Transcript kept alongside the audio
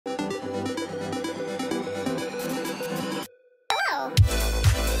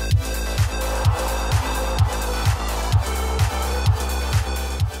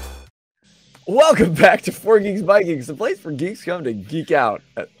Welcome back to 4 Geeks by Geeks, the place where geeks come to geek out,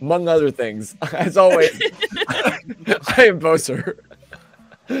 among other things. As always, I am Boser.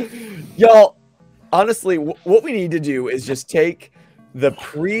 Y'all, honestly, what we need to do is just take the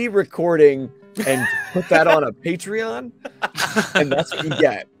pre-recording and put that on a Patreon, and that's what you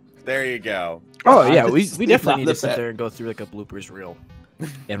get. There you go. Oh yeah, we definitely need to sit there and go through like a bloopers reel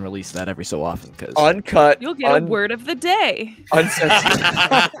and release that every so often, because uncut. You'll get a word of the day.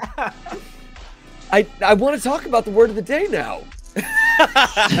 Uncensored. I want to talk about the word of the day now.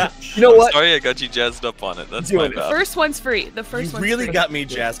 You know what? Sorry, I got you jazzed up on it. That's my bad. The first one's free. The first one's really free. got me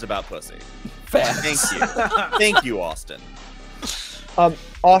jazzed about pussy. Thank you. Thank you, Austin.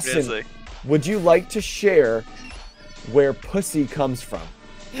 Austin, would you like to share where pussy comes from?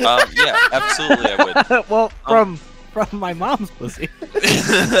 Yeah, absolutely, I would. well, from my mom's pussy.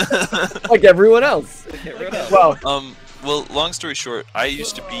 Like everyone else. Well, long story short, I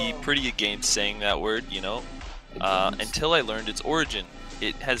used to be pretty against saying that word, you know, until I learned its origin.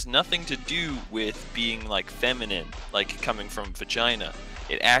 It has nothing to do with being like feminine, like coming from vagina.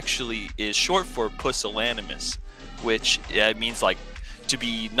 It actually is short for pusillanimous, which means like to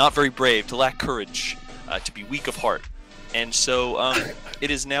be not very brave, to lack courage, to be weak of heart. And so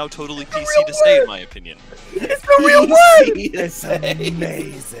it is now totally PC to say, in my opinion. It's the real word! It's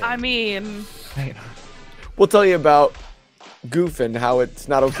amazing. I mean, we'll tell you about Goof and how it's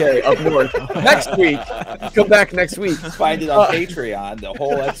not okay up north next week. Come back next week. Find it on Patreon, the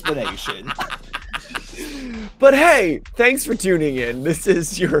whole explanation. But hey, thanks for tuning in. This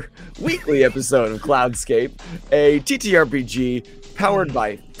is your weekly episode of Cloudscape, a TTRPG powered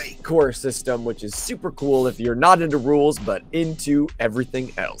by Fate Core System, which is super cool if you're not into rules, but into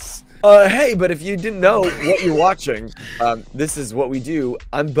everything else. Hey, but if you didn't know what you're watching, this is what we do.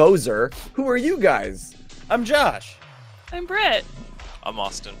 I'm Bozer. Who are you guys? I'm Josh. I'm Britt. I'm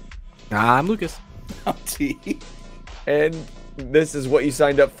Austin. I'm Lucas. I'm T. And this is what you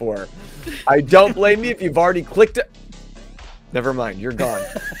signed up for. I don't blame you if you've already clicked it. Never mind, you're gone.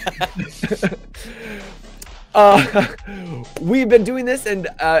 We've been doing this and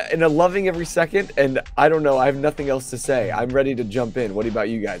loving every second, and I don't know, I have nothing else to say. I'm ready to jump in. What about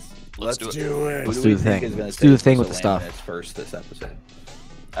you guys? Let's do it. Let's do the thing. Let's do the thing with the stuff. First this episode.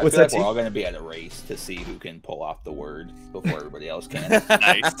 I What's feel that, like we're T? all going to be at a race to see who can pull off the word before everybody else can.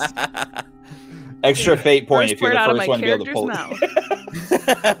 Nice. Extra fate point First if you're word the out of first my one to be able to character's pull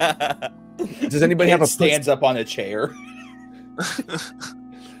it. mouth. Does anybody have a stands up on a chair?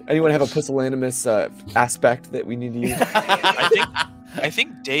 Anyone have a pusillanimous aspect that we need to use? I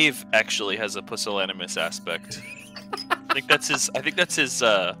think Dave actually has a pusillanimous aspect. I think that's his. That's his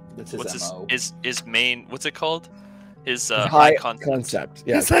MO. His main. What's it called? His High concept. concept.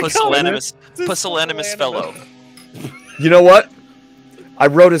 Yeah. Pusillanimous fellow. You know what? I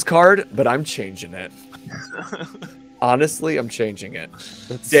wrote his card, but I'm changing it. Honestly, I'm changing it.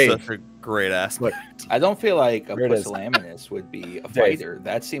 That's Dave. such a great aspect. I don't feel like a There it is. pusillanimous would be a fighter.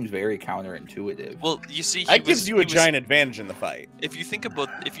 That seems very counterintuitive. Well, you see, That gives you a giant advantage in the fight. If you think about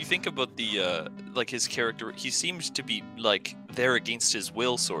the like his character, he seems to be like there against his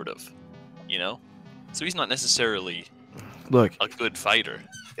will, sort of, you know. So he's not necessarily Look, a good fighter.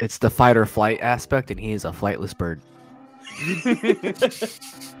 it's the fight or flight aspect, and he is a flightless bird.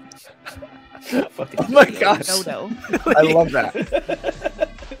 Oh my gosh. No. I love that.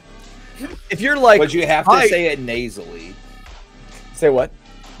 If you're like, But you have to say it nasally. say what?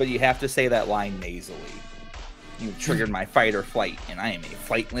 But you have to say that line nasally. You triggered my fight or flight, and I am a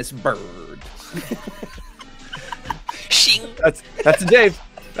flightless bird. Shing. That's a Dave.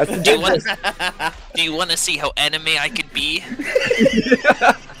 That's a Dave. Do you want to see how anime I could be?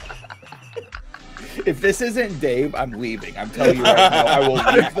 If this isn't Dave, I'm leaving. I'm telling you right now, I will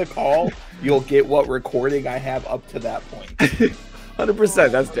leave the call. You'll get what recording I have up to that point.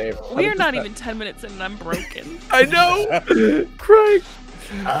 100%. That's Dave. 100%. We are not even 10 minutes in and I'm broken. I know. Craig.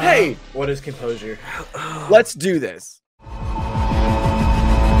 Hey, What is composure? let's do this.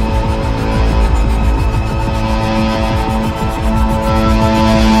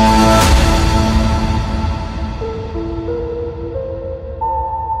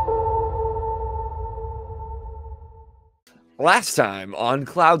 Last time on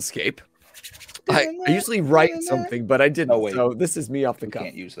Cloudscape, I usually write something, but I didn't. Oh, wait. So this is me off the cuff.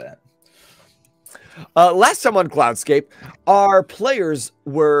 Can't use that. Last time on Cloudscape, our players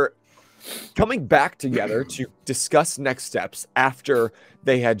were coming back together to discuss next steps after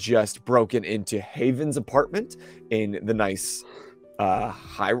they had just broken into Haven's apartment in the nice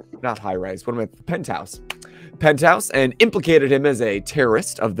penthouse, and implicated him as a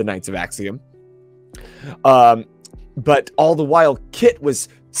terrorist of the Knights of Axiom. But all the while, Kit was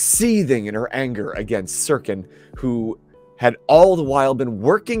seething in her anger against Sirkin, who had all the while been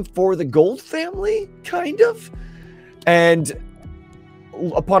working for the Gold family, kind of. And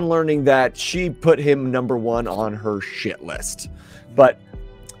upon learning that, she put him #1 on her shit list. But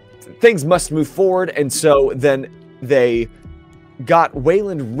things must move forward, and so then they got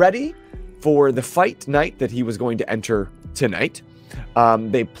Wayland ready for the fight night that he was going to enter tonight.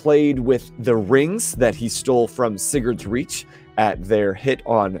 They played with the rings that he stole from Sigurd's Reach at their hit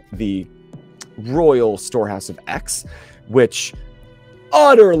on the Royal Storehouse of X, which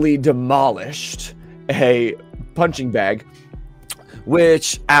utterly demolished a punching bag,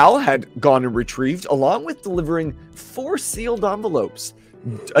 which Al had gone and retrieved, along with delivering 4 sealed envelopes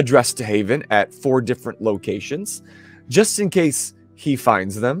addressed to Haven at 4 different locations, just in case he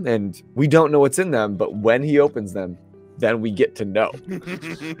finds them. And we don't know what's in them, but when he opens them, then we get to know.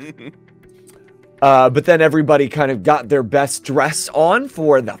 But then everybody kind of got their best dress on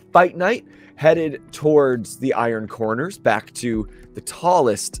for the fight night, headed towards the Iron Corners, back to the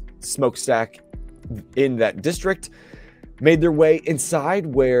tallest smokestack in that district, made their way inside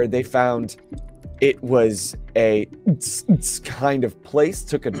where they found it was a kind of place,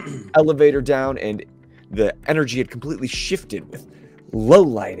 took an elevator down, and the energy had completely shifted with low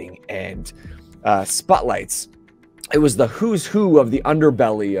lighting and spotlights. It was the who's who of the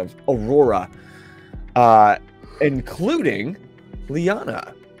underbelly of Aurora, including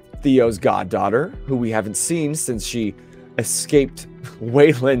Liana, Theo's goddaughter, who we haven't seen since she escaped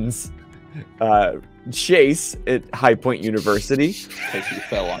Wayland's chase at High Point University. Because he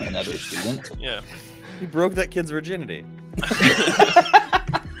fell on another student. Yeah. He broke that kid's virginity.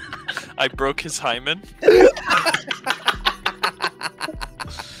 I broke his hymen.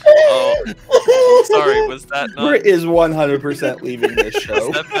 Oh, sorry. Was that not? Britt is 100% leaving this show.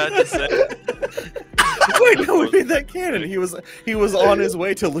 Was that bad to say? Wait, no, we made that canon. He was on his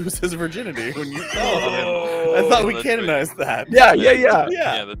way to lose his virginity when you called him. I thought we that's canonized that. Yeah.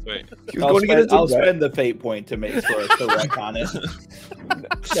 Yeah, that's right. He was going to get his I'll spend the fate point to make sure it's correct on it.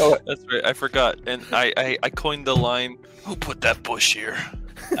 No, That's right. I forgot, and I coined the line. Who put that bush here?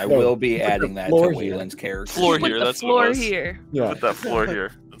 I will be adding that to floor here. Wayland's character. Floor Put here. the That's floor what it was. here. yeah. Put that floor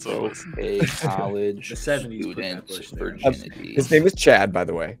here. That's what it was. A college The 70s put that student's bush there. virginity. His name is Chad, by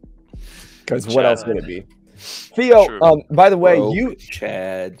the way. Because what Chad. else would it be? Theo, True. by the way, Broke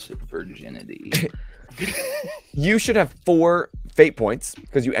Chad's virginity. you should have 4 fate points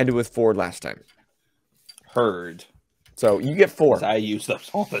because you ended with 4 last time. Heard. So you get 4. I use those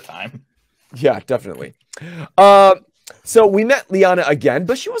all the time. Yeah, definitely. So we met Liana again,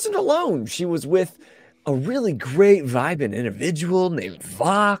 but she wasn't alone. She was with a really great vibing individual named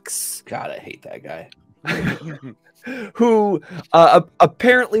Vox, God, I hate that guy. who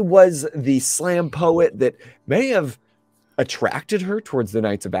apparently was the slam poet that may have attracted her towards the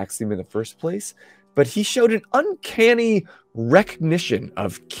Knights of Axiom in the first place, but he showed an uncanny recognition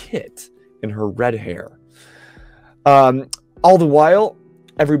of Kit in her red hair. All the while,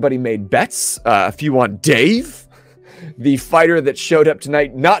 everybody made bets, a few on Dave, the fighter that showed up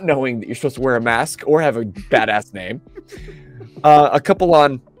tonight not knowing that you're supposed to wear a mask or have a badass name. A couple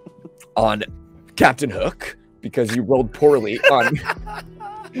on Captain Hook, because you rolled poorly on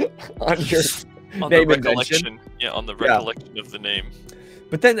your On the name recollection. invention. Yeah, on the recollection of the name.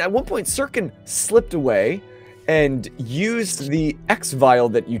 But then at one point, Sirkin slipped away and used the X vial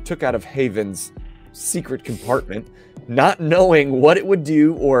that you took out of Haven's secret compartment, not knowing what it would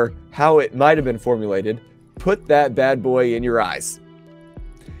do or how it might have been formulated, put that bad boy in your eyes.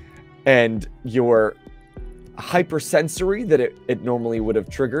 And your hypersensory that it normally would have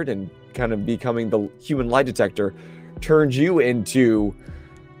triggered and kind of becoming the human lie detector turned you into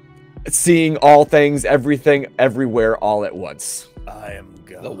seeing all things, everything, everywhere, all at once. I am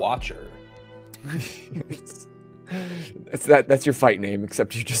God. The Watcher. That's your fight name,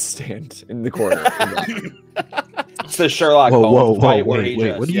 except you just stand in the corner. It's the Sherlock Holmes fight where he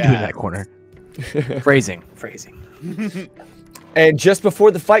just, What do you do in that corner? Phrasing. And just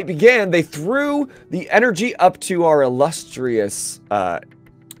before the fight began, they threw the energy up to our illustrious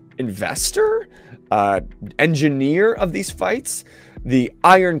investor, engineer of these fights, the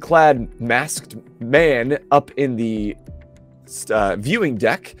ironclad masked man up in the viewing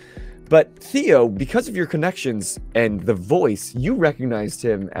deck. But Theo, because of your connections and the voice, you recognized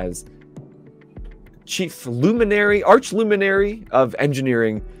him as Chief Luminary, Arch Luminary of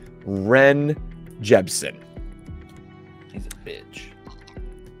Engineering, Ren Jebsen. He's a bitch.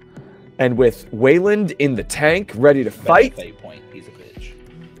 And with Wayland in the tank, ready to fight. Fate point. He's a bitch.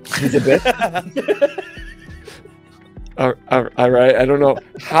 He's a bitch. All right. I don't know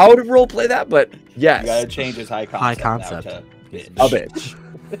how to roleplay that, but yes. You gotta change his high concept. High concept. Now to bitch. A bitch.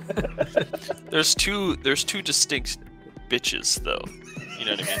 There's two distinct bitches though. You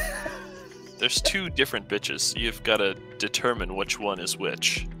know what I mean? There's two different bitches. You've got to determine which one is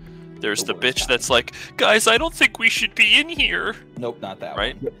which. There's the bitch that's like, guys, I don't think we should be in here. Nope, not that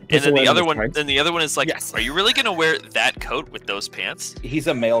right? one. And then the other one, is like, yes. Are you really gonna wear that coat with those pants? He's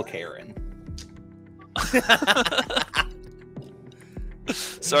a male Karen.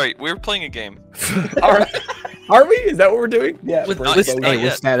 Sorry, we were playing a game. Are we? Is that what we're doing? Yeah. With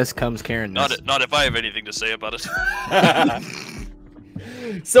status comes Karen. Not if I have anything to say about it.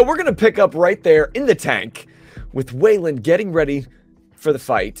 So we're gonna pick up right there in the tank with Wayland getting ready for the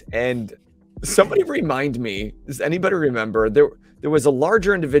fight. And somebody remind me, does anybody remember there was a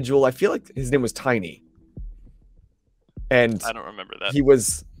larger individual, I feel like his name was Tiny. And I don't remember that. He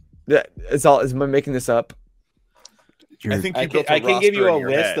was am I making this up? I think I can give you a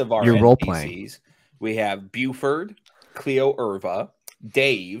list of our role NPCs. playing. We have Buford, Cleo Irva,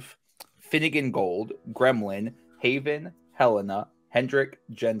 Dave, Finnegan Gold, Gremlin, Haven, Helena, Hendrik,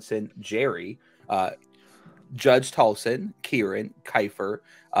 Jensen, Jerry, Judge Tolson, Kieran, Kiefer,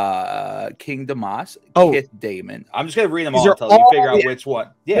 King Damas, Kith Damon. I'm just gonna read them all until you figure out which one.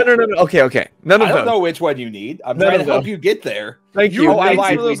 Yeah. No. Okay. None of I them. don't know which one you need. I'm trying to help you get there. Thank you. Oh, I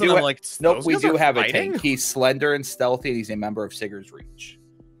lied. We do have a tank. He's slender and stealthy, and he's a member of Sigurd's Reach.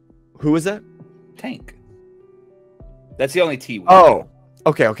 Who is that? Tank. That's the only T. Oh.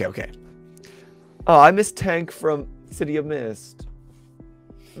 Okay. Oh, I missed Tank from City of Mist.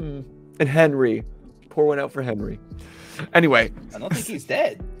 And Henry. Pour one out for Henry. Anyway. I don't think he's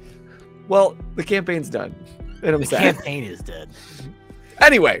dead. Well, the campaign's done. And I'm The sad. campaign is dead.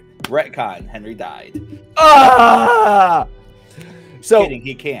 Anyway. Retcon. Henry died. Ah! So Kidding,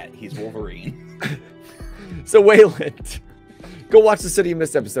 he can't. He's Wolverine. So Wayland. Go watch the City of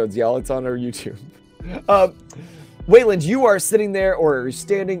Mist episodes, y'all. It's on our YouTube. Wayland, you are sitting there or you're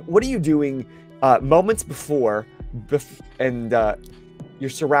standing. What are you doing moments before and you're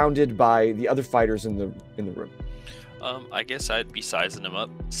surrounded by the other fighters in the room? I guess I'd be sizing them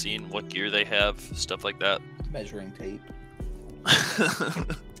up, seeing what gear they have, stuff like that. Measuring tape.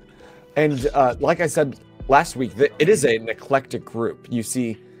 And like I said last week, it is an eclectic group. You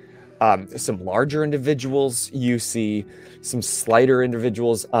see some larger individuals. You see some slighter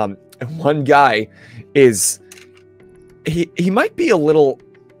individuals. And one guy is... He might be a little...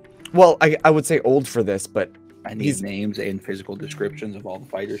 Well, I would say old for this, but... I need names and physical descriptions of all the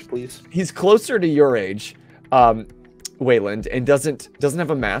fighters, please. He's closer to your age, Wayland, and doesn't have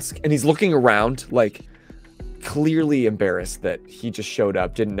a mask, and he's looking around like clearly embarrassed that he just showed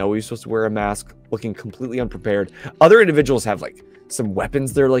up, didn't know he was supposed to wear a mask, looking completely unprepared. Other individuals have like some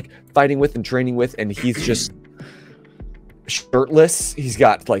weapons they're like fighting with and training with, and he's just shirtless. He's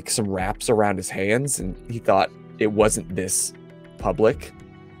got like some wraps around his hands, and he thought it wasn't this public.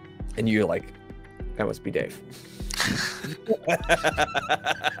 And you're like, that must be Dave.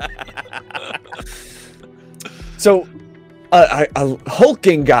 So a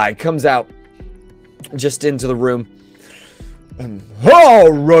hulking guy comes out just into the room.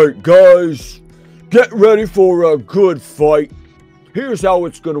 All right, guys, get ready for a good fight. Here's how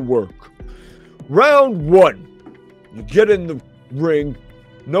it's gonna work. Round 1, you get in the ring.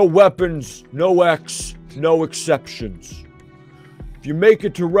 No weapons, no X, no exceptions. If you make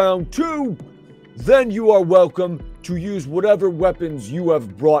it to round 2, then you are welcome to use whatever weapons you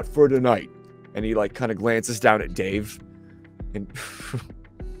have brought for tonight. And he like kind of glances down at Dave. And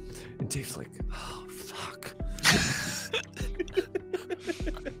Dave's like, oh, fuck.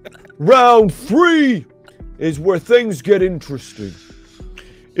 Round 3 is where things get interesting.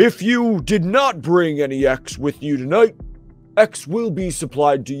 If you did not bring any X with you tonight, X will be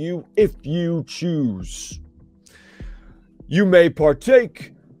supplied to you if you choose. You may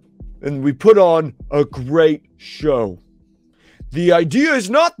partake, and we put on a great show. The idea is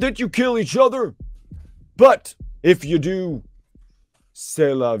not that you kill each other, but if you do,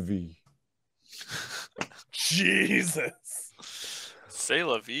 c'est la vie. Jesus. C'est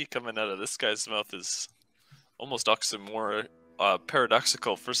la vie coming out of this guy's mouth is almost oxymoron,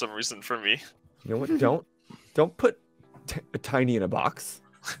 paradoxical for some reason for me. You know what? Don't put Tiny in a box.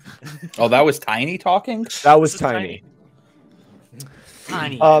 Oh, that was Tiny talking? That was Tiny.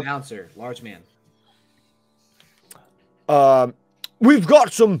 Tiny announcer, large man. We've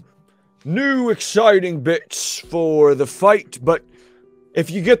got some new exciting bits for the fight, but if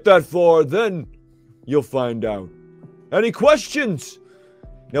you get that far, then you'll find out. Any questions?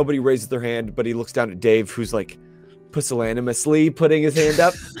 Nobody raises their hand, but he looks down at Dave, who's like pusillanimously putting his hand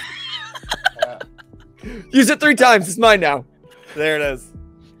up. Use it 3 times. It's mine now. There it is.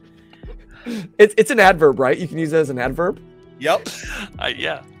 It's an adverb, right? You can use it as an adverb. Yep.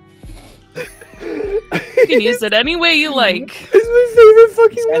 Yeah. You can use it any way you like. It's my favorite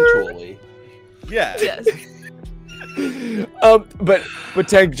fucking word. Essentially. Yeah. Yes. But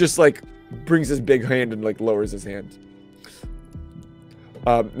Tank just like brings his big hand and like lowers his hand.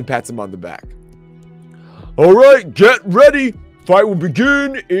 And pats him on the back. All right, get ready. Fight will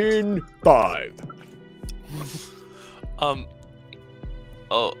begin in 5.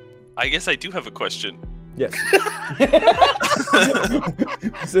 Oh, I guess I do have a question. Yes.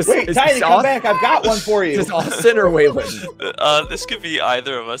 Wait, Tiny, come back. I've got one for you. Is this Austin or Wayland? This could be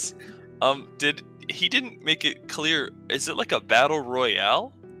either of us. He didn't make it clear. Is it like a battle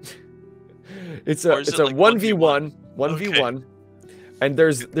royale? It's Or a is it's it a like 1v1, 1v1, and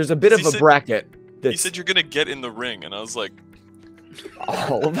there's a bit of a bracket. He That's said you're gonna get in the ring, and I was like,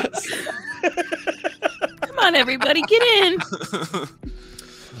 all of us. Come on, everybody, get in.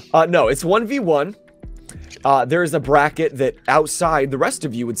 No, it's 1v1. There is a bracket that outside the rest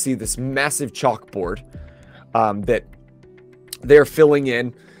of you would see this massive chalkboard that they're filling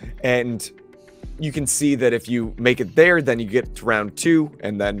in, and you can see that if you make it there, then you get to round 2,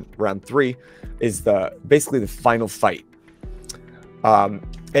 and then round 3 is basically the final fight.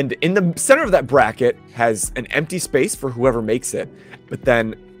 And in the center of that bracket has an empty space for whoever makes it, but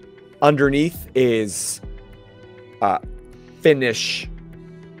then underneath is finish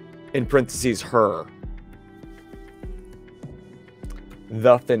in parentheses her.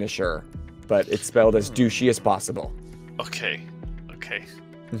 The finisher, but it's spelled as douchey as possible. okay.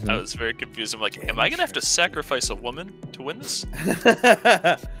 Mhm. I was very confused. I'm like, am I gonna have to sacrifice a woman to win this?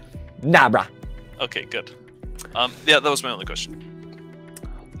 Nah, brah. Okay, good. Yeah, that was my only question.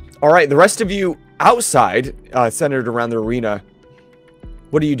 All right, the rest of you outside, centered around the arena,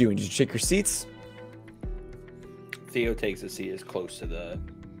 what are you doing? Did you take your seats? Theo takes a seat as close to the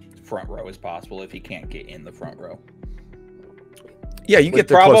front row as possible if he can't get in the front row. Yeah, you Would get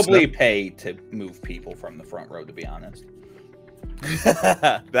there close probably enough. pay to move people from the front row, to be honest.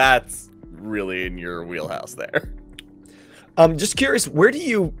 That's really in your wheelhouse there. Just curious, where do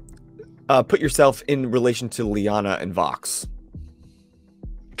you put yourself in relation to Liana and Vox?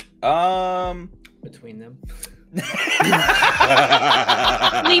 Between them.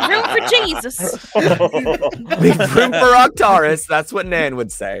 Leave room for Jesus. Leave room for Octaris. That's what Nan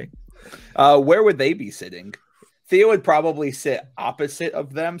would say. Where would they be sitting? Theo would probably sit opposite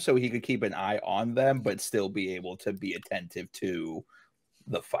of them so he could keep an eye on them, but still be able to be attentive to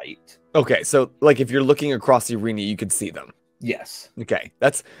the fight. Okay, so like if you're looking across the arena, you could see them. Yes. Okay,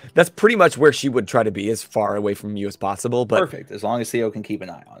 that's pretty much where she would try to be, as far away from you as possible. But Perfect, as long as Theo can keep an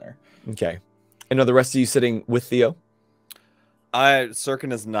eye on her. okay, and are the rest of you sitting with Theo?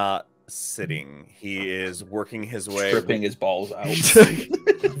 Sirkin is not sitting. He is working his way. Stripping his balls out.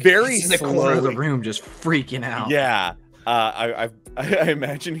 Very He's in the corner of the slowly. room, just freaking out. Yeah. I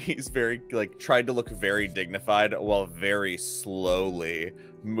imagine he's very tried to look very dignified while very slowly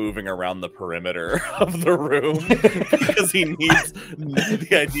moving around the perimeter of the room because he needs the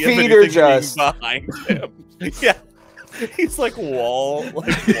idea of Feet are anything just being behind him. Yeah. He's like wall moving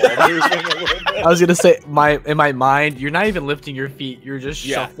a little bit. I was gonna say, in my mind, you're not even lifting your feet; you're just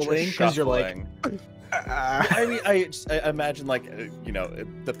shuffling because you're like. I mean, I imagine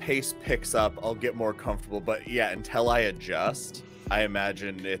the pace picks up. I'll get more comfortable, but yeah, until I adjust, I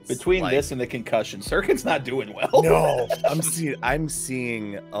imagine it's Between this and the concussion, Sirkin's not doing well. No, I'm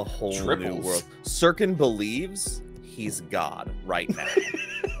seeing a whole new Triples. world. Sirkin believes he's God right now.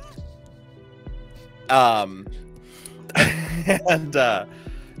 And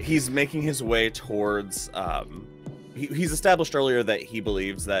he's making his way towards. He's established earlier that he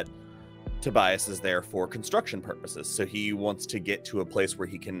believes that Tobias is there for construction purposes, so he wants to get to a place where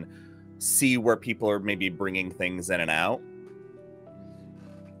he can see where people are maybe bringing things in and out.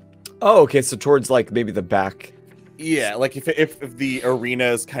 Oh, okay, so towards like maybe the back. Yeah, like if the arena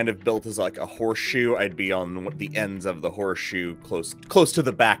is kind of built as like a horseshoe, I'd be on the ends of the horseshoe, close to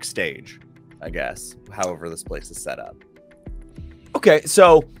the backstage, I guess. However, this place is set up. Okay,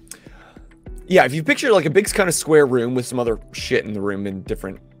 so yeah, if you picture like a big kind of square room with some other shit in the room and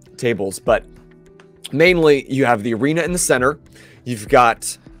different tables, but mainly you have the arena in the center. You've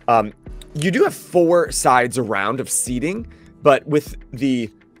got you do have 4 sides around of seating, but with the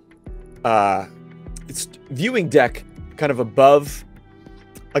it's viewing deck kind of above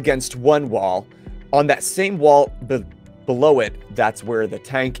against one wall. On that same wall below it, that's where the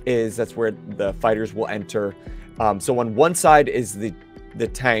tank is. That's where the fighters will enter. So on one side is the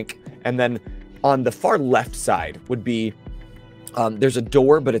tank, and then on the far left side would be there's a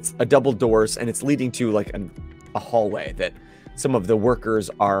door, but it's a double doors, and it's leading to like a hallway that some of the workers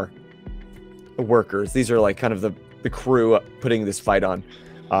are workers. These are like kind of the the crew putting this fight on.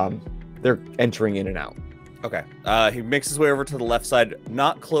 They're entering in and out. Okay. He makes his way over to the left side,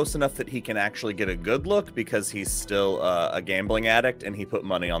 not close enough that he can actually get a good look because he's still a gambling addict and he put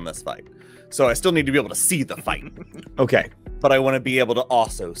money on this fight. So I still need to be able to see the fight. Okay. But I want to be able to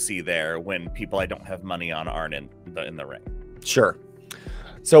also see there when people I don't have money on aren't in the ring. Sure.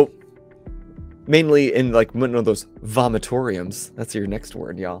 So mainly in like one of those vomitoriums. That's your next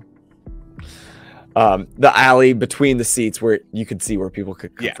word, y'all. The alley between the seats where you could see where people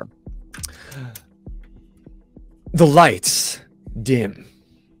could come from. The lights dim.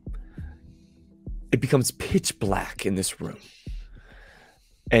 It becomes pitch black in this room.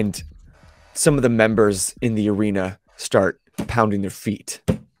 And some of the members in the arena start pounding their feet.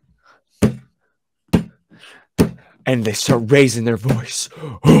 And they start raising their voice.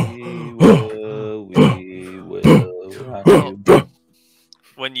 We will.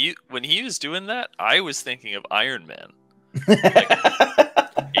 When he was doing that, I was thinking of Iron Man.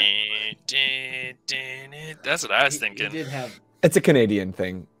 That's what I was thinking. He did have... It's a Canadian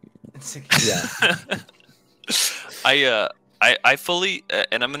thing. Yeah. I fully,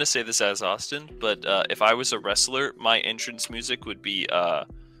 and I'm gonna say this as Austin, but if I was a wrestler, my entrance music would be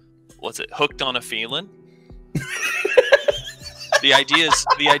what's it? Hooked on a Feeling. The idea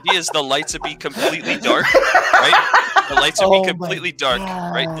is the lights would be completely dark, right? The lights would be completely dark,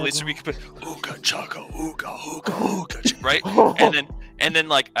 right? The lights would be ooga chaka, ooga ooga ooga, right? And then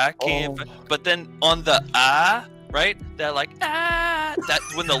like I can't, but then on the right? They're like that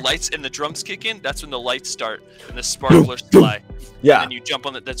when the lights and the drums kick in, that's when the lights start and the sparklers fly. Yeah. And you jump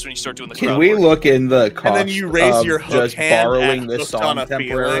on that's when you start doing the Can crowd we work. look in the cost And then you raise your hook just hand borrowing at this Hooked on song a Feeling.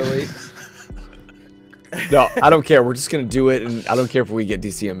 temporarily? No, I don't care. We're just gonna do it, and I don't care if we get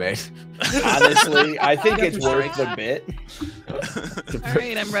DCMA. Honestly, I think it's worth the bit. All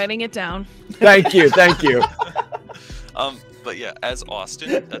right, I'm writing it down. Thank you, thank you. But yeah, as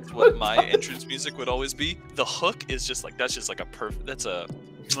Austin, that's what my entrance music would always be. The hook is just like that's just like a perfect. That's a.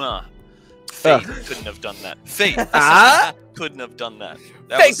 Fate couldn't have done that. Fate couldn't have done that.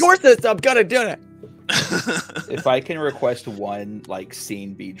 Fate, courses, I'm gonna do it. If I can request one like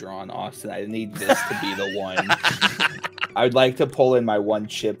scene be drawn, Austin, I need this to be the one. I would like to pull in my one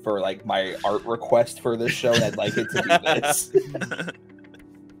chip for like my art request for this show, and I'd like it to be this.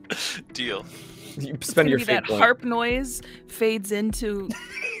 Deal. You spend your That fate harp noise fades into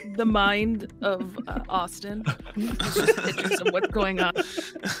the mind of Austin. Just pictures of what's going on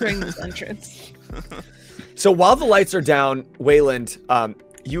during this entrance. So while the lights are down, Wayland,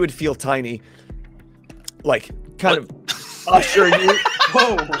 you would feel tiny, like kind of usher you.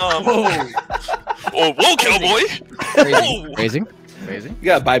 Whoa, cowboy! Amazing. You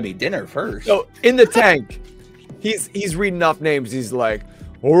gotta buy me dinner first. So in the tank, he's reading off names. He's like,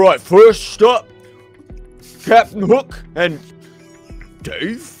 "All right, first up, Captain Hook and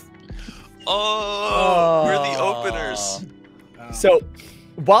Dave." We're the openers. So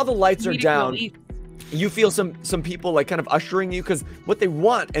while the lights are Meeting down, relief. you feel some people like kind of ushering you, because what they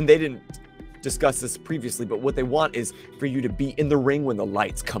want, and they didn't discuss this previously, but what they want is for you to be in the ring when the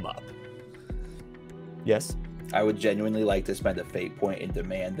lights come up. Yes? I would genuinely like to spend a fate point and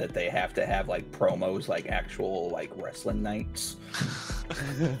demand that they have to have like promos, like actual like wrestling nights.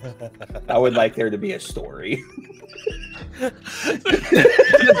 I would like there to be a story. they're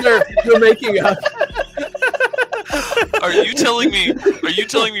making up. Are you telling me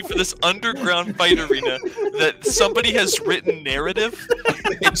for this underground fight arena that somebody has written narrative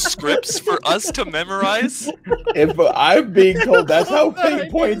and scripts for us to memorize? If I'm being told that's how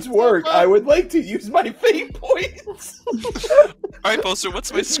fate points work, I would like to use my fate points. All right, Poster,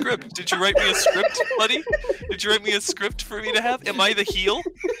 what's my script? Did you write me a script, buddy? Did you write me a script for me to have? Am I the heel?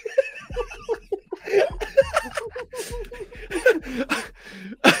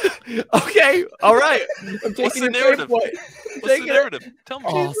 Okay, all right. I'm What's taking the your fate narrative? point. What's the narrative? Tell me.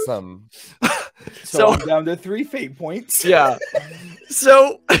 Awesome. So I'm down to 3 fate points. Yeah.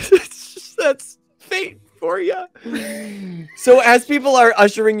 So that's fate for you. So as people are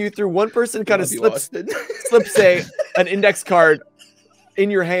ushering you through, one person kind of slips an index card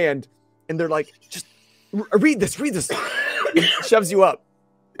in your hand, and they're like, "Just read this." And shoves you up.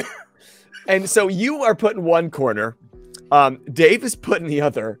 And so you are put in one corner. Dave is put in the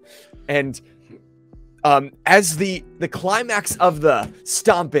other. And as the climax of the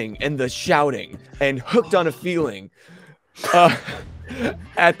stomping and the shouting and Hooked on a Feeling,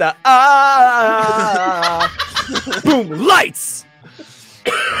 at the boom, lights,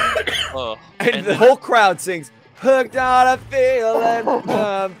 and the whole crowd sings Hooked on a Feeling.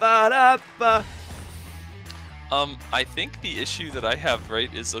 I think the issue that I have,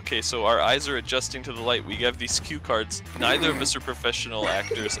 right, is okay, so our eyes are adjusting to the light. We have these cue cards. Neither of us are professional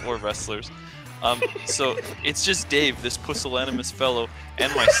actors or wrestlers. So it's just Dave, this pusillanimous fellow,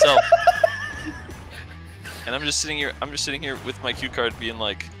 and myself. And I'm just sitting here with my cue card being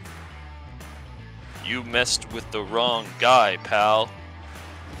like, "You messed with the wrong guy, pal.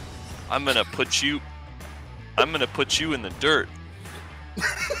 I'm gonna put you in the dirt.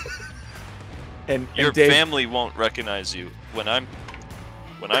 And Your Dave, family won't recognize you when I'm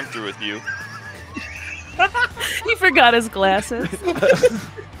through with you." He forgot his glasses.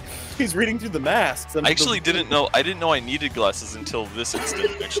 He's reading through the masks. I actually didn't know I needed glasses until this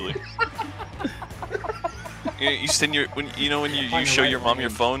instant, actually. You send your when you show your mom your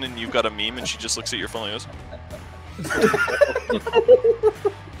phone and you've got a meme and she just looks at your phone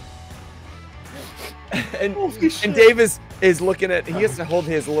and goes, and Dave is looking at. He has to hold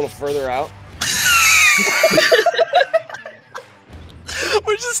his a little further out.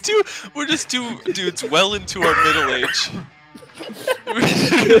 We're just two dudes well into our middle age.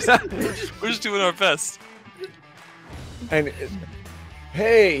 We're just doing our best. And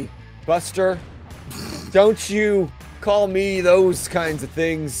hey, Buster, don't you call me those kinds of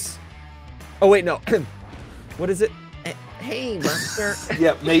things. Oh wait, no. What is it? Hey, Buster.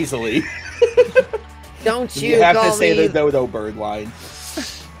 Yep, nasally. Don't you, You have call to say me the dodo bird line.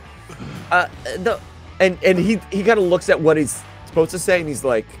 and he kind of looks at what he's supposed to say, and he's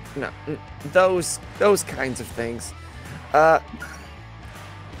like, no, those kinds of things.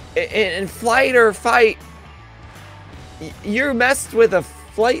 In flight or fight, you messed with a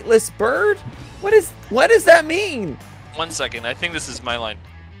flightless bird? What does that mean? 1 second, I think this is my line.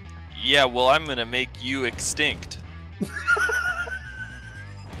 Yeah, well, I'm gonna make you extinct.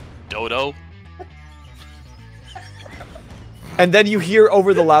 Dodo. And then you hear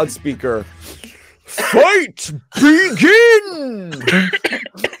over the loudspeaker, "Fight begin!"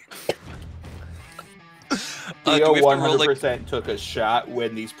 Theo do we have to roll, 100% took a shot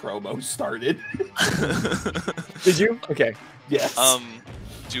when these promos started. Did you? Okay. Yes.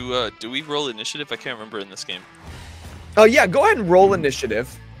 Do we roll initiative? I can't remember in this game. Oh yeah, go ahead and roll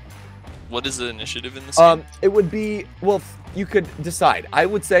initiative. What is the initiative in this game? It would be, well, you could decide. I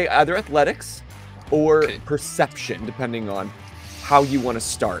would say either athletics or perception, depending on how you want to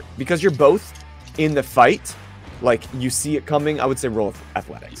start. Because you're both in the fight, like you see it coming, I would say roll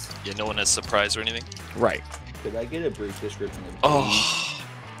athletics. Yeah, no one has surprise or anything? Right. Did I get a brief description of Dave? Oh,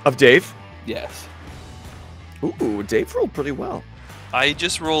 Of Dave? Yes. Ooh, Dave rolled pretty well. I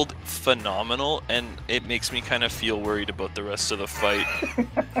just rolled phenomenal, and it makes me kind of feel worried about the rest of the fight.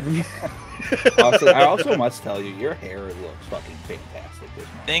 I also must tell you, your hair looks fucking fantastic this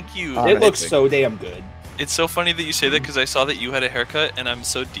month. Thank you. It looks so damn good. It's so funny that you say that because I saw that you had a haircut, and I'm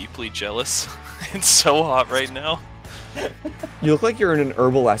so deeply jealous. It's so hot right now. You look like you're in an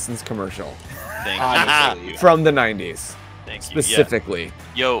Herbal Essence commercial. Thank you. From the 90s. Thank you. Specifically.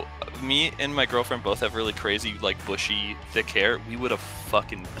 Yeah. Yo, me and my girlfriend both have really crazy, like, bushy, thick hair. We would have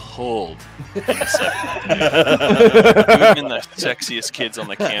fucking pulled in a second. We would have been the sexiest kids on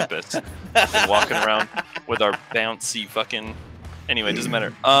the campus. Walking around with our bouncy fucking... Anyway, it doesn't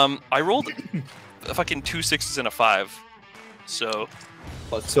matter. I rolled a fucking 2 6s and a 5. So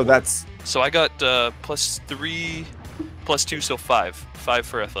that's... So I got +3, +2, so 5. 5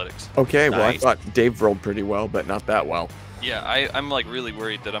 for athletics. Okay, well, I Nice. thought Dave rolled pretty well, but not that well. Yeah, I'm like really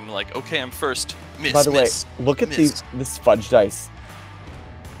worried that I'm like, okay, I'm first. Miss, By the miss, way, look at miss. this fudge dice.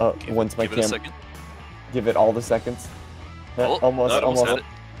 Once my Give it a camera... second. Give it all the seconds. Oh, almost. had it.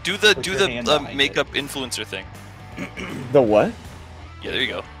 Do the Put your hand behind makeup influencer thing. The what? Yeah, there you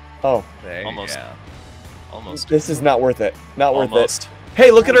go. Oh, There Almost. you go. Almost. this is not worth it. Not worth Almost. it. Hey,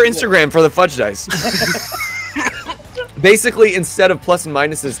 look at our Instagram for the fudge dice. Basically, instead of plus and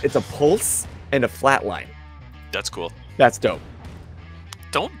minuses, it's a pulse and a flat line. That's cool. That's dope.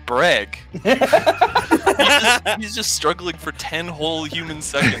 Don't brag. he's just struggling for 10 whole human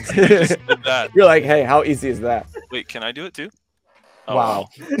seconds. He just did that. You're like, hey, how easy is that? Wait, can I do it too? Oh, Wow.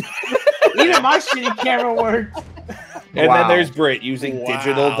 Even my shitty camera works. And Wow. then there's Britt using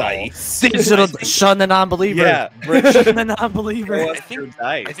digital dice. Digital shun the non-believer. Yeah, Shun the non-believer. Show us I think- your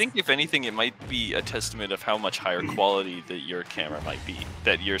dice. I think if anything, it might be a testament of how much higher quality that your camera might be.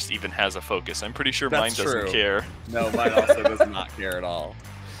 That yours even has a focus. I'm pretty sure mine That's doesn't true. care. No, mine also does not care at all.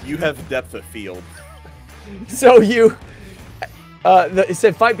 You have depth of field. So you, it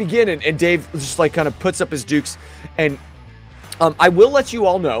said fight begin, and Dave just like kind of puts up his dukes, and I will let you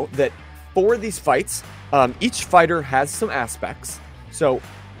all know that for these fights, each fighter has some aspects. So,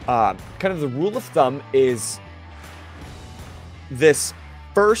 kind of the rule of thumb is this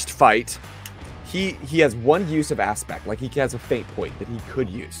first fight, he has one use of aspect, like he has a fate point that he could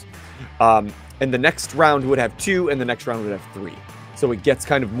use. And the next round would have 2, and the next round would have 3. So it gets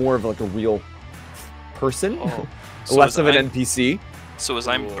kind of more of like a real person, So less as of an I'm- NPC. So as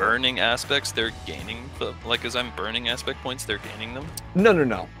I'm burning aspects, they're gaining like as I'm burning aspect points, they're gaining them.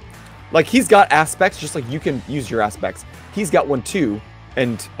 No. Like he's got aspects, just like you can use your aspects. He's got one too,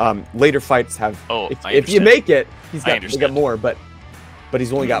 and later fights have. Oh, if you make it, they got understand. more, but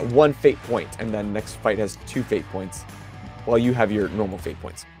he's only got 1 fate point, and then next fight has 2 fate points, while you have your normal fate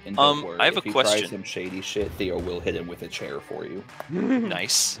points. And don't worry, I have if a he question. tries some shady shit, Theo will hit him with a chair for you.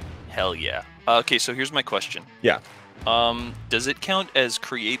 Nice. Hell yeah. Okay, so here's my question. Yeah. Does it count as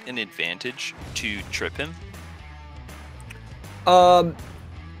create an advantage to trip him? Um,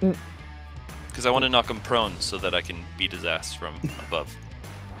 Because I want to knock him prone so that I can beat his ass from above.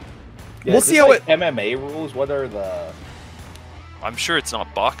 Yeah, We'll is see this how like MMA rules. What are the? I'm sure it's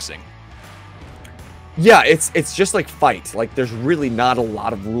not boxing. yeah, it's just like fight. Like there's really not a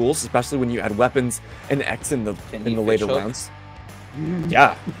lot of rules, especially when you add weapons and X in the Can he later fish hook? rounds.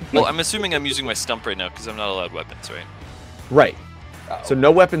 Yeah, Well, I'm assuming I'm using my stump right now because I'm not allowed weapons, right? right. Oh. So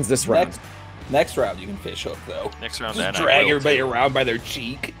no weapons this round. Next round you can fish hook though. Next round, Just and drag I will everybody too. around by their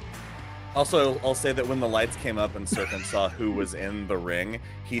cheek. Also, I'll say that when the lights came up and Serpent saw who was in the ring,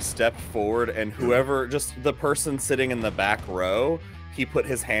 he stepped forward, and whoever, just the person sitting in the back row, he put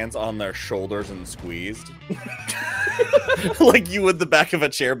his hands on their shoulders and squeezed. Like you would the back of a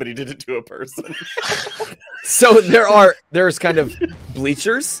chair, but he did it to a person. So there's kind of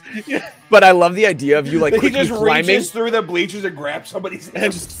bleachers, but I love the idea of you like He quickly just climbing. reaches through the bleachers and grabs somebody's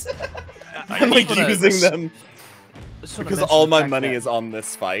hands. I'm like using them Just wanna because mention all the my fact money that- is on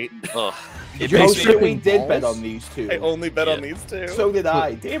this fight. Ugh. It Oh makes me shit, we tripping did bet balls? on these two. I only bet on Yeah. these two. So did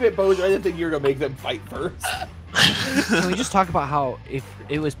I. Damn it, Bozer. I didn't think you were gonna make them fight first. Can we just talk about how if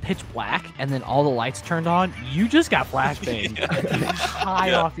it was pitch black and then all the lights turned on, you just got flashbanged high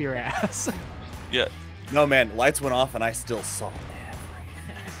Yeah. off your ass. Yeah. No man, lights went off and I still saw it.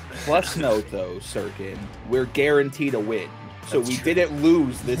 Plus note though, Sirkin, we're guaranteed a win. So That's we true. didn't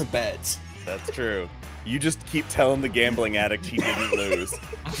lose this bet. That's true. You just keep telling the gambling addict he didn't lose.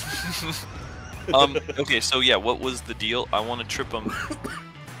 Okay, so yeah, what was the deal? I want to trip him.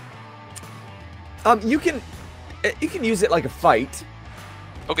 You can use it like a fight.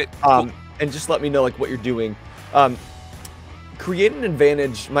 Okay. And just let me know like what you're doing. Create an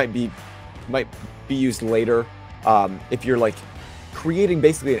advantage might be used later. If you're like creating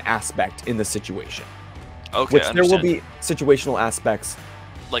basically an aspect in the situation, Okay. which I there will understand. be situational aspects.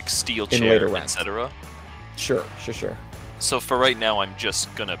 Like steel in later chair, rounds. etc. Sure. So for right now, I'm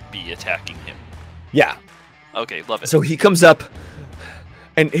just gonna be attacking him. Yeah. Okay, love it. So he comes up,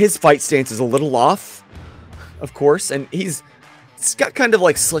 and his fight stance is a little off, of course, and he's got kind of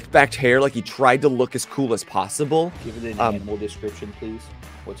like slicked back hair, like he tried to look as cool as possible. Give it an animal description, please.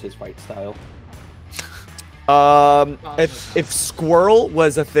 What's his fight style? If squirrel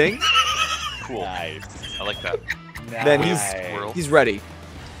was a thing, Cool. I like that. then he's ready.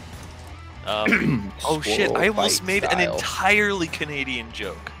 Oh shit! Squirrel I almost fight made an style. entirely Canadian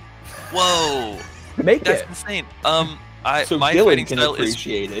joke. Whoa, Make that's it. insane. So My Dylan fighting can style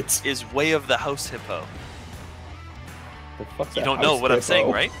appreciate it. is way of the house hippo. The fuck's You that don't know house what I'm hippo?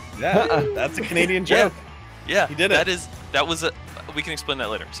 saying, right? Yeah, that's a Canadian joke. Yeah, He did it. That was a. We can explain that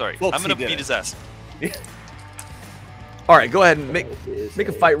later. Sorry, Whoops, I'm gonna he did beat it. his ass. All right, go ahead and make That is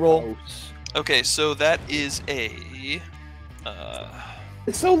a fight roll. house. Okay, so that is a.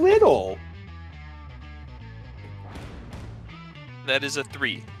 It's so little. That is a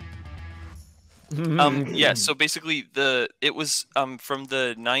 3. Mm-hmm. Yeah. So basically, it was from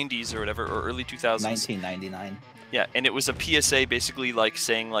the 90s or whatever, or early 2000s. 1999. Yeah, and it was a PSA basically like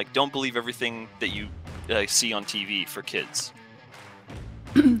saying like don't believe everything that you see on TV for kids.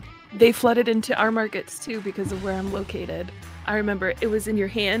 They flooded into our markets too because of where I'm located. I remember it was in your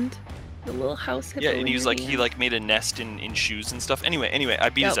hand, the little house hippo. Yeah, and in he was your like he hand. like made a nest in shoes and stuff. Anyway, I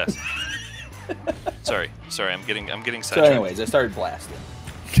beat his Yep. ass. Sorry, I'm getting So, sidetracked. anyways, I started blasting.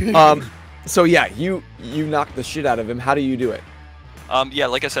 So yeah, you knock the shit out of him. How do you do it? Yeah,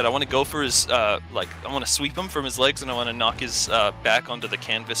 like I said, I want to go for his I want to sweep him from his legs and I want to knock his back onto the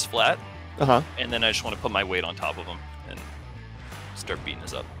canvas flat, and then I just want to put my weight on top of him and start beating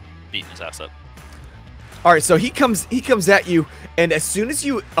his ass up. All right, so he comes at you, and as soon as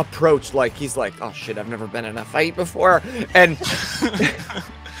you approach, like he's like, "Oh shit, I've never been in a fight before," and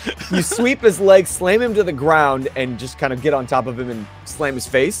you sweep his legs, slam him to the ground, and just kind of get on top of him and slam his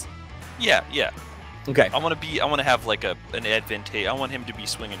face. Yeah. Okay. I want to have like an advantage. I want him to be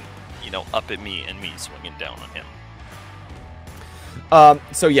swinging, up at me and me swinging down on him.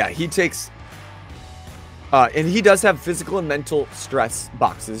 So yeah, he takes And he does have physical and mental stress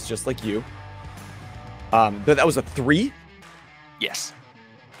boxes, just like you. But that was a 3? Yes.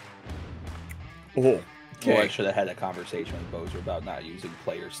 Oh, Well, I okay. should have had a conversation with Bozer about not using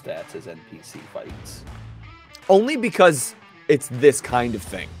player stats as NPC fights. Only because it's this kind of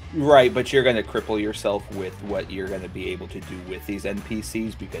thing. Right, but you're going to cripple yourself with what you're going to be able to do with these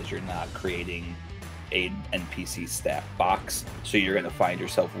NPCs because you're not creating an NPC stat box. So you're going to find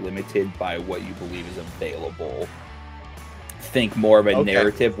yourself limited by what you believe is available. Think more of a Okay.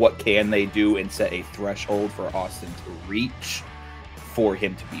 narrative. What can they do, and set a threshold for Austin to reach for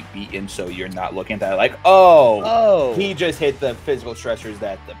him to be beaten, so you're not looking at that like, oh, he just hit the physical stressors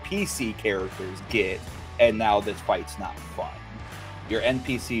that the PC characters get, and now this fight's not fun. Your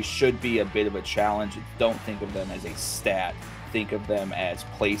NPCs should be a bit of a challenge. Don't think of them as a stat. Think of them as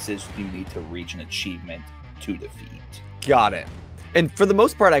places you need to reach an achievement to defeat. Got it. And for the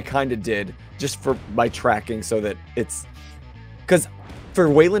most part, I kind of did, just for my tracking, so that it's... Because for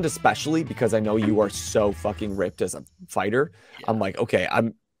Wayland especially, because I know you are so fucking ripped as a fighter, I'm like, okay,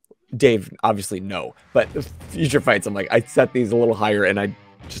 Dave, obviously no. But future fights, I'm like, I set these a little higher, and I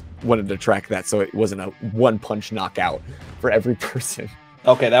just wanted to track that so it wasn't a one-punch knockout for every person.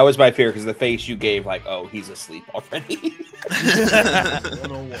 Okay, that was my fear, because the face you gave, like, oh, he's asleep already.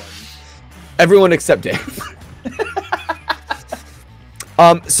 101. Everyone except Dave.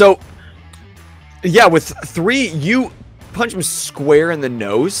 So, yeah, with 3, you punch him square in the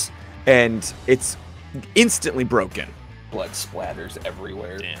nose, and it's instantly broken. Blood splatters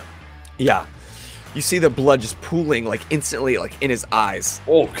everywhere. Damn. Yeah. You see the blood just pooling, like, instantly, like, in his eyes.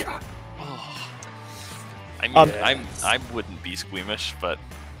 Oh, God. I mean, I wouldn't be squeamish, but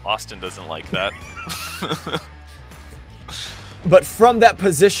Austin doesn't like that. But from that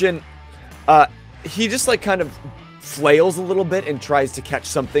position, he just, like, kind of flails a little bit and tries to catch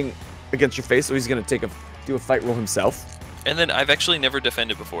something against your face, so he's going to do a fight roll himself. And then I've actually never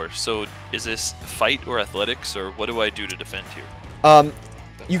defended before, so is this fight or athletics, or what do I do to defend here?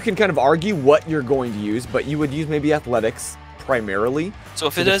 You can kind of argue what you're going to use, but you would use maybe athletics primarily. So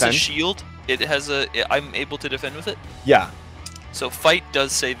if to it has a defend. shield, I'm able to defend with it? Yeah. So fight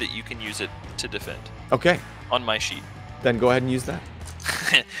does say that you can use it to defend Okay. on my sheet. Then go ahead and use that.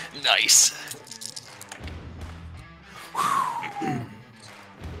 Nice.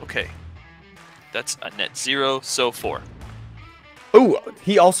 Okay. That's a net 0, so 4. Oh,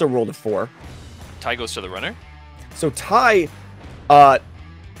 he also rolled a 4. Tie goes to the runner. So Ty,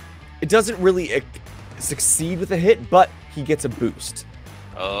 it doesn't really succeed with a hit, but he gets a boost.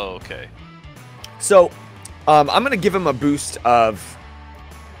 Oh, okay. So, I'm gonna give him a boost of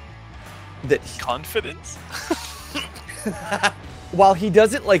that. Confidence? While he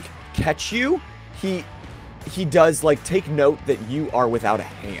doesn't like catch you, he does like take note that you are without a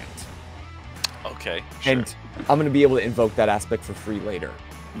hand, Okay, sure. and I'm gonna be able to invoke that aspect for free later.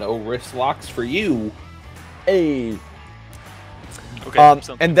 No wrist locks for you. Hey. Okay,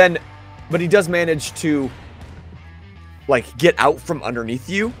 so- And then, but he does manage to like get out from underneath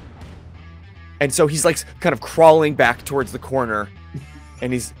you, and so he's like kind of crawling back towards the corner,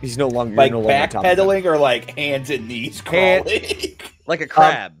 and he's no longer Like you're no longer on top of him. backpedaling or like hands and knees crawling? Like a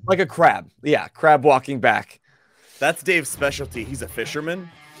crab. Like a crab. Yeah, crab walking back. That's Dave's specialty. He's a fisherman.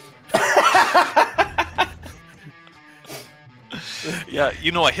 Yeah,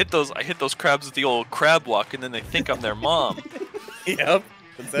 you know, I hit those crabs with the old crab walk, and then they think I'm their mom. Yep.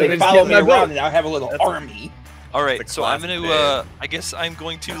 They just follow get me my around boat. and I have a little That's a- army. All right, That's a so I'm classic gonna. I guess I'm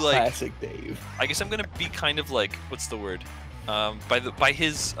going to like. Classic Dave. I guess I'm gonna be kind of like, what's the word? By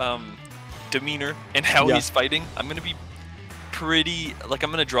his demeanor and how Yeah. he's fighting, I'm gonna be pretty like I'm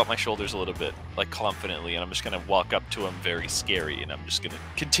gonna drop my shoulders a little bit, like confidently, and I'm just gonna walk up to him very scary, and I'm just gonna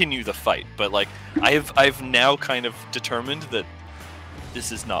continue the fight. But like I've now kind of determined that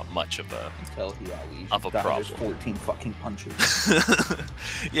this is not much of a Until he unleashes Of a Dyer's problem. 14 fucking punches.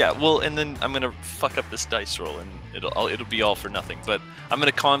 yeah. Well, and then I'm gonna fuck up this dice roll, and it'll be all for nothing. But I'm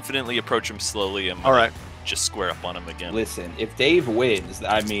gonna confidently approach him slowly, and All right. just square up on him again. Listen, if Dave wins,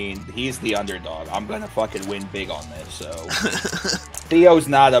 I mean, he's the underdog. I'm gonna fucking win big on this, so Theo's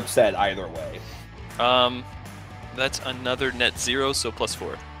not upset either way. That's another net 0, so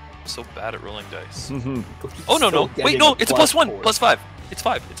 +4. So bad at rolling dice. Mhm. Oh no, Still no, wait, getting no, a it's a +1, +4. +5. It's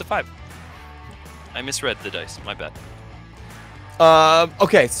 5. It's a 5. I misread the dice. My bad.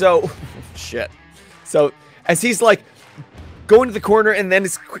 Okay, so shit. So as he's like going to the corner and then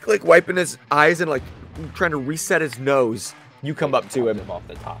he's quickly like wiping his eyes and like trying to reset his nose, you come up to him. Off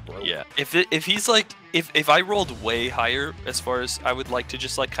the top rope. Yeah. If he's like if I rolled way higher, as far as I would like to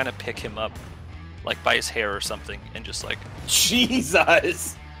just like kind of pick him up, like by his hair or something, and just like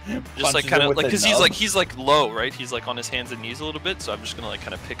Jesus. Just like Punches kind him of with like the because nub. he's like low, right? He's like on his hands and knees a little bit, so I'm just gonna like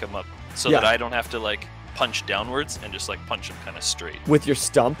kind of pick him up so Yeah. that I don't have to like punch downwards and just like punch him kind of straight. With your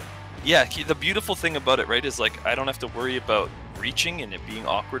stump. Yeah, the beautiful thing about it, right, is like I don't have to worry about reaching and it being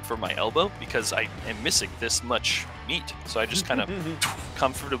awkward for my elbow because I am missing this much meat. So I just kind of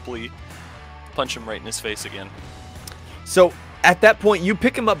comfortably punch him right in his face again. So at that point, you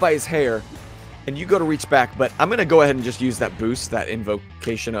pick him up by his hair, and you go to reach back. But I'm gonna go ahead and just use that boost, that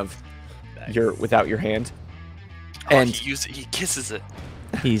invocation of your without your hand. And he kisses it.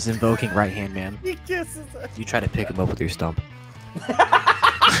 He's invoking right hand man. He kisses it. You try to pick him up with your stump.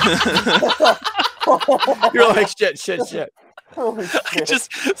 you're like shit. I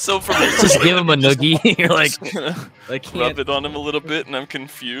just so from Just give him a noogie. You're like, I rub can't. it on him a little bit, and I'm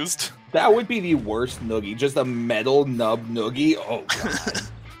confused. That would be the worst noogie. Just a metal nub noogie. Oh god.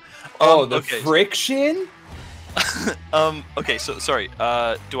 Oh, the okay. friction. Okay. So sorry.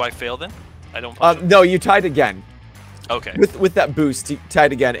 Do I fail then? I don't. Punch him? No, you tied again. Okay. With that boost, you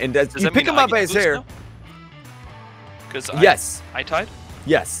tied again, and as Does you that pick mean him I up get by the his boost hair. now? Because Yes, I don't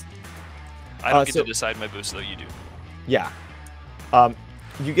get so- to decide my boost though. You do. yeah.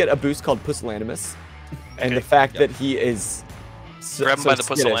 You get a boost called Pusillanimous, and Okay, the fact yep. that he is Grab him so by the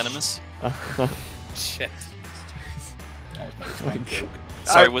skittish. pusillanimous. Shit.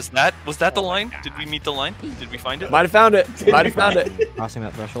 Sorry, was that the line? Did we meet the line? Did we find it? Might have found it. Might have found it. Crossing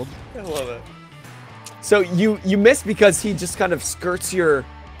that threshold. I love it. So you miss because he just kind of skirts your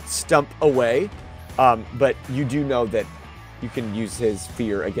stump away, but you do know that you can use his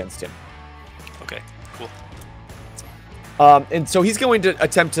fear against him. Okay, cool. And so he's going to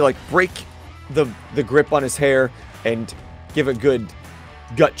attempt to like break the grip on his hair and give a good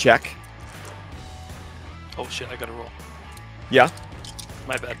gut check. Oh shit, I gotta roll. Yeah.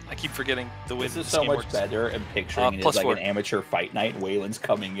 My bad. I keep forgetting the way This this is so game much works. better and picturing it as plus like 4. an amateur fight night. Wayland's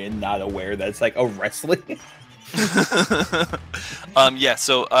coming in, not aware that it's like a wrestling. Yeah.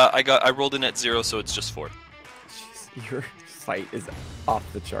 So I rolled in at 0, so it's just 4. Jeez, your fight is off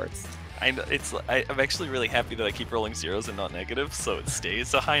the charts. I'm actually really happy that I keep rolling 0s and not negatives, so it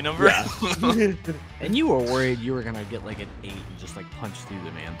stays a high number. Yeah. And you were worried you were gonna get like an 8 and just like punch through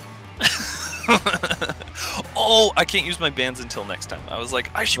the man. Oh, I can't use my bands until next time. I was like,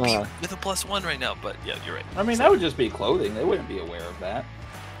 I should be Uh. with a +1 right now, but yeah, you're right. I mean, that would just be clothing. They wouldn't be aware of that.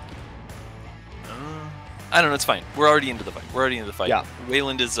 I don't know. It's fine. We're already into the fight. Yeah.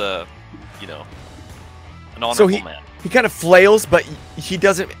 Wayland is an honorable So he man. kind of flails, but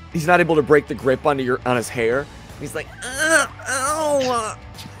he's not able to break the grip on his hair. He's like, ow.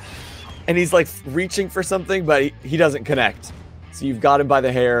 And he's like reaching for something, but he doesn't connect. So you've got him by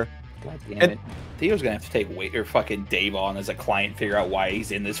the hair. God damn And- it. Theo's gonna have to take fucking Dave on as a client, figure out why he's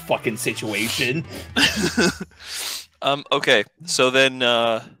in this fucking situation. Okay. So then,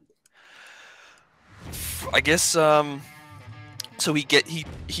 I guess, so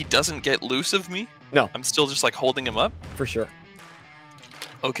he doesn't get loose of me. No. I'm still just like holding him up. For sure.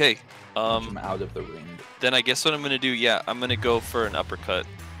 Okay. I'm out of the ring. Then I guess what I'm gonna do, yeah, I'm gonna go for an uppercut.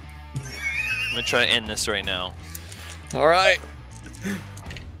 I'm gonna try to end this right now. All right.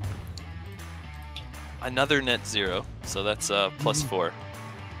 Another net 0, so that's +4.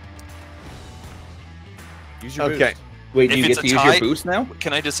 Use your Okay. boost. Wait, do If you it's get a to use tie- your boost now?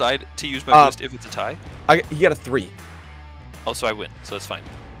 Can I decide to use my boost if it's a tie? You got a 3. Oh, so I win, so that's fine.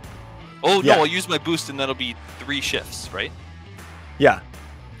 Oh Yeah. no, I'll use my boost and that'll be 3 shifts, right? Yeah.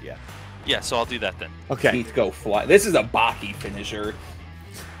 Yeah, so I'll do that then. Okay. Teeth go fly. This is a Baki finisher.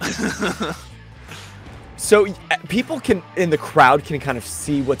 So people in the crowd can kind of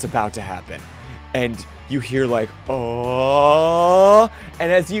see what's about to happen, and you hear like, oh,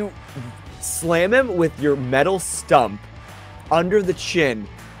 and as you slam him with your metal stump under the chin,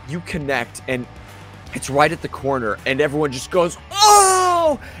 you connect, and it's right at the corner, and everyone just goes,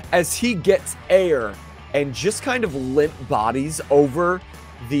 oh, as he gets air and just kind of limp bodies over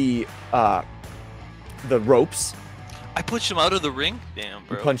the ropes. I pushed him out of the ring? Damn, You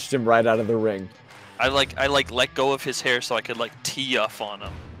bro. punched him right out of the ring. I let go of his hair so I could like tee off on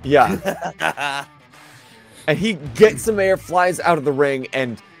him. Yeah. And he gets some air, flies out of the ring,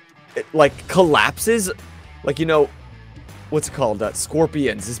 and it, like, collapses. Like, what's it called?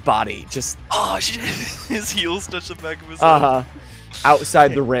 Scorpions, his body. Just, Oh shit! His heels touch the back of his head.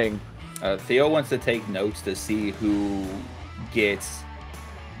 outside the ring. Theo wants to take notes to see who gets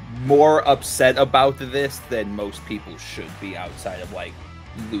more upset about this than most people should be outside of, like,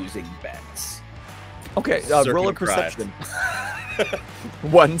 losing bets. Okay, roll a Circumscribed. perception.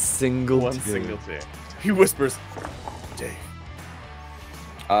 One single tear. He whispers, Dave.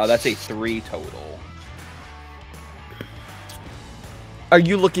 That's a 3 total. Are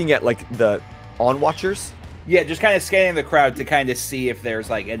you looking at like the on-watchers? Yeah, just kind of scanning the crowd to kind of see if there's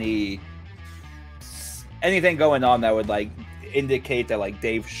like anything going on that would like indicate that like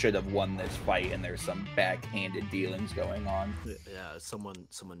Dave should have won this fight and there's some backhanded dealings going on. Yeah, someone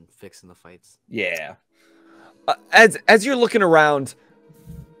fixing the fights. Yeah. As you're looking around,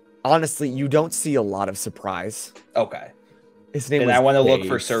 honestly, you don't see a lot of surprise. Okay. His name And was I want to look Dave.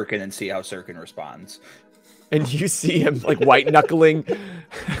 for Sirkin and see how Sirkin responds. And you see him like white knuckling.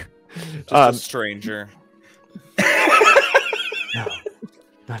 Just a stranger. No,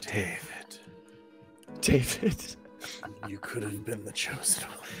 not David. David. You could have been the chosen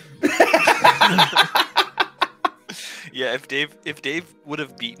one. Yeah, if Dave would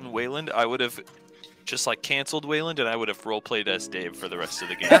have beaten Wayland, I would have just like canceled Wayland and I would have roleplayed as Dave for the rest of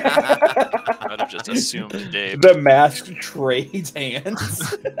the game. I'd have just assumed Dave. The mask trades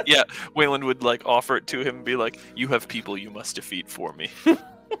hands. Yeah, Wayland would like offer it to him and be like, "You have people you must defeat for me.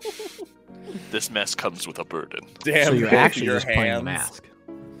 This mess comes with a burden." Damn, So you're both actually your just playing the hands.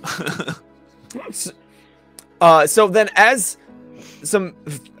 mask. So then as some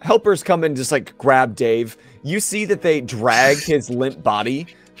helpers come and just like grab Dave, you see that they drag his limp body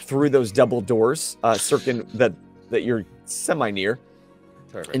through those double doors, Sirkin, that you're semi-near,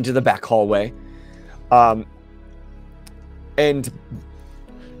 Perfect. into the back hallway. And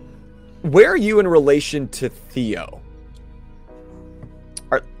where are you in relation to Theo?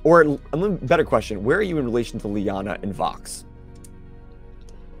 Or a little better question, where are you in relation to Liana and Vox?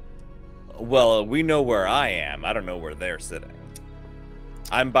 Well, we know where I am. I don't know where they're sitting.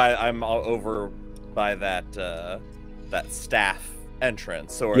 I'm all over by that staff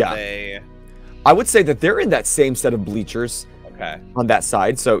entrance. So are Yeah. they? I would say that they're in that same set of bleachers Okay. on that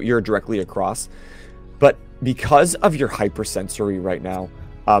side, so you're directly across. But because of your hypersensory right now,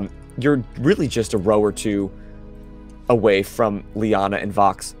 you're really just a row or two away from Liana and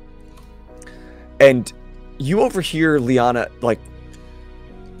Vox. And you overhear Liana like,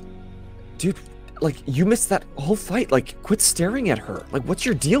 dude, like you missed that whole fight. Like, quit staring at her. Like, what's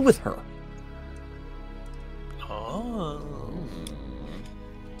your deal with her? Oh.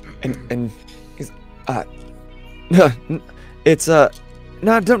 And he's it's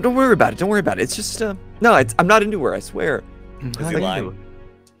no, don't worry about it. Don't worry about it. It's just no, I'm not into her, I swear. Is How he you lying? doing?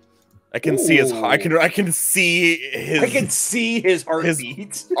 I can see his. Ooh. I can see his. I can see his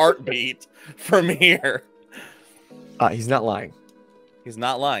heartbeat. heartbeat from here. He's not lying. He's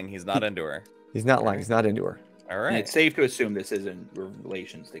not lying. He's not into her. He's not lying. He's not into her. All And right. it's safe to assume this isn't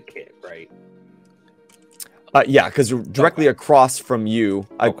relations to Kit, right? Yeah, because directly across from you,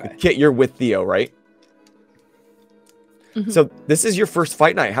 Okay. Kit, you're with Theo, right? Mhm. So this is your first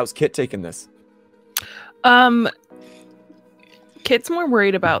fight night. How's Kit taking this? Kit's more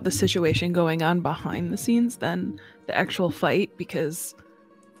worried about the situation going on behind the scenes than the actual fight because,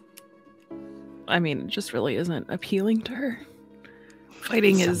 I mean, it just really isn't appealing to her.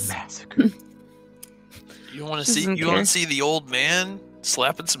 Fighting It's a is massacre. You want to Doesn't see? You want care. to see the old man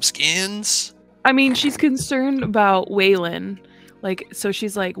slapping some skins? I mean, she's concerned about Wayland. Like, so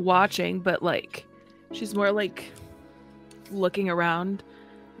she's like watching, but like, she's more like looking around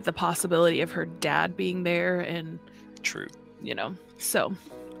the possibility of her dad being there and, True. you know, so.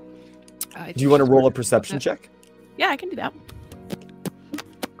 Do you want to roll a perception check? Yeah, I can do that.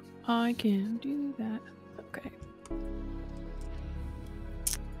 I can do that. Okay.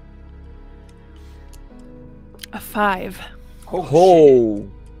 A 5. Oh.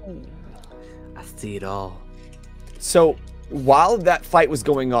 I see it all. So while that fight was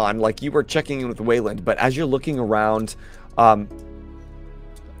going on, like you were checking in with Wayland, but as you're looking around,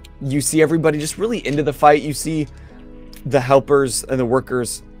 you see everybody just really into the fight. You see the helpers and the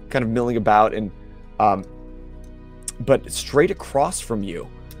workers kind of milling about, and but straight across from you,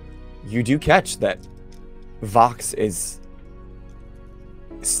 you do catch that Vox is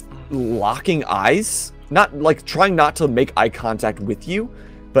locking eyes, not like trying not to make eye contact with you,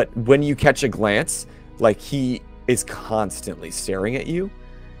 but when you catch a glance, like he is constantly staring at you.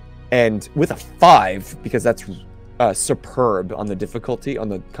 And with a 5, because that's superb on the difficulty on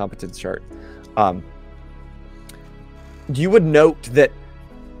the competence chart, you would note that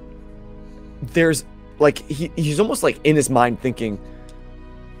there's like he's almost like in his mind thinking,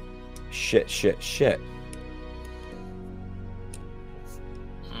 shit.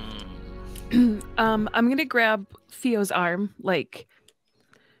 I'm gonna grab Theo's arm, like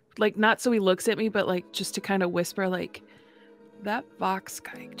not so he looks at me, but like just to kind of whisper, like, that Vox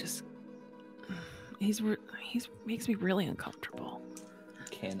guy just he's makes me really uncomfortable.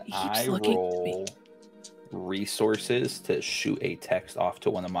 Can He keeps I looking at me. roll resources to shoot a text off to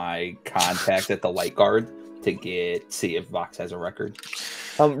one of my contacts at the light guard? to see if Vox has a record.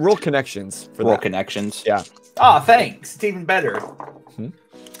 Roll connections for Roll that. connections. Yeah. Ah, thanks. It's even better. Hmm?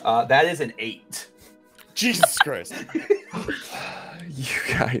 That is an 8. Jesus Christ. You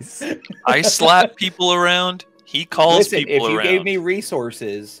guys. I slap people around. He calls Listen, if people you around. gave me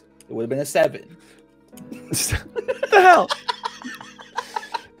resources, it would have been a 7. What the hell?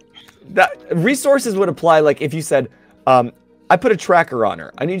 That resources would apply like if you said, I put a tracker on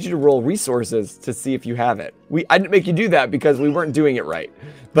her. I need you to roll resources to see if you have it. I didn't make you do that because we weren't doing it right.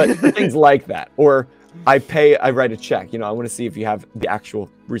 But things like that. Or I write a check. You know, I want to see if you have the actual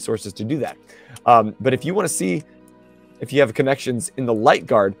resources to do that. But if you want to see if you have connections in the light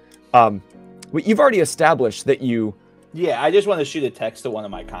guard, you've already established that you... Yeah, I just want to shoot a text to one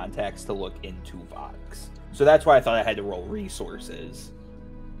of my contacts to look into Vox. So that's why I thought I had to roll resources.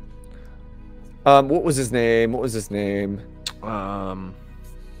 What was his name?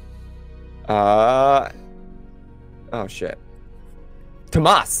 Oh shit.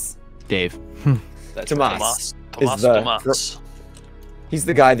 Tomas. Dave. That's Tomas. Tomas, is the- Tomas. He's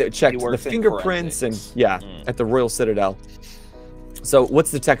the guy that checked the works in fingerprints and forensics. yeah, at the Royal Citadel. So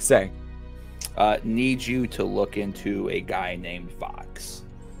what's the text say? Need you to look into a guy named Vox.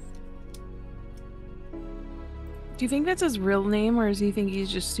 Do you think that's his real name, or does he think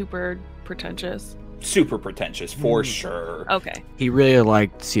he's just super pretentious? Super pretentious, for sure. Okay. He really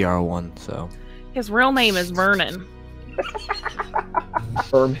liked CR1, so. His real name is Vernon.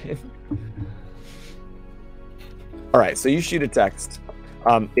 Furman. All right, so you shoot a text.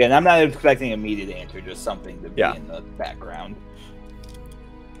 Yeah, and I'm not expecting an immediate answer, just something to be Yeah. in the background.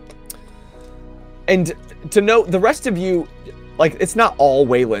 And to note, the rest of you, like, it's not all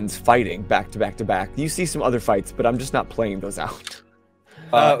Wayland's fighting back to back to back. You see some other fights, but I'm just not playing those out.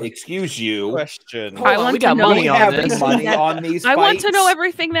 Excuse you. Question. I want we to got know money on have this. money on these I want to fights? know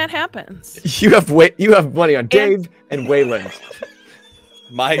everything that happens. You have money on Dave and Wayland.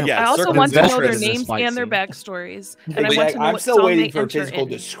 I also want to know their Circumvention. names and their Scene. backstories, and I want Exactly. to know I'm what still song waiting they for enter physical in.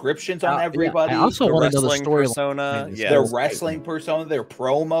 descriptions on Yeah, everybody. I also The want to know the wrestling story. persona. Yeah. Their wrestling persona, their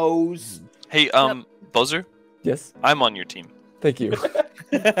promos. Hey, Buzzer, Yes, I'm on your team. thank you.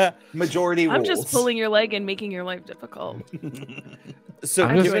 Majority I'm rules. just pulling your leg and making your life difficult. So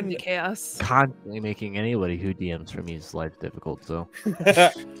I'm I just- join given, the chaos. Constantly making anybody who DMs for me's life difficult, so.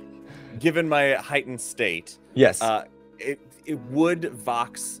 given my heightened state, Yes. it would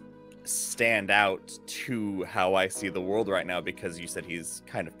Vox stand out to how I see the world right now, because you said he's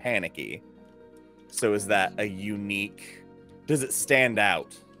kind of panicky. So is that a unique? Does it stand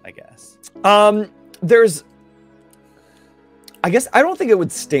out? I guess. I guess I don't think it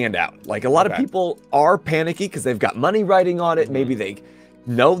would stand out. Like a lot of Okay. people are panicky because they've got money riding on it. Maybe they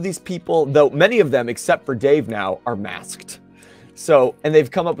know these people, though many of them, except for Dave now, are masked. So, and they've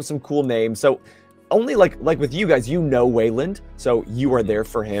come up with some cool names. So only like with you guys, you know Wayland, so you are there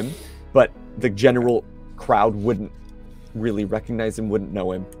for him, but the general crowd wouldn't really recognize him, wouldn't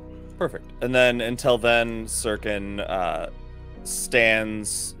know him. Perfect. And then until then, Sirkin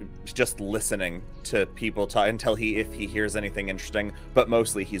stands just listening to people talk until if he hears anything interesting, but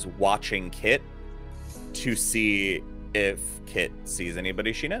mostly he's watching Kit to see if Kit sees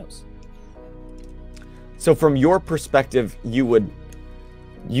anybody she knows. So from your perspective, you'd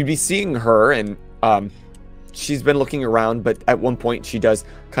be seeing her, and she's been looking around, but at one point she does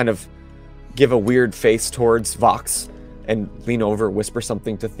kind of give a weird face towards Vox and lean over, whisper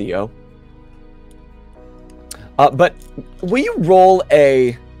something to Theo. But will you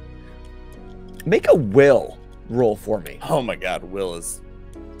make a will roll for me? Oh my god, Will is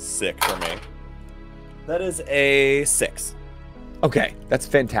sick for me. That is a 6. Okay, that's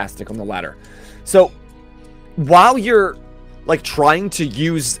fantastic on the ladder. So while you're like trying to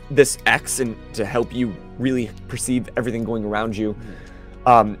use this X and to help you really perceive everything going around you,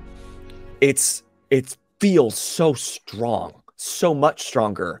 it feels so strong, so much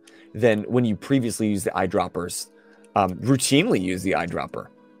stronger than when you previously used the eyedroppers, routinely use the eyedropper.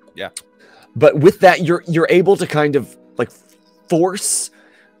 Yeah. But with that, you're able to kind of like force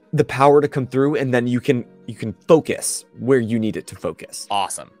the power to come through, and then you can focus where you need it to focus.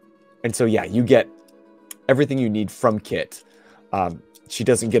 Awesome. And so yeah, you get everything you need from Kit. She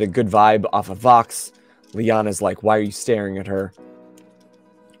doesn't get a good vibe off of Vox. Liana's like, "Why are you staring at her?"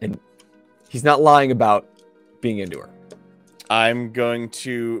 And he's not lying about being into her. I'm going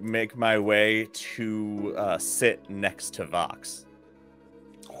to make my way to sit next to Vox.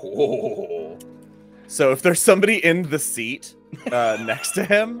 Oh. So if there's somebody in the seat next to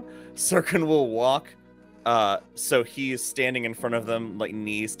him, Sirkin will walk. So he's standing in front of them, like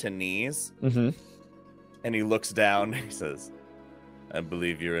knees to knees, Mm-hmm. and he looks down and he says, "I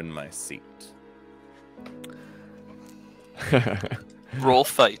believe you're in my seat." Roll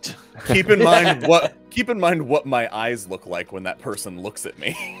fight. Keep in mind what my eyes look like when that person looks at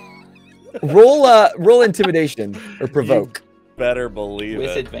me. roll intimidation or provoke. Better believe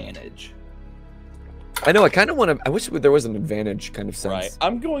With it. advantage. I know. I kind of want to. I wish there was an advantage kind of sense. Right.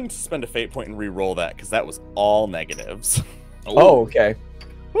 I'm going to spend a fate point and re-roll that because that was all negatives. Oh, okay.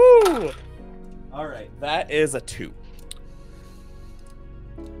 Woo! All right. That is a 2.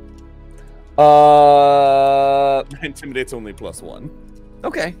 Intimidate's only +1.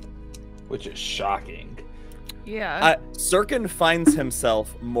 Okay. Which is shocking. Yeah. Sirkin finds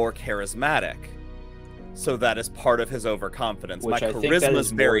himself more charismatic. So that is part of his overconfidence. Which My I think that charisma is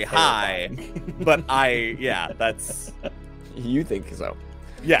is very more high, terrifying. but that's You think so?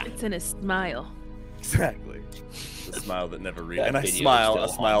 yeah, It's in his smile. exactly. The smile that never reaches, That and I video smile still a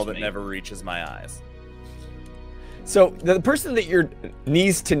smile haunts that me. never reaches my eyes. So the person that you're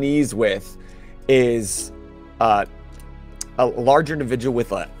knees to knees with is a larger individual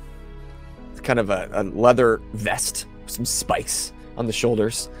with a kind of a leather vest, some spikes on the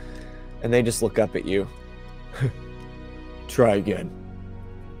shoulders, and they just look up at you. Try again.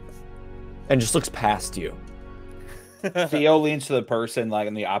 And just looks past you. Theo leans to the person like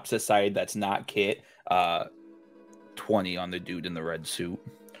on the opposite side that's not Kit. 20 on the dude in the red suit.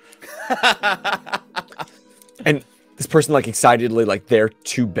 And this person like excitedly like there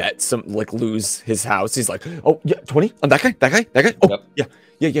to bet some like lose his house. He's like, oh yeah, 20 on that guy. Oh Yep.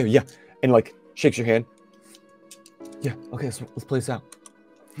 yeah. And like shakes your hand. Yeah, okay, let's play this out.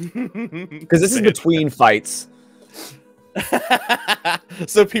 Because this is between fights.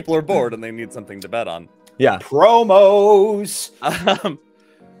 So people are bored and they need something to bet on. Yeah. Promos.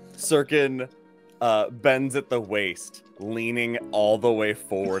 Sirkin bends at the waist, leaning all the way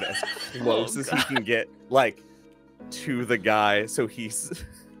forward as close as he can get, like, to the guy. So he's.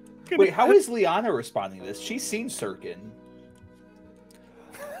 Wait, how is Liana responding to this? She's seen Sirkin.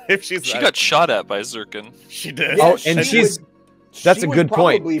 If she's She got shot at by Zirkin. she did. Oh, she and she's. would- That's she a would good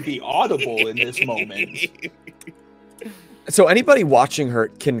point. Probably be audible in this moment. So anybody watching her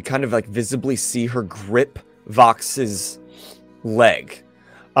can kind of like visibly see her grip Vox's leg.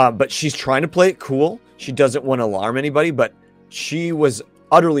 But she's trying to play it cool. She doesn't want to alarm anybody, but she was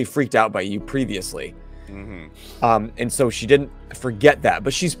utterly freaked out by you previously. And so she didn't forget that,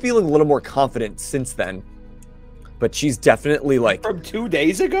 but she's feeling a little more confident since then. But she's definitely like, From 2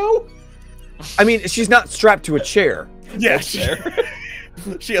 days ago? I mean, she's not strapped to a chair. Yeah, That's fair.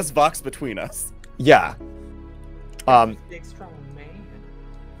 she has Vox between us. Yeah. Big strong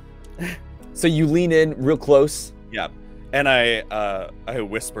man. So you lean in real close. Yeah, and I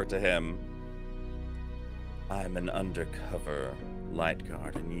whisper to him, "I'm an undercover light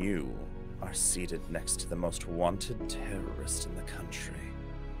guard, and you are seated next to the most wanted terrorist in the country.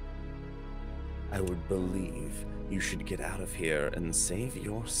 I would believe you should get out of here and save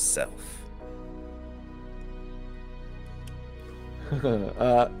yourself."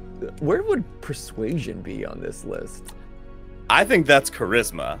 Where would persuasion be on this list? I think that's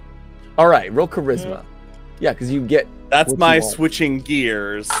charisma. All right, roll charisma. Yeah, because you get. That's what my you want. switching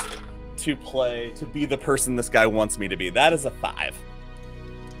gears to be the person this guy wants me to be. That is a 5.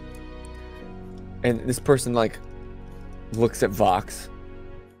 And this person like looks at Vox,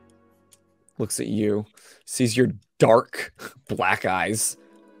 looks at you, sees your dark black eyes,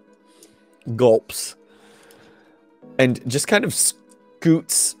 gulps, and just kind of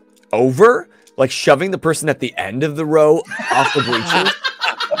scoots over, like shoving the person at the end of the row off the bleachers.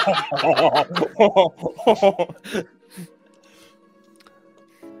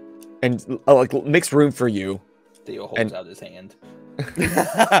 And like makes room for you. Theo holds And- out his hand.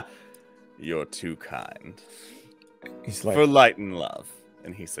 You're too kind. He's like, For light and love.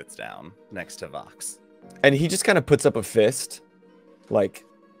 And he sits down next to Vox. and he just kind of puts up a fist, like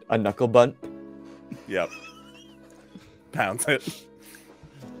a knuckle bunt. Yep. Pounds it.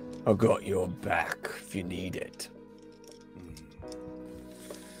 I got your back if you need it.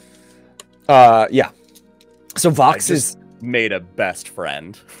 Yeah. So Vox I is just made a best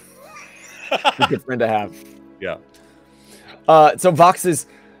friend. a good friend to have. Yeah. So Vox is,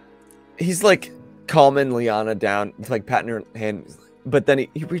 he's like calming Liana down, like patting her hand, but then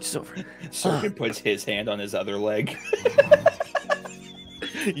he reaches over. Sirkin puts his hand on his other leg.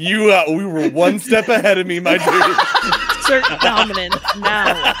 We were one step ahead of me, my dude. Certain dominance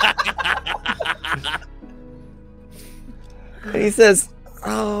now. And he says,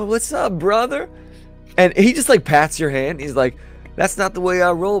 "Oh, what's up, brother?" And he just like pats your hand. He's like, "That's not the way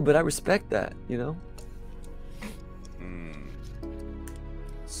I roll, but I respect that, you know."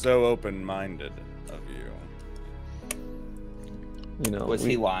 So open-minded of you. You know. Was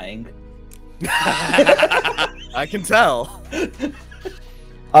he lying? I can tell.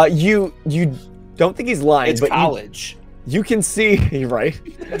 You don't think he's lying, It's but college. you can see, you're right.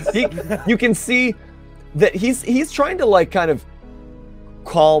 You can see that he's trying to like kind of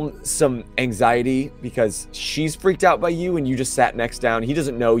calm some anxiety because she's freaked out by you and you just sat next down. He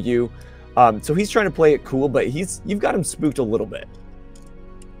doesn't know you. So he's trying to play it cool, but you've got him spooked a little bit.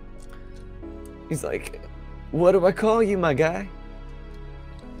 He's like, "What do I call you, my guy?"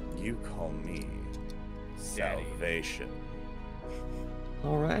 You call me Salvation.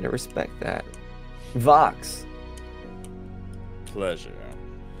 All right, I respect that. Vox. Pleasure.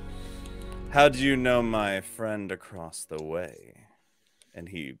 How do you know my friend across the way? And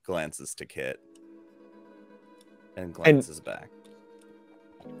he glances to Kit. And glances back.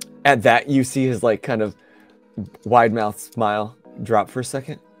 At that, you see his like kind of wide mouth smile drop for a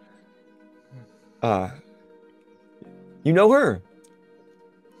second. You know her?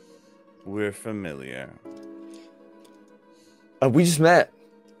 We're familiar. We just met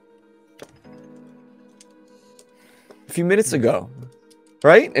a few minutes ago,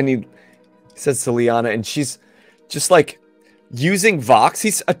 right? And he says to Liana, and she's just like using Vox.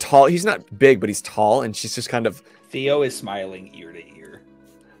 He's not big, but he's tall, and she's just kind of Theo is smiling ear to ear.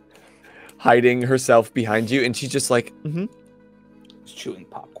 hiding herself behind you, and she's just like, He's chewing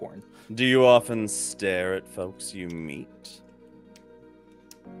popcorn. Do you often stare at folks you meet?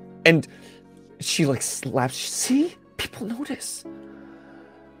 and she like slaps. See, people notice.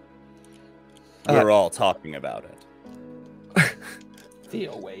 We're all talking about it.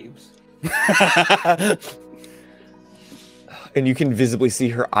 Theo waves. And you can visibly see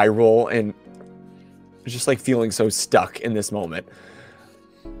her eye roll and just like feeling so stuck in this moment.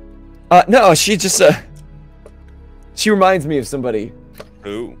 No, she just she reminds me of somebody.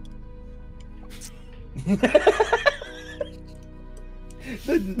 Who?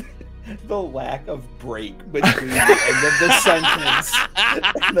 The lack of break between the end of the sentence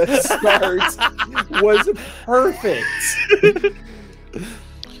and the start was perfect.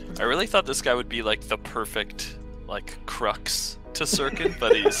 I really thought this guy would be like the perfect like crux to Sirkin,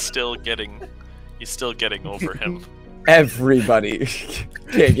 but he's still getting over him. Everybody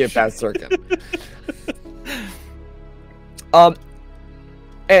can't get past Sirkin.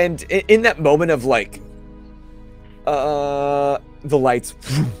 And in that moment of like, the lights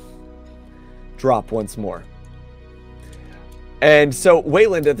drop once more. And so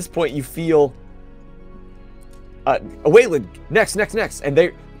Wayland, at this point, you feel, Wayland, next, and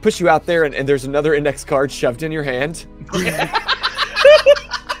they push you out there, and there's another index card shoved in your hand.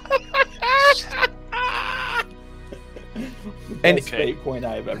 And And- fate point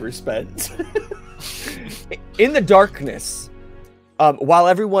I've ever spent. In the darkness, while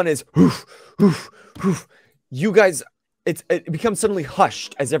everyone is, you guys, it becomes suddenly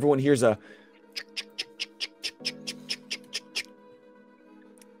hushed as everyone hears a,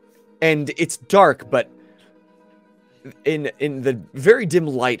 and it's dark, but in the very dim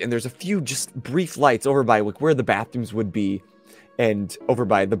light, and there's a few just brief lights over by like where the bathrooms would be, and over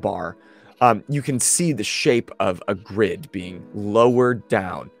by the bar, you can see the shape of a grid being lowered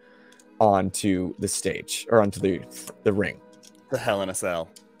down onto the stage or onto the ring. The Hell in a Cell.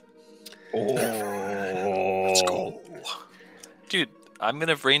 Let's go. Dude, I'm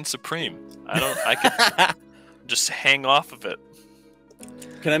gonna reign supreme. I can just hang off of it.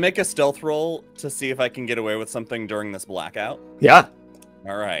 Can I make a stealth roll to see if I can get away with something during this blackout? Yeah,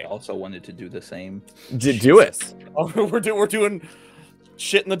 All I right. also wanted to do the same. do it. Oh, we're doing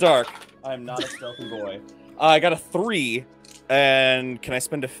shit in the dark. I'm not a stealthy boy. I got a 3, and can I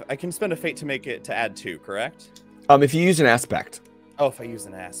spend I can spend a fate to make it to add 2, correct? If you use an aspect. Oh, if I use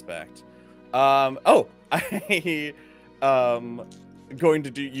an aspect. Oh, I going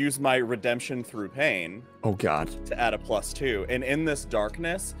to use my redemption through pain Oh God. to add a +2, and in this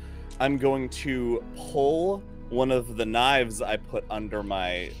darkness, I'm going to pull one of the knives I put under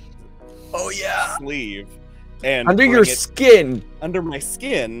my sleeve, and Under bring your it skin. under my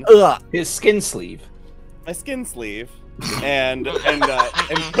skin, Ugh. His skin sleeve. my skin sleeve, and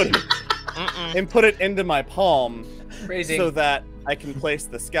put it into my palm Phrasing. so that I can place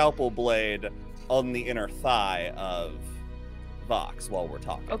the scalpel blade on the inner thigh of Vox while we're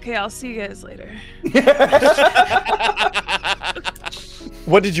talking. Okay, I'll see you guys later.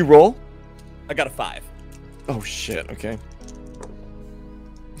 What did you roll? I got a 5. Oh shit. Okay.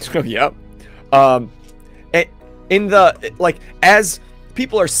 Yep. In the like as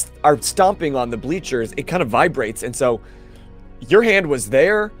people are stomping on the bleachers, it kind of vibrates, and so your hand was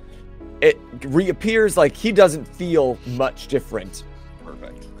there. It reappears, like he doesn't feel much different,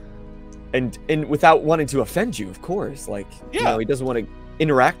 Perfect. and without wanting to offend you, of course. Like you Yeah. know, he doesn't want to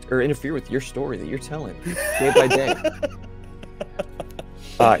interact or interfere with your story that you're telling day by day.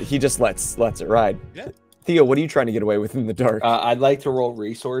 He just lets it ride. Yeah. Theo, what are you trying to get away with in the dark? I'd like to roll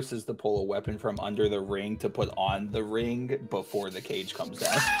resources to pull a weapon from under the ring to put on the ring before the cage comes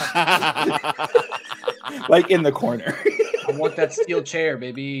down. Like in the corner. I want that steel chair,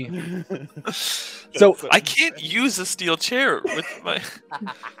 baby. So I can't use a steel chair with my.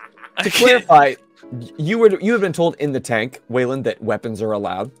 to clarify, you have been told in the tank, Wayland, that weapons are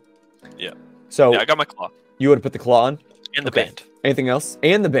allowed. Yeah. So Yeah, I got my claw you would have put the claw on? and the Okay. band. Anything else?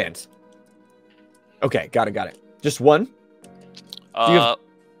 And the band. Okay, got it. Just one? Do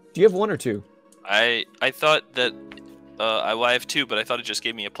you have one or two? I thought that I have 2, but I thought it just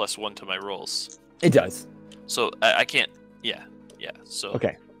gave me a +1 to my rolls. It does. So I can't. Yeah. So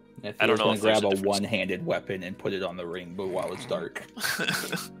Okay. If I don't know going if to there's grab a a difference. one-handed weapon and put it on the ring, but while it's dark.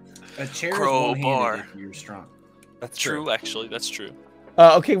 A chair is Crowbar. one-handed if you're strong. That's true. Actually, that's true.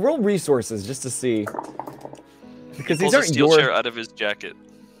 Okay, roll resources just to see. Because He these pulls a aren't steel your... chair out of his jacket.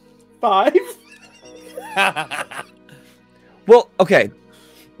 5. Well, okay.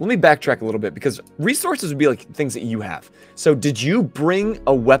 Let me backtrack a little bit because resources would be like things that you have. So did you bring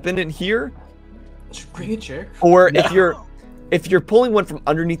a weapon in here? Just bring a chair. Or if you're pulling one from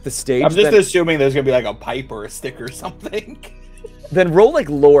underneath the stage, I'm just then, assuming there's going to be like a pipe or a stick or something. then roll like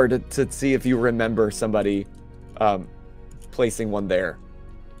lore to see if you remember somebody placing one there.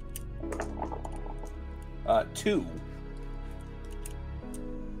 2.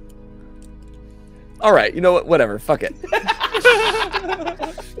 All right, you know what? Whatever. Fuck it.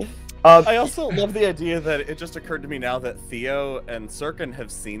 I also love the idea that it just occurred to me now that Theo and Sirkin have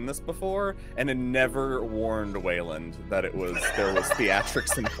seen this before and had never warned Wayland that there was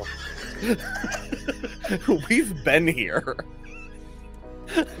theatrics involved. We've been here.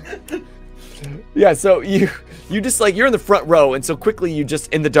 Yeah, so you just like you're in the front row, and so quickly you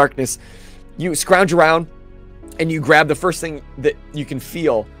just in the darkness, you scrounge around, and you grab the first thing that you can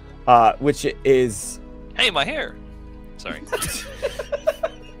feel, which is Hey, my hair. Sorry.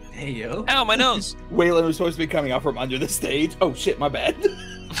 Hey, yo. Ow, my nose. Wayland was supposed to be coming out from under the stage. Oh shit, my bad.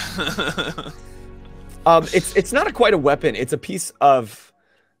 it's not quite a weapon. It's a piece of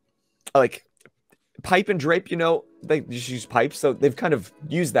like pipe and drape. You know, they just use pipes, so they've kind of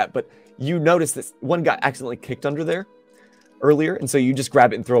used that. But you notice that one got accidentally kicked under there earlier, and so you just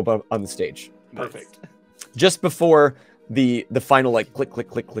grab it and throw it up on the stage. Perfect. Just before the final like click click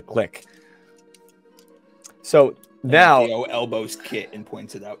click click click. So now Theo elbows Kit and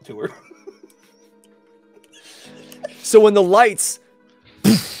points it out to her. So when the lights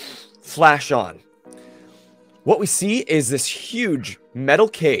flash on, what we see is this huge metal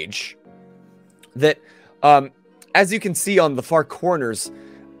cage that, as you can see on the far corners,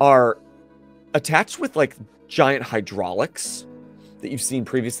 are attached with like giant hydraulics that you've seen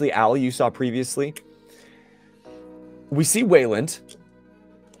previously. Al, you saw previously. We see Wayland,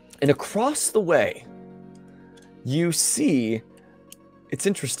 and across the way, you see, it's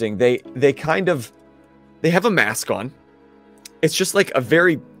interesting. They have a mask on. It's just like a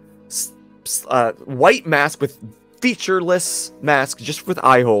very white mask with featureless mask, just with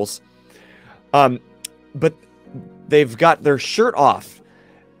eye holes. But they've got their shirt off,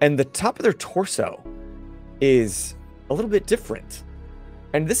 and the top of their torso is a little bit different.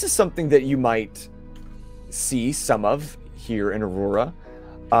 And this is something that you might see some of here in Aurora,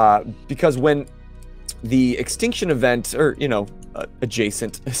 because when the extinction event, or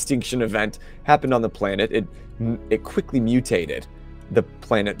adjacent extinction event happened on the planet, it quickly mutated the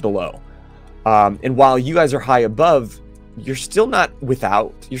planet below. And while you guys are high above, you're not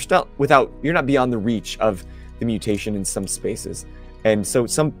beyond the reach of the mutation in some spaces. And so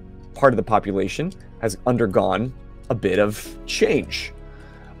some part of the population has undergone a bit of change,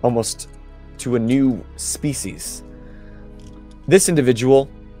 almost to a new species. This individual,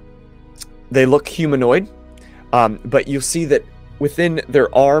 they look humanoid, but you'll see that within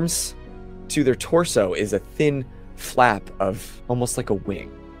their arms to their torso is a thin flap of almost like a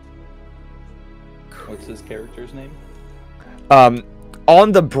wing. What's his character's name?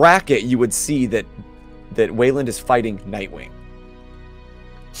 On the bracket, you would see that Wayland is fighting Nightwing.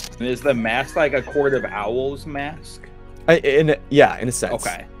 And is the mask like a Court of Owls mask? In a sense.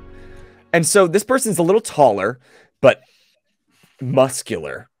 Okay. And so this person's a little taller, but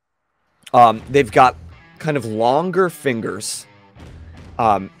muscular. They've got kind of longer fingers,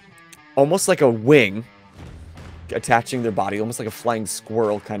 almost like a wing attaching their body, almost like a flying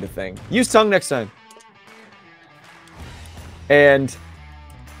squirrel kind of thing. Use tongue next time. And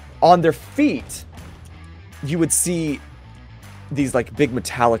on their feet, you would see these like big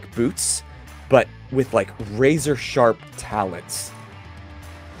metallic boots, but with like razor sharp talons.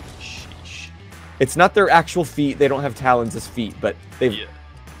 It's not their actual feet. They don't have talons as feet, but they've Yeah.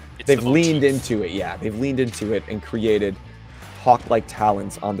 It's they've the leaned motif. into it. Yeah, they've leaned into it and created hawk-like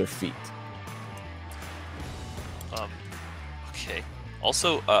talons on their feet. Okay.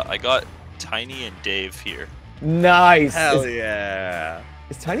 Also, I got Tiny and Dave here. Nice. Hell yeah.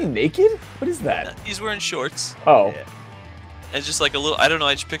 Is Tiny naked? What is that? He's wearing shorts. Oh, Yeah. And just like a little, I don't know,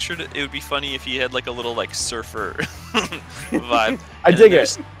 I just pictured it. It would be funny if he had like a little like surfer vibe. I And dig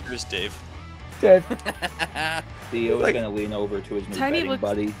there's, it. There's Dave. Dave. Theo's Like- gonna lean over to his new Tiny betting looks-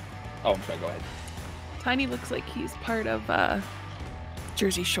 buddy. Oh, I'm sorry. Go ahead. Tiny looks like he's part of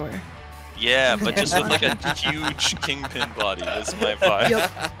Jersey Shore. Yeah, but just with like a huge kingpin body. That's my vibe.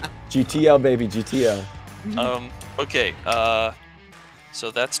 Yep. GTL, baby, GTL. Okay.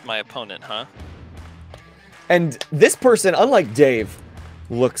 So that's my opponent, huh? And this person, unlike Dave,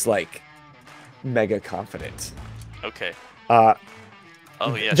 looks like mega confident. Okay. Uh,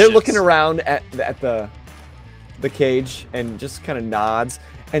 Oh yeah. they're shit. looking around at the cage and just kind of nods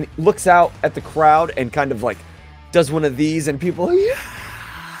and looks out at the crowd and kind of like does one of these and people, yeah.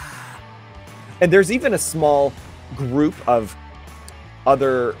 And there's even a small group of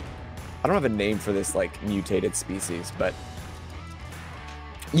other, I don't have a name for this like mutated species, but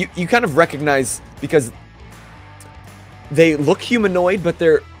you kind of recognize because they look humanoid, but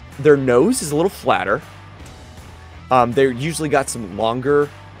their nose is a little flatter. They're usually got some longer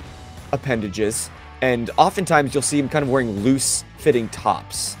appendages, and oftentimes you'll see them kind of wearing loose-fitting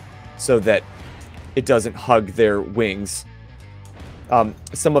tops so that it doesn't hug their wings.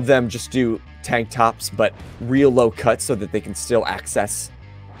 Some of them just do tank tops, but real low cut so that they can still access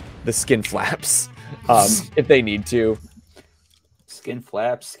the skin flaps if they need to. Skin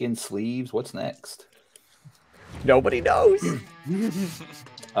flaps, skin sleeves. What's next? Nobody knows.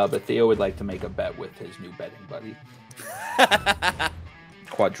 But Theo would like to make a bet with his new betting buddy.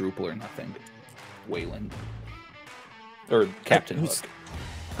 Quadruple or nothing. Wayland. Or Captain Who's-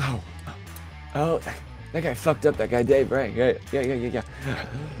 Hook. Oh, that guy fucked up. That guy Dave, right? Yeah.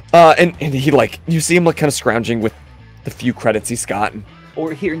 And he like you see him like kind of scrounging with the few credits he's gotten.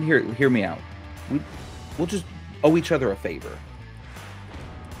 Or hear me out. We'll just owe each other a favor.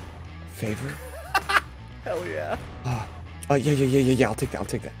 Favor? Hell yeah. Yeah. I'll take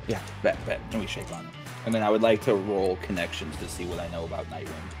that. Yeah. Bet. And we shake on it. And then I would like to roll connections to see what I know about Nightwing.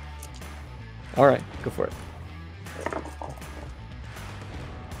 All right, go for it.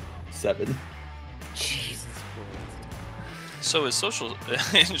 7. Jesus. So his social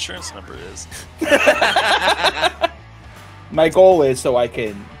insurance number is. My goal is so I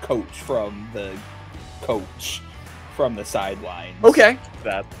can coach from the sidelines. Okay.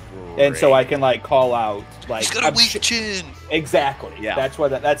 That's And so I great. can like call out like He's got a I'm weak sh- chin. Exactly. Yeah.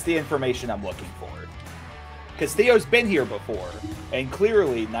 That's the information I'm looking for. Because Theo's been here before, and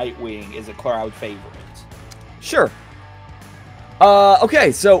clearly Nightwing is a crowd favorite. Sure.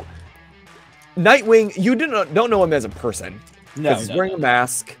 Okay, so Nightwing, you don't know him as a person No, because he's wearing a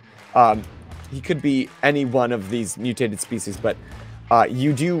mask. He could be any one of these mutated species, but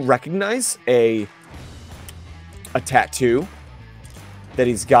you do recognize a tattoo that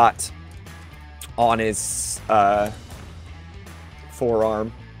he's got on his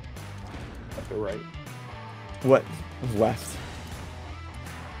forearm. Left or right? What left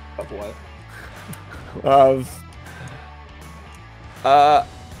Of what? of?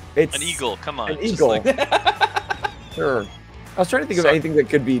 It's An eagle. Come on. An just eagle. like- Sure. I was trying to think of So- anything that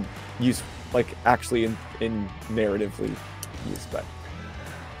could be used, like actually in narratively used, but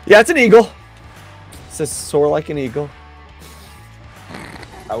yeah, it's an eagle. It says soar like an eagle.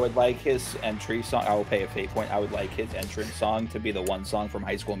 I would like his entry song. I will pay a fate point. I would like his entrance song to be the one song from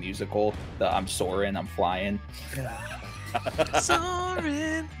High School Musical, the "I'm soaring, I'm flying."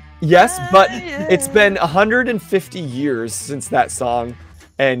 Soaring. Yes, but it's been 150 years since that song,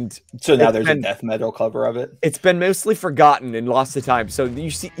 and So now It's there's been- a death metal cover of it. it's been mostly forgotten and lost to time. So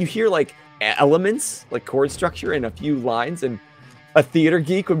you hear like elements, like chord structure, in a few lines, and a theater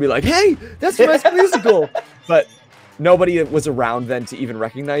geek would be like, "Hey, that's from High School Musical," but nobody was around then to even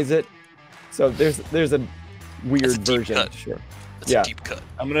recognize it. So there's a weird That's a deep version. cut. Sure. That's Yeah. a deep cut.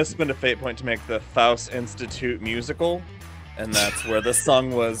 I'm gonna spend a fate point to make the Faust Institute musical, and that's where the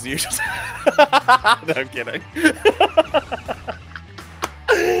song was used. No, I'm kidding.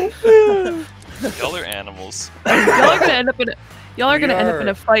 Y'all are animals. Y'all are gonna end up in We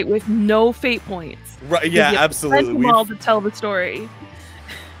a fight with no fate points. Right? 'Cause Yeah, you have absolutely. spent them all to tell the story.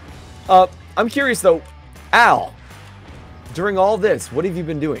 I'm curious though, Al. During all this, what have you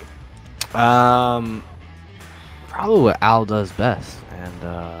been doing? Probably what Al does best,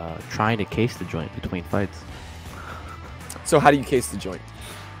 and trying to case the joint between fights. So how do you case the joint?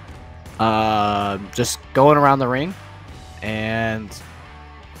 Just going around the ring, and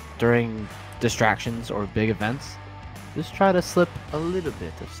during distractions or big events, just try to slip a little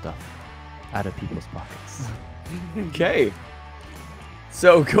bit of stuff out of people's pockets. Okay.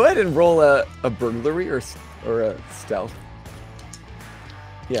 So go ahead and roll a burglary or a stealth.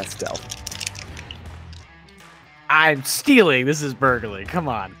 Yeah, stealth. I'm stealing. This is burglary. Come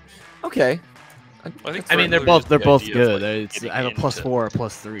on. Okay. I mean, they're both good. It's I have a +4 or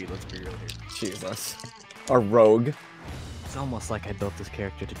 +3. Let's be real here. Jesus. A rogue. It's almost like I built this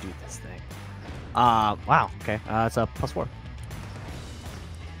character to do this thing. Wow. Okay. It's a +4.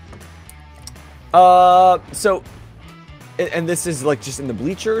 So, and this is like just in the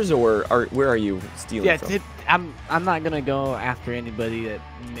bleachers, or where are you stealing Yeah. from? I'm not gonna go after anybody that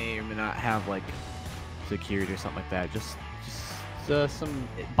may or may not have like security or something like that. Just some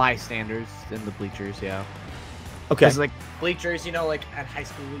bystanders in the bleachers. Yeah. Okay. Because like bleachers, you know, like at high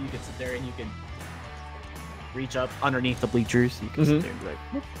school, you could sit there and you can reach up underneath the bleachers. You can sit there and be like.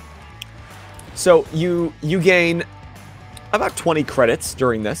 Whoop. So you gain about 20 credits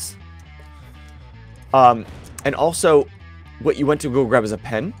during this. And also, what you went to go grab is a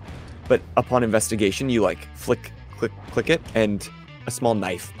pen, but upon investigation, you like click it, and a small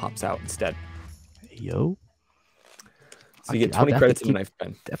knife pops out instead. Yo. So you get 20 credits in a knife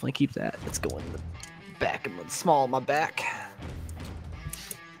pen. Definitely keep that. Let's go in the back of the small of my back.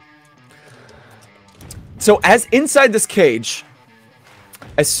 So as inside this cage,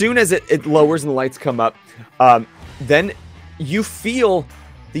 as soon as it lowers and the lights come up, then you feel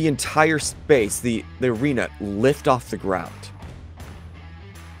the entire space, the arena, lift off the ground.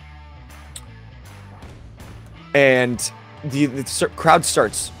 And the crowd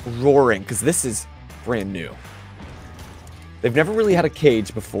starts roaring because this is brand new. They've never really had a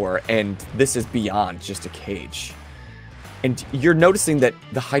cage before, and this is beyond just a cage. And you're noticing that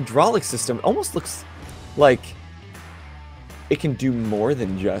the hydraulic system almost looks like it can do more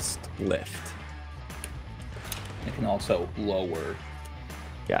than just lift. It can also lower.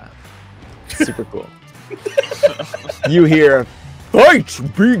 Yeah. Super cool. You hear, "Fight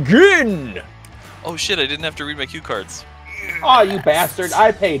begin!" Oh shit! I didn't have to read my cue cards. Oh, you bastard!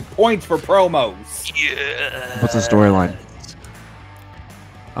 I paid points for promos. Yeah. What's the storyline?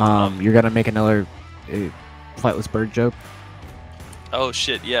 You're gonna make another flightless bird joke. Oh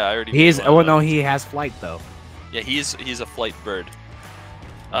shit! Yeah, I already. He's. made Oh one. no, he has flight though. Yeah, he's a flight bird.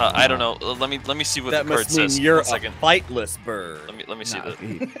 I don't know. Let me see what That the card must mean says. you're One a second. fightless bird. Let me see Nah,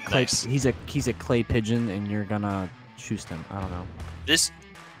 the. clay, Nice. he's a clay pigeon, and you're gonna shoot him. I don't know. This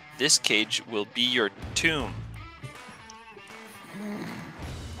cage will be your tomb.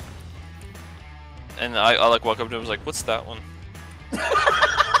 And I like walk up to him and was like, "What's that one?"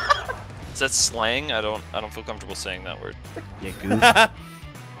 Is that slang? I don't feel comfortable saying that word. Yeah,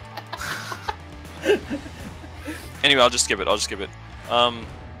 goose. Anyway, I'll just skip it.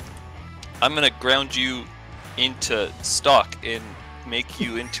 I'm gonna ground you into stock and make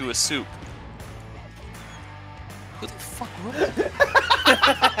you into a soup. Who the fuck wrote that?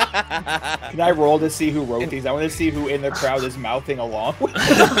 Can I roll to see who wrote these? I want to see who in the crowd is mouthing along.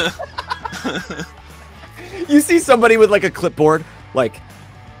 You see somebody with like a clipboard, like,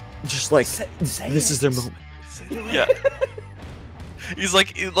 just like, this is their moment. Yeah. He's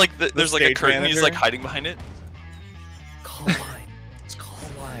like, there's like a stage curtain. He's manager? like hiding behind it. Call line. It's call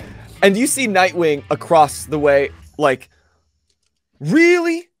line. And you see Nightwing across the way, like,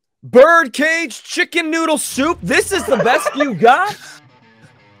 really? Birdcage chicken noodle soup? This is the best you got?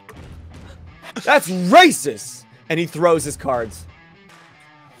 That's racist. And he throws his cards.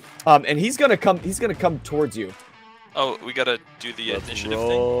 And he's gonna come towards you. Oh, we gotta do the initiative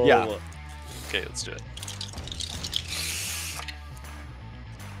roll. Yeah. thing. Okay, let's do it.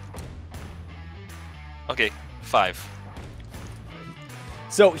 Okay, 5.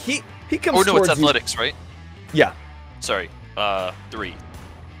 So he comes Oh no, towards it's you. athletics, right? Yeah. Sorry. 3.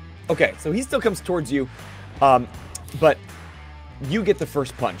 Okay, so he still comes towards you. But you get the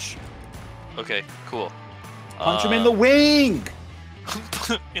first punch. Okay, cool. Punch him in the wing.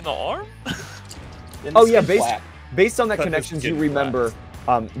 in the arm? In Oh the yeah, skin flap. based on the Cut his connections, you skin remember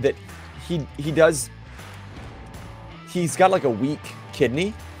that he does. He's got like a weak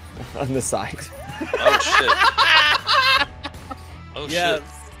kidney on the side. Oh shit. Oh Yes. shit.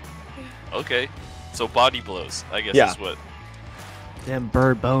 Okay. So body blows, I guess Yeah. is what. Them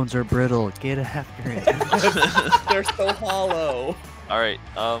bird bones are brittle. Get after it. They're so hollow. All right.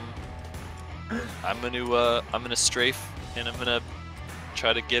 I'm gonna strafe and I'm gonna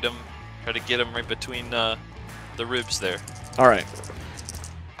try to get him right between the ribs there. All right.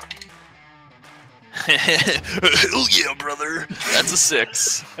 Hell yeah, brother. That's a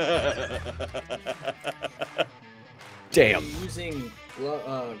 6. Damn. Are you using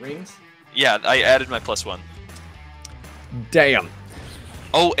rings? Yeah, I added my +1. Damn.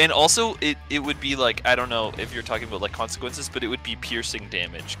 Oh, and also it would be like, I don't know if you're talking about like consequences, but it would be piercing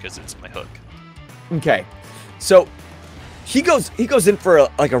damage because it's my hook. Okay. So he goes in for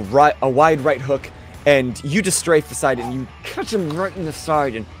a wide right hook, and you just strafe aside and you catch him right in the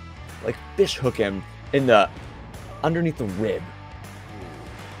side and like fish hook him in the underneath the rib.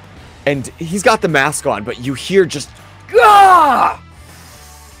 And he's got the mask on, but you hear just Gah!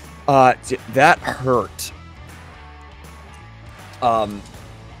 That hurt.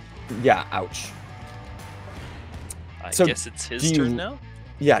 Yeah, ouch. I So, guess it's his turn now.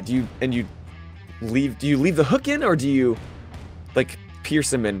 Yeah, do you leave the hook in, or do you like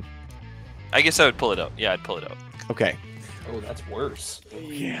pierce him in? I guess I would pull it out. Yeah, I'd pull it out. Okay. Oh, that's worse.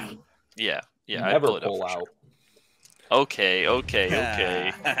 Yeah. Yeah, I'd Never pull it out. pull for out. sure.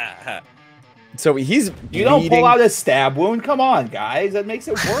 Okay. So he's You don't bleeding. pull out a stab wound. Come on, guys. That makes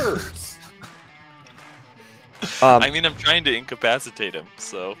it worse. I mean, I'm trying to incapacitate him,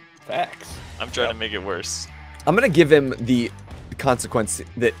 so Facts. I'm trying to make it worse. I'm gonna give him the consequence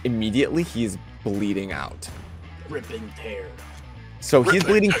that immediately he's bleeding out. Ripping tear. So he's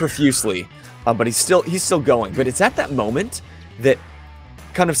bleeding profusely, but he's still going. But it's at that moment that,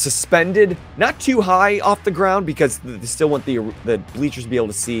 kind of suspended, not too high off the ground because they still want the bleachers to be able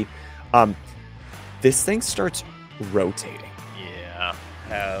to see. This thing starts rotating. Yeah,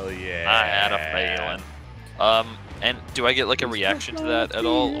 Hell yeah. I had a feeling. And do I get like a reaction to that at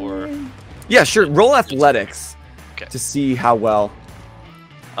all, or? Yeah, sure. Roll athletics Okay. to see how well.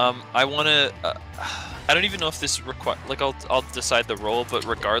 I want to. I don't even know if this require. Like, I'll decide the roll, but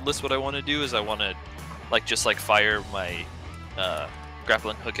regardless, what I want to do is I want to, just fire my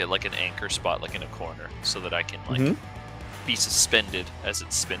grappling hook at like an anchor spot, like in a corner, so that I can Mhm. be suspended as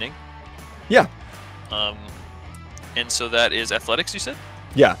it's spinning. Yeah. And so that is athletics, you said?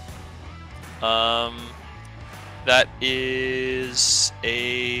 Yeah. That is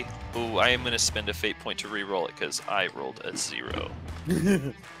a. Oh, I am gonna spend a fate point to re-roll it because I rolled a 0.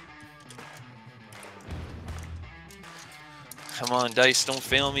 Come on, dice, don't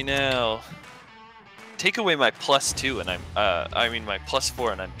fail me now. Take away my +2 and I'm my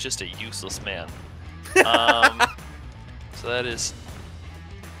 +4 and I'm just a useless man. So that is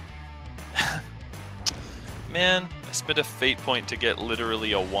man, I spent a fate point to get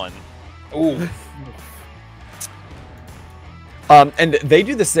literally a 1. Ooh. And they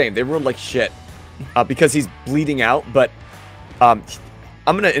do the same. They roll like shit because he's bleeding out. But I'm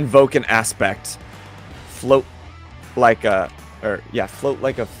gonna invoke an aspect, float like a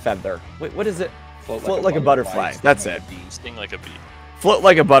feather. Wait, what is it? Float like a butterfly. That's it. Sting like a bee. Float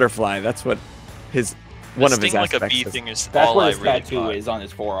like a butterfly. That's what one The of his sting like a aspects bee is. thing is That's all what I his really tattoo got. is on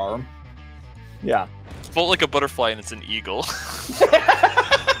his forearm. Yeah. Float like a butterfly and it's an eagle.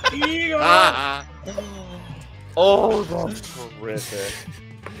 Oh, that's horrific.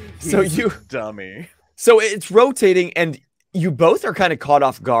 So you dummy. So it's rotating, and you both are kind of caught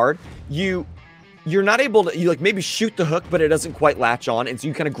off guard. You're not able to, you like maybe shoot the hook, but it doesn't quite latch on, and so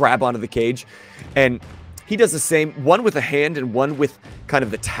you kind of grab onto the cage, and he does the same, one with a hand and one with kind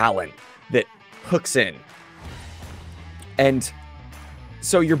of the talon that hooks in. And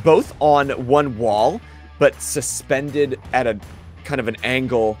so you're both on one wall, but suspended at a kind of an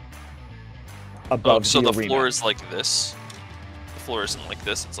angle above so the the arena. floor is like this. The floor isn't like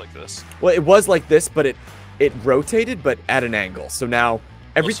this, it's like this. Well, it was like this, but it rotated, but at an angle. So now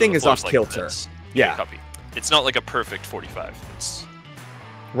everything the is off floor's like kilter. this. Yeah. Copy. It's not like a perfect 45. It's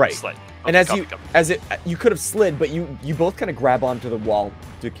Right. slight. And Copy, as copy. you could have slid, but you both kind of grab onto the wall,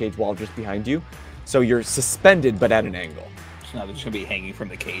 the cage wall just behind you. So you're suspended, but at an angle. So now they're just gonna be hanging from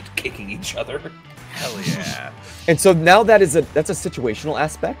the cage, kicking each other. Hell yeah. And so now that's a situational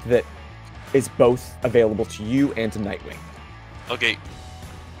aspect that is both available to you and to Nightwing. Okay.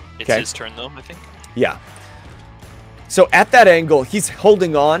 It's Okay. his turn though, I think. Yeah. So at that angle, he's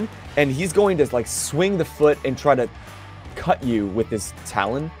holding on, and he's going to like swing the foot and try to cut you with his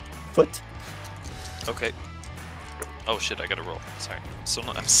talon foot. Okay. Oh shit, I gotta roll. Sorry. So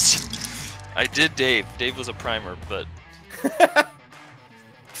I did Dave. Dave was a primer, but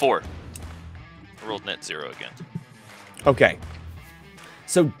 4. I rolled net 0 again. Okay.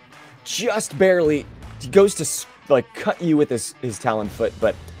 So just barely, he goes to like cut you with his talon foot,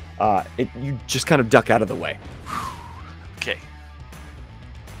 but you just kind of duck out of the way. Okay.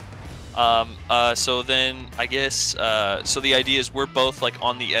 So then I guess so the idea is we're both like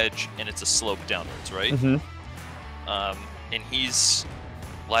on the edge and it's a slope downwards, right? Mm-hmm. And he's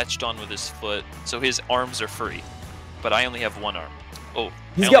latched on with his foot, so his arms are free, but I only have one arm. Oh,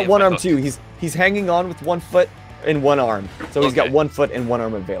 He's I only got have one my arm hook. too. He's hanging on with one foot and one arm. So he's got Okay. 1 foot and 1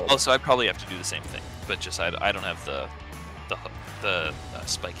 arm available. Oh, so I probably have to do the same thing, but just I don't have the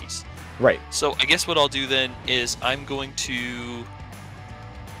spikies. Right. So I guess what I'll do then is I'm going to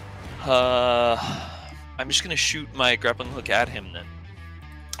I'm just gonna shoot my grappling hook at him then.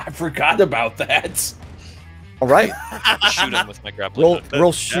 I forgot about that. All right. Shoot him with my grappling hook.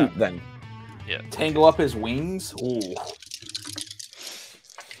 Roll shoot then. Tangle up his wings. Ooh.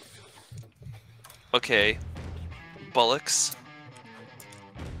 Okay, bullocks.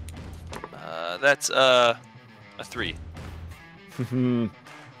 That's a 3.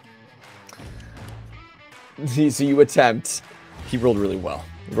 So you attempt. He rolled really well.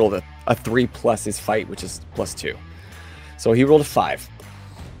 He rolled a 3 plus his fight, which is +2. So he rolled a 5.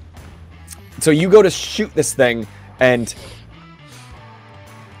 So you go to shoot this thing, and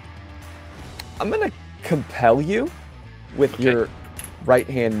I'm gonna compel you with Okay. your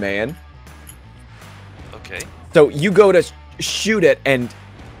right-hand man. Okay. So you go to shoot it, and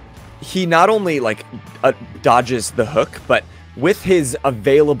he not only like dodges the hook, but with his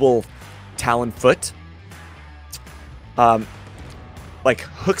available talon foot, like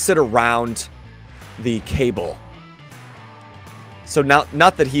hooks it around the cable. So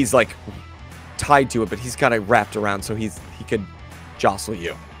not that he's like tied to it, but he's kind of wrapped around, so he could jostle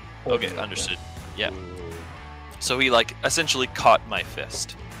you. Okay, understood. Yeah. So he like essentially caught my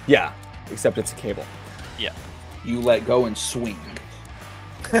fist. Yeah, except it's a cable. Yeah. You let go and swing.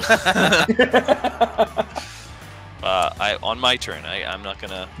 On my turn. I'm not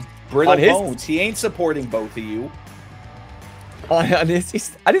gonna. Brittle On his- bones. He ain't supporting both of you. I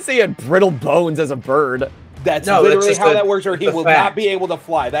didn't say he had brittle bones as a bird. That's No, that's literally just how a- that works, or he a will fact. not be able to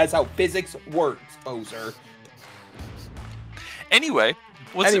fly. That's how physics works, Ozer. Anyway,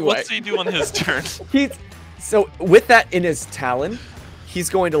 what's he do on his turn? So with that in his talon, he's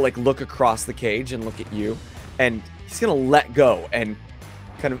going to like look across the cage and look at you, and he's gonna let go and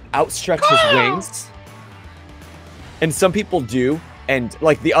kind of outstretch his wings. And some people do, and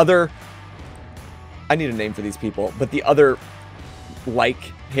like the other, I need a name for these people, but the other, like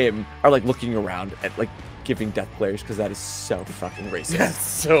him, are like looking around at like giving death glares because that is so fucking racist. That's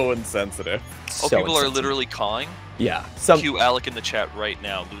so insensitive. Oh, So people are insensitive. literally cawing. Yeah. Some Cue Alec in the chat right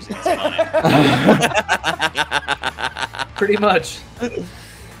now, losing his mind. Pretty much.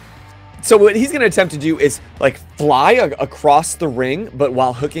 So what he's going to attempt to do is like fly across the ring, but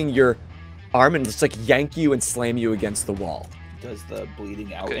while hooking your arm and just like yank you and slam you against the wall. Does the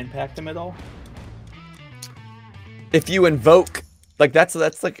bleeding out Okay. impact him at all? If you invoke, like that's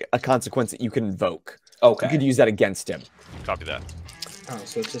like a consequence that you can invoke. Okay. You could use that against him. Copy that. Oh,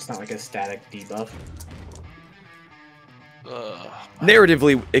 so it's just not like a static debuff.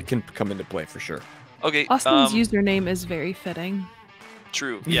 Narratively, it can come into play for sure. Okay. Austin's username is very fitting.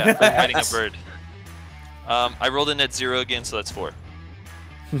 True. Yeah, for fighting a bird. I rolled a net 0 again, so that's 4.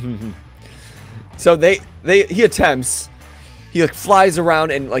 So he attempts, he like flies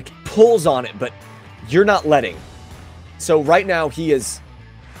around and like pulls on it, but you're not letting. So right now he's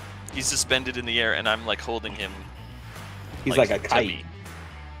suspended in the air, and I'm like holding him. He's like a to kite. me.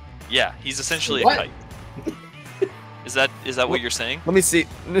 Yeah, he's essentially What? a kite. Is that what you're saying? Let me see.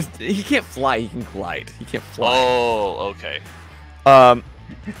 He can't fly. He can glide. He can't fly. Oh, okay.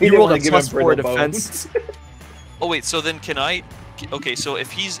 He You didn't rolled a wanna give him +4 brittle defense. Oh wait, so then can I? Okay, so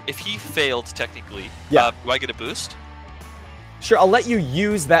if he failed technically, Yeah. do I get a boost? Sure, I'll let you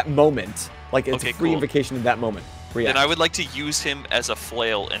use that moment. Like it's Okay, a free cool. invocation in that moment. Then I would like to use him as a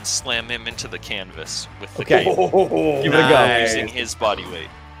flail and slam him into the canvas with the Okay. cable, Give it a go. using his body weight.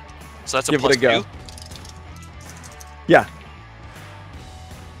 So that's a Give it a go. +2. Yeah.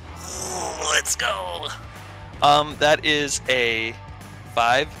 Let's go. That is a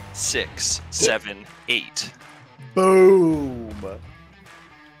 5, 6, 7, 8. Boom.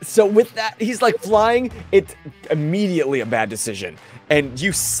 So with that, he's like flying. It's immediately a bad decision, and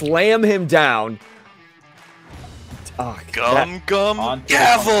you slam him down. Oh, Gum On to the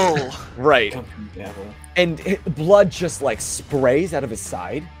gavel. right. Devil. And blood just like sprays out of his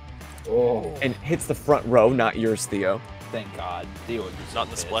side Oh. and hits the front row, not yours, Theo. Thank God. Theo would be so Not in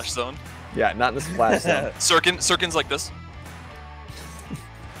the pissed. splash zone. Yeah, not in the splash zone. Sirkin's like this.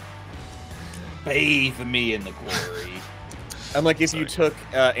 Bathe me in the glory. I'm like if you Sorry. took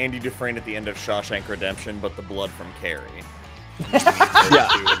Andy Dufresne at the end of Shawshank Redemption, but the blood from Carrie. Yeah.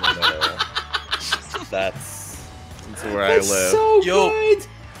 That's where I live. So Yo. good.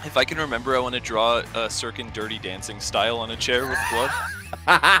 If I can remember, I want to draw a Sirkin Dirty Dancing style on a chair with blood.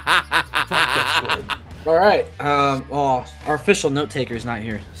 That's good. All right. Oh, our official note taker is not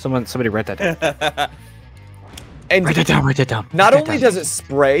here. Somebody write that down. And Write it down. Write it down. not Write only that down. does it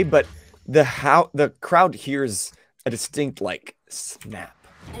spray, but the crowd hears a distinct like snap.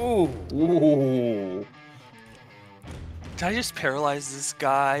 Ooh. Did I just paralyze this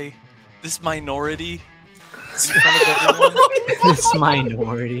guy? This minority? In front of everyone? This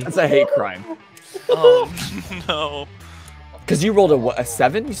minority. That's a hate crime. Oh no. Because you rolled a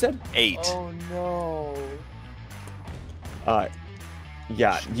 7, you said? 8. Oh no.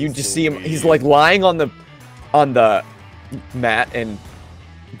 Yeah, you just see him. He's like lying on the mat and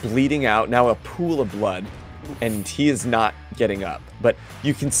bleeding out. Now a pool of blood, and he is not getting up. But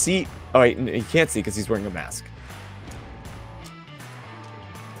you can see. Oh wait, you can't see because he's wearing a mask.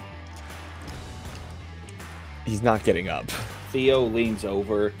 He's not getting up. Theo leans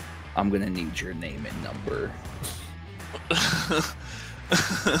over. I'm gonna need your name and number.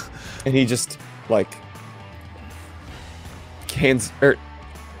 And he just like hands or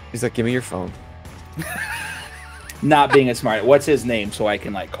he's like, give me your phone. Not being a smart. What's his name so I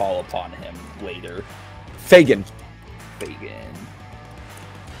can like call upon him later? Fagin. Fagan.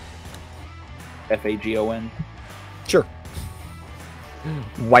 Fagon. Sure.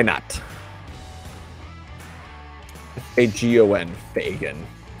 Why not? Fagon.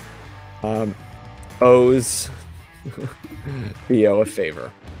 Fagin. Owes Theo a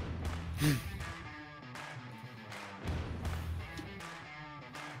favor.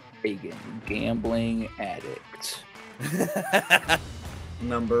 Fagan, gambling addict.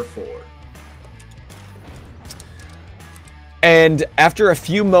 Number 4. And after a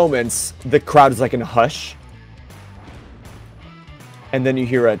few moments, the crowd is like in a hush. And then you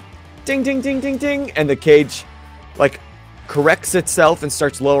hear a ding, ding, ding, ding, ding. And the cage like corrects itself and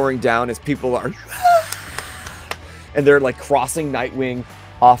starts lowering down as people are... And they're like crossing Nightwing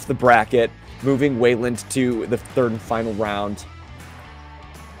off the bracket, moving Wayland to the third and final round.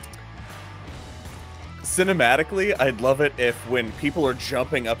 Cinematically, I'd love it if when people are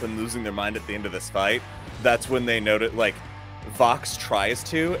jumping up and losing their mind at the end of this fight, that's when they notice, like, Vox tries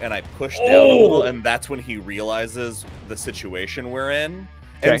to, and I push down a little, and that's when he realizes the situation we're in.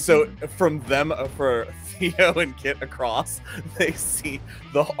 Okay. And so from them, for Theo and Kit across, they see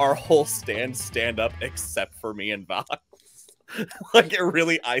our whole stand up except for me and Vox. Like, it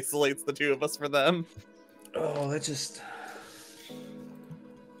really isolates the two of us for them. Oh, that just...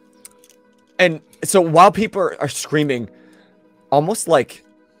 And so while people are screaming, almost like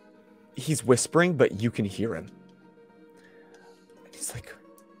he's whispering, but you can hear him. He's like,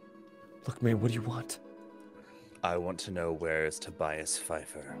 look, man, what do you want? I want to know where is Tobias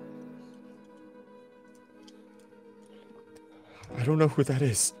Pfeiffer. I don't know who that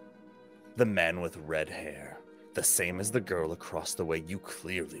is. The man with red hair. The same as the girl across the way you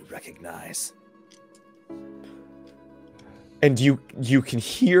clearly recognize. And you can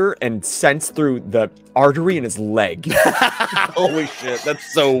hear and sense through the artery in his leg. Holy shit,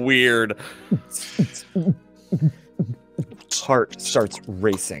 that's so weird. Heart starts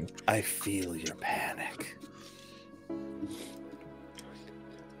racing. I feel your panic.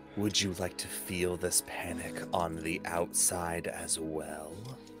 Would you like to feel this panic on the outside as well?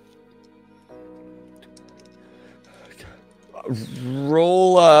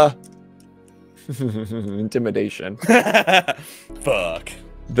 Roll intimidation. Fuck.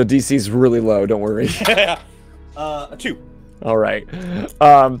 The DC's really low, don't worry. 2. All right.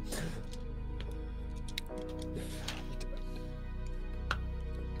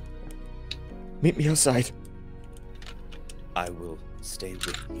 Meet me outside. I will stay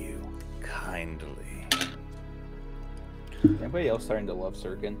with you kindly. Anybody else starting to love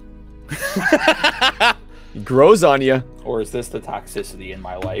Sirkin? He grows on you. Or is this the toxicity in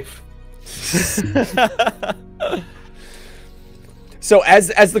my life? So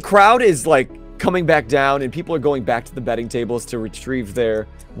as the crowd is like coming back down and people are going back to the betting tables to retrieve their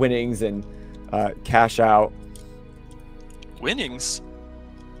winnings and cash out. Winnings?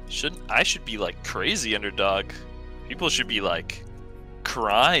 I should be like crazy underdog. People should be like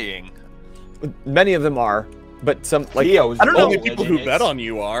crying. Many of them are, but some like Theo's I don't know. Only people who bet on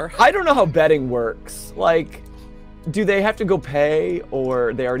you are. I don't know how betting works. Like, do they have to go pay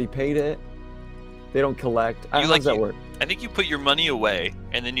or they already paid it? They don't collect. How does that work? I think you put your money away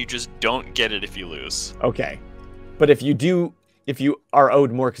and then you just don't get it if you lose. Okay, but if you are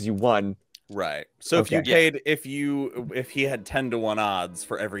owed more because you won. Right. So Okay. if you paid, if he had 10-to-1 odds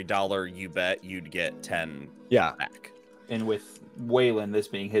for every dollar you bet, you'd get 10 Yeah. back. And with Wayland, this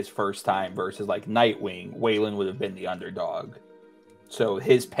being his first time versus like Nightwing, Wayland would have been the underdog. So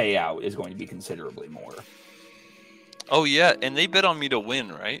his payout is going to be considerably more. Oh yeah, and they bet on me to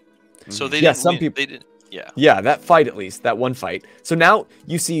win, right? So they Yeah, didn't some win. people- They didn't. Yeah. Yeah, that fight at least, that one fight. So now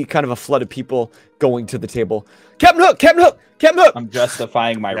you see kind of a flood of people going to the table. Captain Hook, Captain Hook, Captain Hook. I'm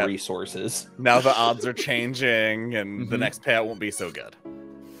justifying my Yeah. resources. Now the odds are changing, and the Mhm. next payout won't be so good.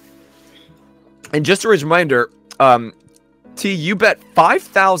 And just a reminder, T, you bet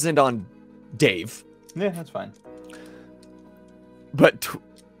 5,000 on Dave, Yeah, that's fine. but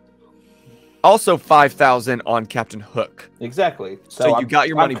also 5,000 on Captain Hook. Exactly. So I'm, you got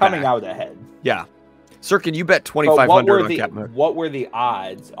your I'm money coming back. out ahead. Yeah. Sirkin, you bet But 2,500 on Captain Hook. what were the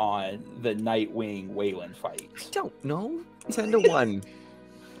odds on the Nightwing Wayland fight? I don't know. 10 to 1.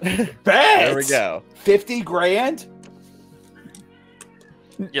 Bet. There we go. 50 grand?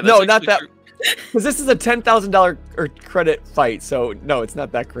 Yeah, No, that's not actually that. true. Because this is a $10,000 credit fight, so no, it's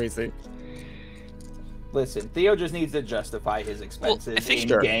not that crazy. Listen, Theo just needs to justify his expenses think- in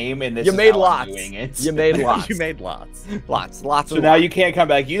Sure. game, and this You is made how lots. I'm doing it. You made lots. You made lots. Lots So of now lots. you can't come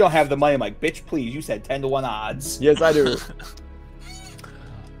back. You don't have the money. I'm like, bitch, please. You said 10 to 1 odds. Yes, I do.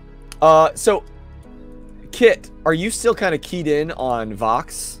 So, Kit, are you still kind of keyed in on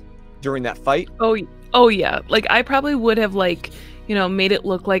Vox during that fight? Oh yeah. Like I probably would have like, made it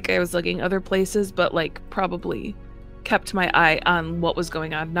look like I was looking other places, but like probably kept my eye on what was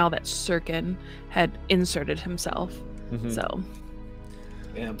going on now that Sirkin had inserted himself. Mhm. So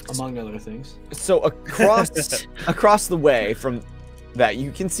Yeah, among other things. So across the way from that,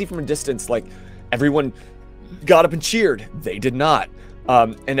 you can see from a distance, like everyone got up and cheered. They did not.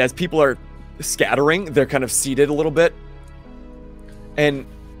 And as people are scattering, they're kind of seated a little bit. And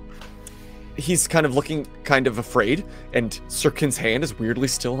he's kind of looking kind of afraid. And Sirkin's hand is weirdly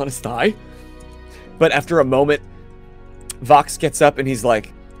still on his thigh. But after a moment, Vox gets up and he's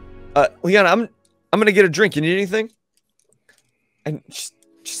like, Liana, I'm gonna get a drink. You need anything? And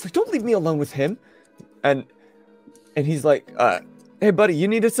she's like, don't leave me alone with him. And he's like, hey buddy, you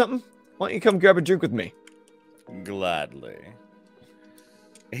needed something? Why don't you come grab a drink with me? Gladly.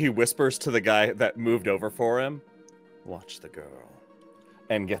 He whispers to the guy that moved over for him, watch the girl,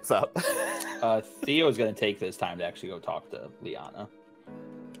 and gets up. Theo's going to take this time to actually go talk to Liana.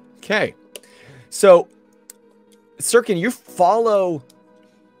 Okay. So, Sirkin, you follow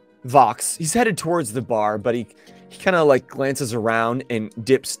Vox. He's headed towards the bar, but he kind of like glances around and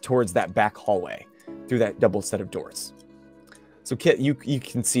dips towards that back hallway through that double set of doors. So, Kit, you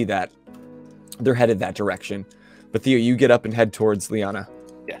can see that they're headed that direction. But Theo, you get up and head towards Liana.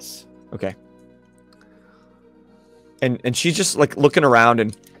 Yes. Okay. And she's just like looking around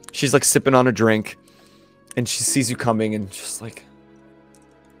and she's like sipping on a drink and she sees you coming and just like,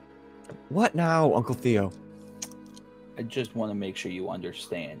 what now, Uncle Theo? I just want to make sure you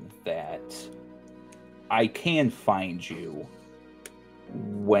understand that I can find you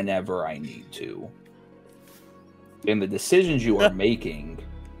whenever I need to. And the decisions you are making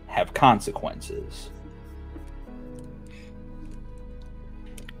have consequences.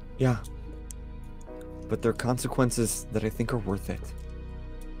 Yeah. But they're consequences that I think are worth it.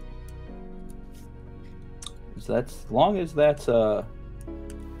 So that's as long as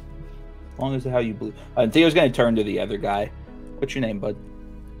how you believe. Theo's gonna turn to the other guy. What's your name, bud?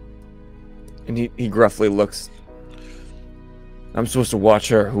 And he gruffly looks. I'm supposed to watch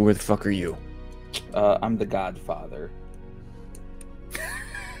her. Who the fuck are you? I'm the Godfather.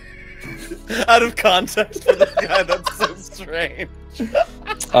 Out of context for the guy, that's so strange.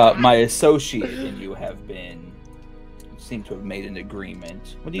 My associate and you seem to have made an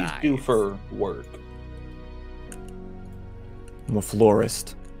agreement. What do you do Nice. for work? I'm a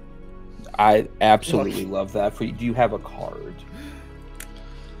florist. I absolutely love that for you. Do you have a card?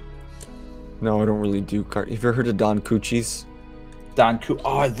 No, I don't really do cart. Have you ever heard of Don Cucci's?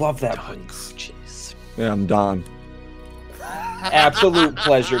 Oh, I love that place. Jeez. Yeah, I'm Don. Absolute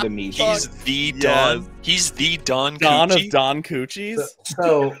pleasure to meet you. He's the Yes. Don. He's the Don. Don Cucci. of Don Coochies?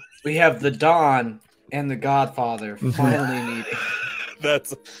 So we have the Don and the Godfather finally meeting.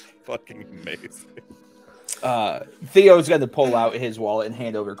 That's fucking amazing. Theo's going to pull out his wallet and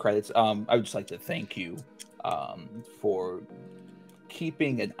hand over credits. I would just like to thank you for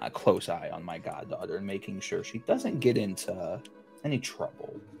keeping a close eye on my goddaughter and making sure she doesn't get into any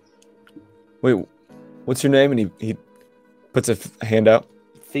trouble. Wait, what's your name? And he puts a hand out.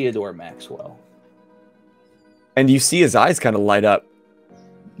 Theodore Maxwell. And you see his eyes kind of light up.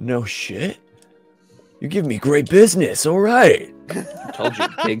 No shit. You give me great business. All right. I told you,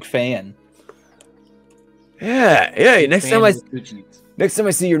 big fan. Yeah. Next time I Fan of the Gucci's. Next time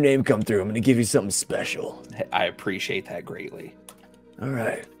I see your name come through, I'm going to give you something special. I appreciate that greatly. All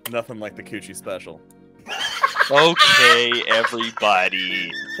right. Nothing like the Coochie special. Okay,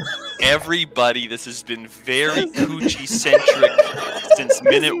 everybody. everybody, this has been very Coochie centric since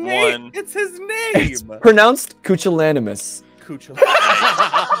minute one. It's his name. It's pronounced Cuchulanemus.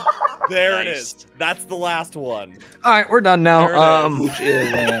 There it Nice. is. That's the last one. All right, we're done now.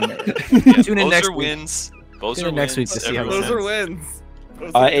 It Tune in next Bozer week. wins. Bozer Tune in next week to wins. see how Everyone this Those are wins.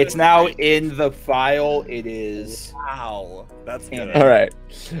 wins. It's now in the file. It is. Wow. That's good. All right.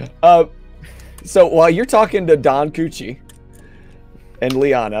 So while you're talking to Don Cucci and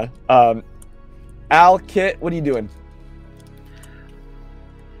Liana, Al, Kit, what are you doing?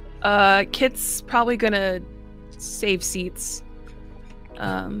 Kit's probably gonna save seats.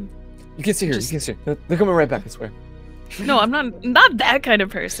 You can see her. Just- You can see her. They're coming right back, I swear. No, I'm not that kind of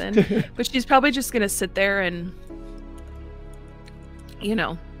person. But she's probably just gonna sit there and, you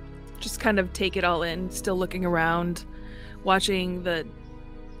know, just kind of take it all in, still looking around, watching the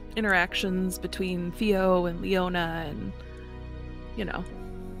interactions between Theo and Leona, and you know.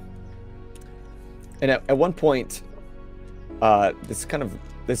 And at one point,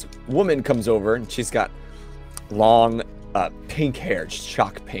 this woman comes over and she's got long pink hair, just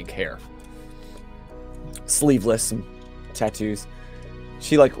shock pink hair, sleeveless and tattoos.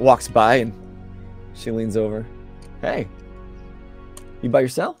 She like walks by and she leans over. Hey, you by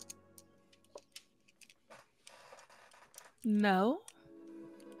yourself? No.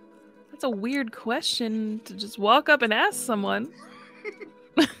 That's a weird question to just walk up and ask someone.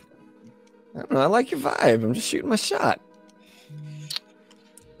 I don't know. I like your vibe. I'm just shooting my shot.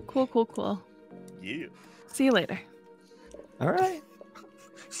 Cool. Yeah. See you later. All right.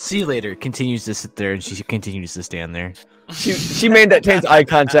 See you later. Continues to sit there, and she continues to stand there. She maintains eye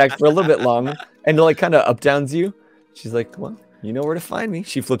contact for a little bit longer and like kind of up downs you. She's like, well, you know where to find me.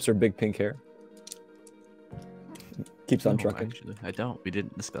 She flips her big pink hair. Keeps on No, trucking. actually, I don't. We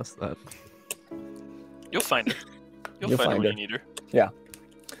didn't discuss that. You'll find her. You'll You'll find her find when her. you need her.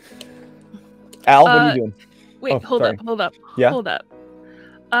 Al, what are you doing? Wait, Oh, hold sorry. up. Yeah? Hold up.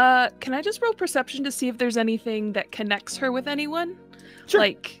 Can I just roll perception to see if there's anything that connects her with anyone? Sure.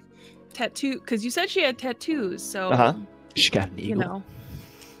 Like tattoo, because you said she had tattoos, so Uh-huh. She got an you eagle. know.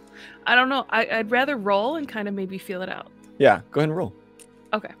 I don't know. I'd rather roll and kind of maybe feel it out. Yeah, go ahead and roll.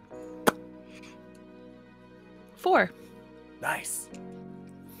 Okay. 4. Nice.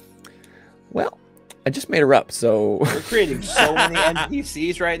 Well, I just made her up, so We're creating so many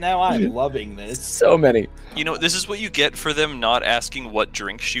NPCs right now. I'm loving this. so many. You know, this is what you get for them not asking what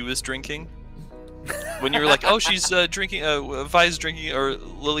drink she was drinking. When you were like, oh, she's drinking, Vi's drinking, or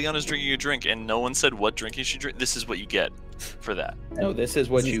Liliana's drinking a drink, and no one said what drink she drink. This is what you get for that. No, this is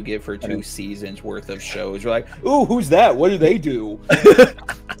what you get for 2 seasons worth of shows. You're like, ooh, who's that? What do they do?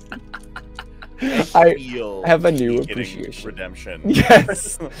 I feel have a new getting appreciation. redemption.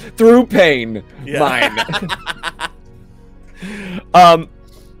 Yes, through pain, Yeah. mine.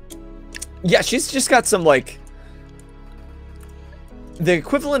 Yeah, she's just got some like the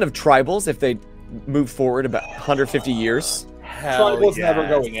equivalent of tribals if they move forward about 150 years. Hell Tribal's yeah. never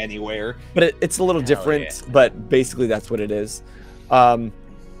going anywhere. But it's a little Hell different. yeah. But basically, that's what it is. But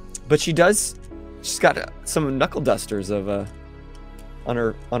she's got some knuckle dusters of on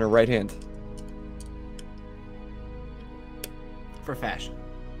her right hand. For fashion.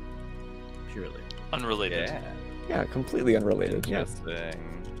 Purely. Unrelated. Yeah. Yeah, completely unrelated. Yeah. Interesting.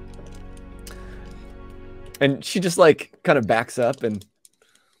 And she just like kind of backs up and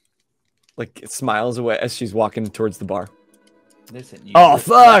like smiles away as she's walking towards the bar. Listen, you Oh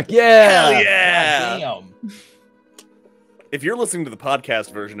fuck yeah! Hell yeah! Damn. If you're listening to the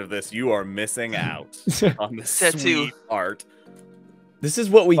podcast version of this, you are missing out on the Tattoo. sweet art. This is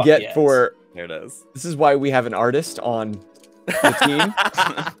what we Fuck get yes. for. There it is. This is why we have an artist on the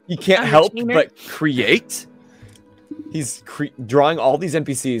team. He can't On the help teamer? but create. He's drawing all these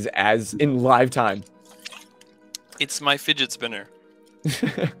NPCs as in live time. It's my fidget spinner.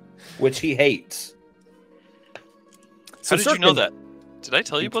 Which he hates. So How did you know Sirkin- that? Did I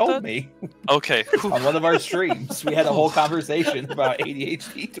tell you He about told that? me Okay. on one of our streams. We had a whole conversation about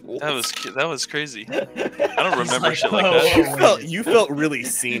ADHD tools. That was crazy. I don't remember like, shit like oh, that. You felt really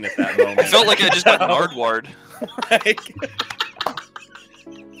seen at that moment. I felt like I just got nardward.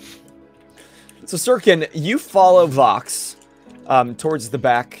 So Sirkin, you follow Vox towards the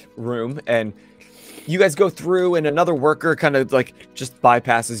back room, and you guys go through, and another worker kind of like just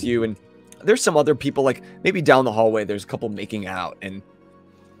bypasses you, and there's some other people like maybe down the hallway. There's a couple making out, and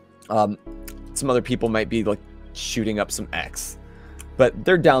some other people might be like shooting up some X, but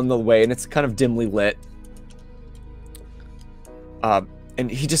they're down the way, and it's kind of dimly lit. And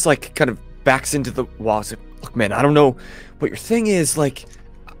he just like kind of backs into the wall. He's like, look, man, I don't know what your thing is. Like,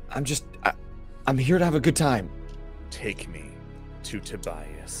 I'm here to have a good time. Take me to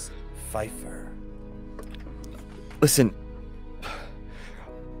Tobias Pfeiffer. Listen,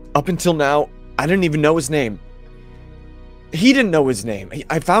 up until now, I didn't even know his name. He didn't know his name.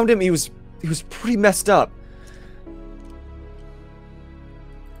 I found him, he was pretty messed up.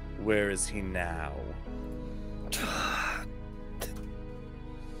 Where is he now?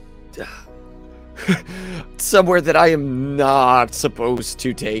 Somewhere that I am not supposed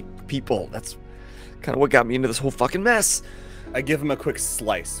to take people. That's kind of what got me into this whole fucking mess. I give him a quick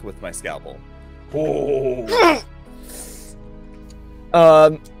slice with my scalpel. Oh.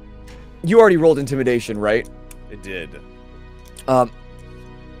 You already rolled intimidation, right? It did. Yeah,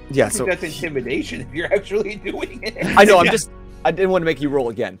 I think that's intimidation if you're actually doing it. I know, I didn't want to make you roll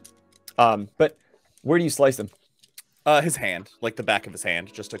again. But where do you slice him? His hand, like the back of his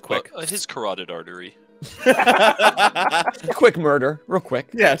hand, just a quick. His carotid artery. Quick murder, real quick.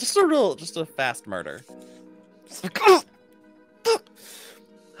 Yeah, just a fast murder.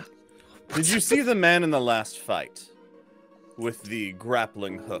 Did you see the man in the last fight with the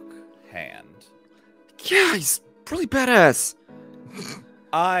grappling hook hand? Yeah, he's really badass.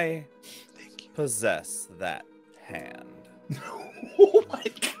 I possess that hand. Oh my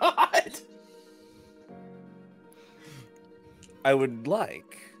god! I would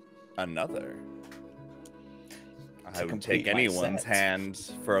like another. I would take anyone's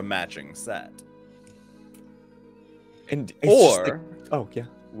hand for a matching set. And or, oh yeah,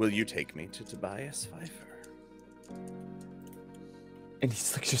 will you take me to Tobias Pfeiffer? And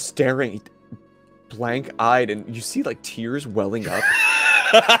he's like just staring, blank-eyed, and you see like tears welling up.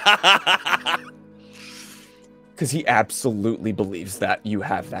 Because he absolutely believes that you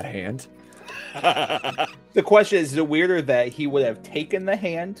have that hand. The question is it weirder that he would have taken the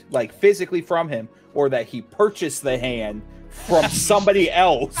hand, like physically from him, or that he purchased the hand from somebody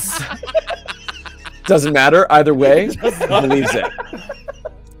else? Doesn't matter. Either way, he believes it.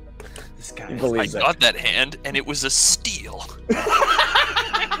 This guy. I got that hand, and it was a steal.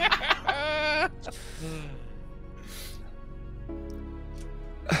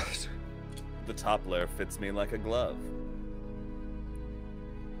 The top layer fits me like a glove.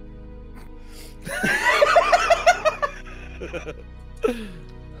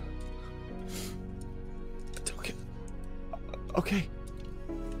 Okay. Okay.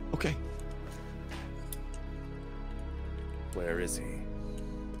 Okay. Where is he?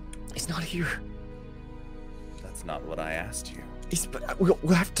 He's not here. That's not what I asked you. But we'll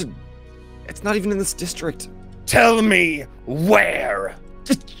have to. It's not even in this district. Tell me where.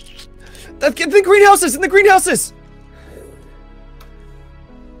 The greenhouses! In the greenhouses!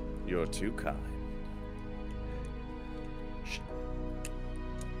 You're too kind.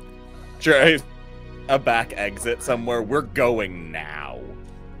 Try a back exit somewhere. We're going now.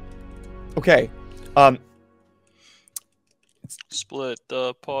 Okay. Split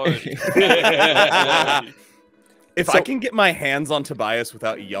the party. If I can get my hands on Tobias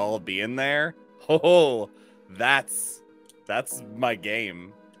without y'all being there, that's my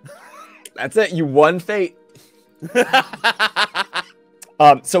game. That's it. You won fate.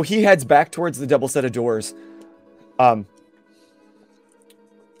 So he heads back towards the double set of doors. And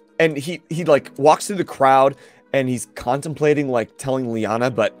he like walks through the crowd and he's contemplating like telling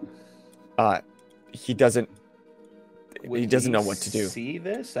Liana, but he doesn't know what to do. See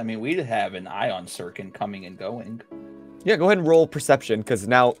this? I mean, we'd have an ion circuit coming and going. Yeah, go ahead and roll perception because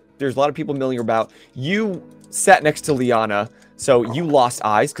now there's a lot of people milling about. You sat next to Liana, so you lost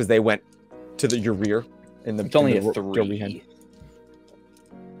eyes because they went to your rear. It's only a 3.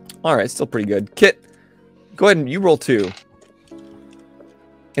 All right, still pretty good. Kit, go ahead and you roll 2.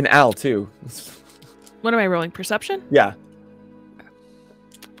 And Al too. What am I rolling? Perception? Yeah.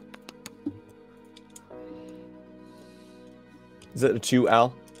 Is it a 2,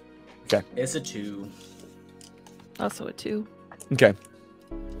 Al? Okay. It's a 2. Also a 2. Okay.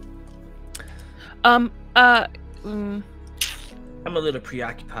 I'm a little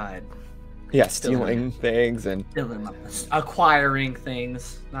preoccupied. Yeah, stealing things and acquiring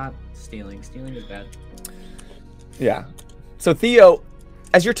things, not stealing. Stealing is bad. yeah. So Theo,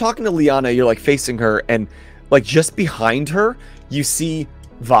 as you're talking to Liana, you're like facing her, and like just behind her, you see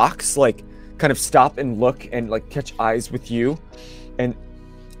Vox like kind of stop and look and like catch eyes with you, and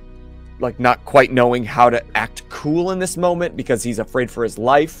like not quite knowing how to act cool in this moment because he's afraid for his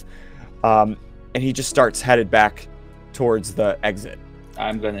life, and he just starts headed back towards the exit.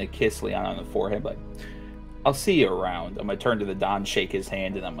 I'm gonna kiss Liana on the forehead, but I'll see you around. I'm gonna turn to the Don, shake his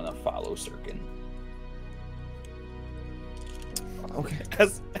hand, and I'm gonna follow Sirkin. Okay.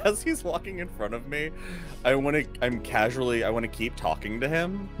 As he's walking in front of me, I want to keep talking to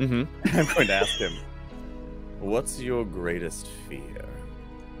him. Mm-hmm. I'm going to ask him, what's your greatest fear?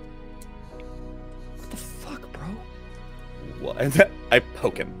 Well, and I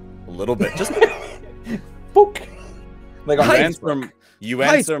poke him a little bit. Just Poke. Like a you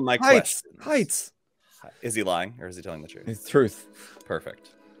answer my question. Heights. Is he lying or is he telling the truth? It's truth.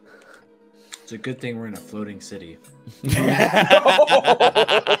 Perfect. It's a good thing we're in a floating city.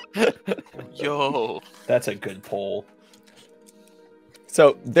 Yo. That's a good poll.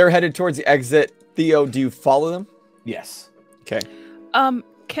 So they're headed towards the exit. Theo, do you follow them? Yes. Okay.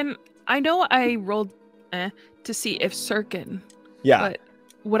 Can I know I rolled to see if Sirkin, Yeah. but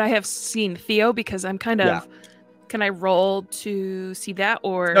would I have seen Theo because I'm kind of. Yeah. Can I roll to see that,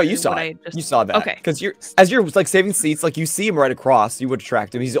 or No, you saw would it. I just... You saw that. Okay. Because as you're like saving seats, like you see him right across, you would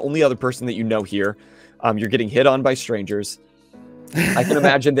attract him. He's the only other person that you know here. You're getting hit on by strangers. I can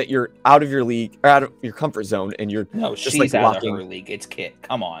imagine that you're out of your league, or out of your comfort zone, and you're No, just she's like out walking. of her league. It's Kit.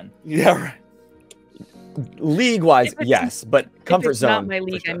 Come on. Yeah, right. League-wise, If it's- yes, but comfort if it's zone. not my for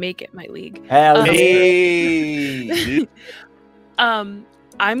league, sure. I make it my league. Hell yeah. Hey.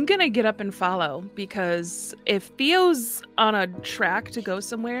 I'm gonna get up and follow because if Theo's on a track to go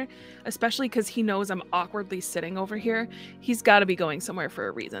somewhere, especially because he knows I'm awkwardly sitting over here, he's got to be going somewhere for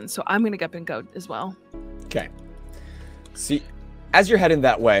a reason. So I'm gonna get up and go as well. Okay. See, as you're heading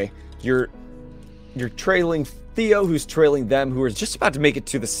that way, you're trailing Theo, who's trailing them, who are just about to make it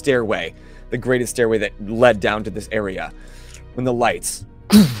to the stairway, the greatest stairway that led down to this area. When the lights,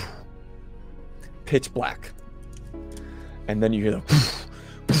 pitch black, and then you hear the.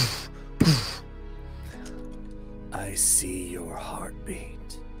 I see your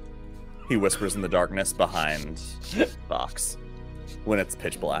heartbeat. He whispers in the darkness behind Box when it's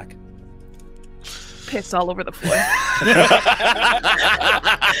pitch black. Piss all over the floor.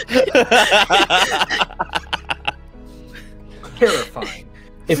 Terrifying.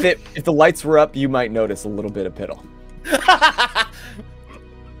 If the lights were up, you might notice a little bit of piddle.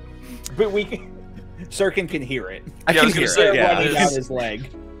 But Sirkin can hear it. I Yeah, I can was gonna hear say, it. yeah. Running down his leg.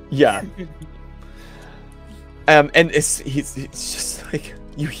 Yeah. And it's just like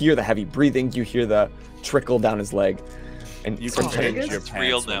you hear the heavy breathing, you hear the trickle down his leg, and You can sometimes- change your It's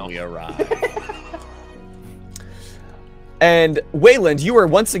real pants when now. we arrive. And Wayland, you are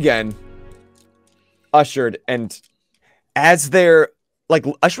once again ushered, and as they're like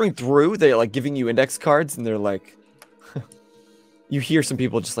ushering through, they're like giving you index cards, and they're like, you hear some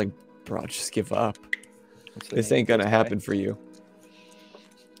people just like, bro, just give up. This ain't gonna happen for you.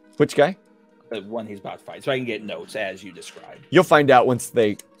 Which guy? The one he's about to fight, so I can get notes as you described. You'll find out once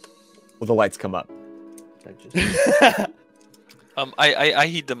the lights come up. That just- I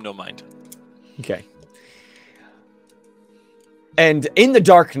heed them no mind. Okay. And in the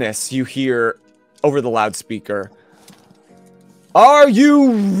darkness, you hear over the loudspeaker, "Are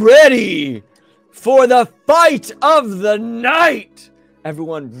you ready for the fight of the night?"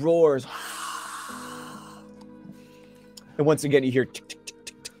 Everyone roars. And once again, you hear tick, tick,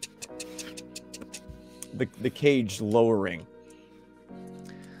 tick, tick, tick, tick, tick, tick, tick, the cage lowering.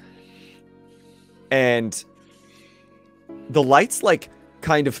 And the lights like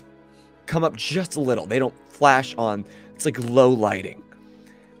kind of come up just a little. They don't flash on. It's like low lighting.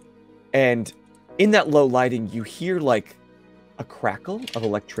 And in that low lighting, you hear like a crackle of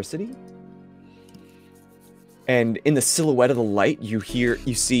electricity. And in the silhouette of the light, you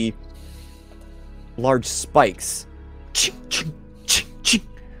see large spikes ching, ching, ching, ching,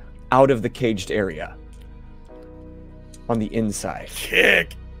 out of the caged area on the inside.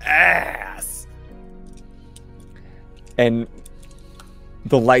 Kick ass. And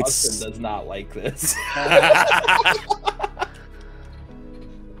the lights Austin does not like this.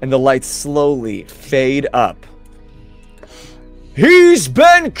 and the lights slowly fade up. He's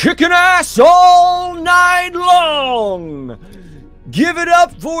been kicking ass all night long. Give it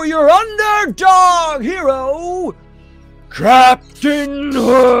up for your underdog hero, Captain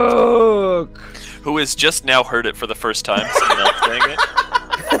Hook. Who has just now heard it for the first time, someone else saying it.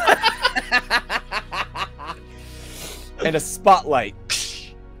 And a spotlight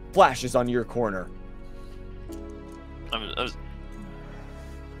flashes on your corner.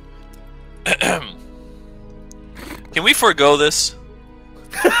 Can we forego this?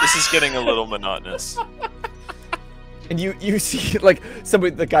 This is getting a little monotonous. And you see like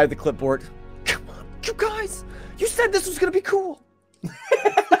somebody, the guy at the clipboard. Come on, you guys! You said this was gonna be cool.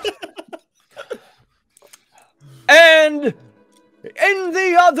 And in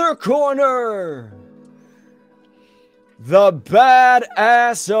the other corner, the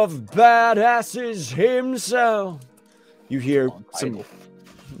badass of badasses himself. You hear some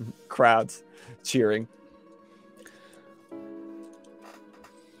crowds cheering.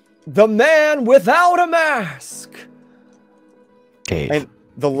 The man without a mask. Dave. And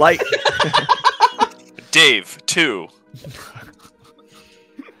the light. Dave, 2.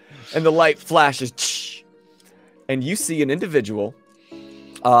 And the light flashes, and you see an individual.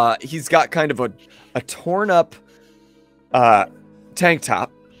 He's got kind of a torn up tank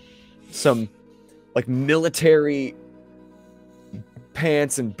top, some like military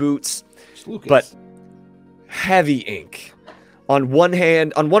pants and boots, but heavy ink. On one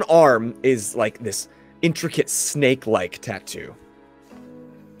hand, on one arm is like this intricate snake-like tattoo.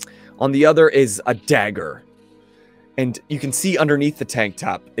 On the other is a dagger. And you can see underneath the tank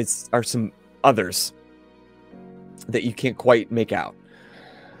top are some others that you can't quite make out.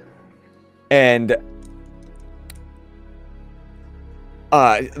 And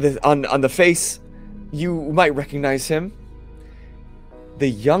on the face, you might recognize him. The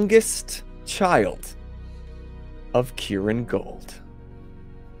youngest child of Kieran Gold.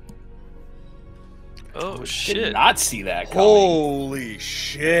 Oh, shit. Did not see that coming. Holy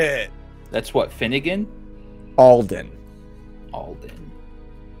shit. That's what, Finnegan? Alden.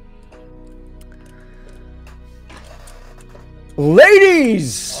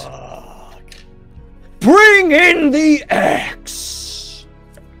 Ladies! Bring in the axe!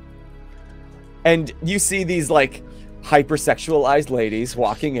 And you see these like hypersexualized ladies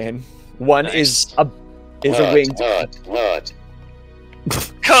walking in. One is a winged. What?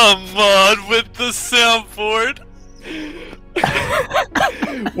 Come on with the soundboard.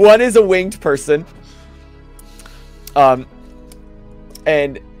 One is a winged person.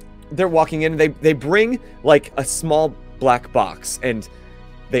 And they're walking in. They bring like a small black box, and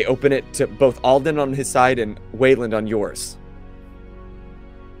they open it to both Alden on his side and Wayland on yours.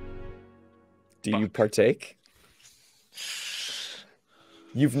 Do you partake?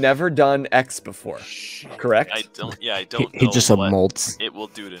 You've never done X before, correct? I don't. Yeah, I don't. He know just what molts. it will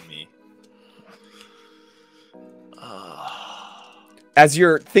do to me. As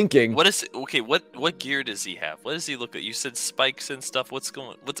you're thinking, What is okay? What gear does he have? What does he look at? You said spikes and stuff. What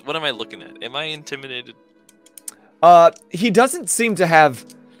am I looking at? Am I intimidated? he doesn't seem to have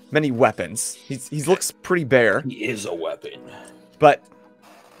many weapons. He looks pretty bare, He is a weapon. but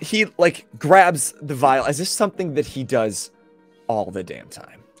he like grabs the vial as if something that he does all the damn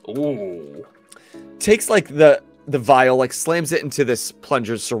time. Ooh. Takes like the vial, like slams it into this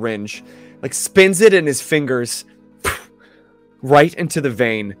plunger syringe, like spins it in his fingers, right into the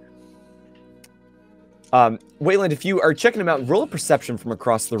vein. Wayland, if you are checking him out, roll a perception from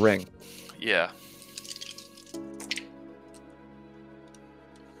across the ring. Yeah.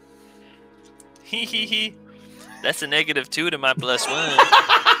 Hee. That's a -2 to my +1.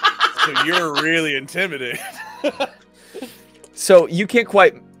 So you're really intimidated. So you can't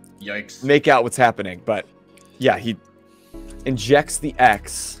quite Yikes. make out what's happening, but yeah, he injects the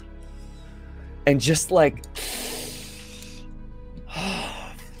X and just like,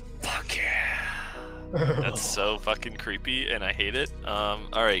 fuck yeah. That's so fucking creepy, and I hate it. All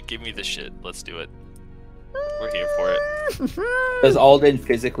right, give me the shit. Let's do it. We're here for it. Does Alden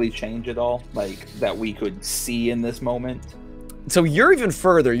physically change at all? Like, that we could see in this moment? So you're even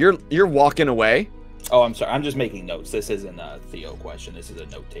further. You're walking away. Oh, I'm sorry. I'm just making notes. This isn't a Theo question. This is a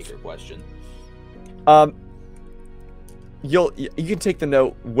note-taker question. You can take the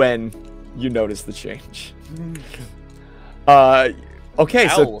note when you notice the change. Okay,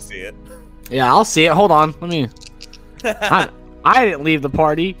 Al so will see it. Yeah, I'll see it. Hold on. Let me. I didn't leave the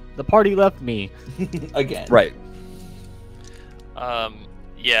party. The party left me. Again. right.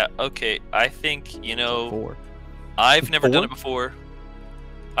 Yeah, okay. I think, 4. I've never done 4?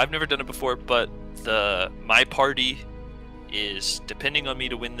 it before. But my party is depending on me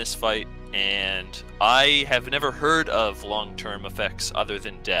to win this fight, and I have never heard of long-term effects other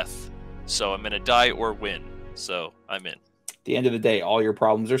than death. So I'm gonna die or win. So I'm in. At the end of the day, all your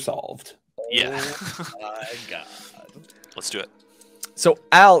problems are solved. Yeah. Oh my god. Let's do it. So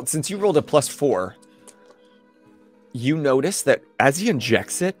Al, since you rolled a +4, you notice that as he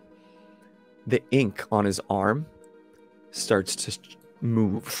injects it, the ink on his arm starts to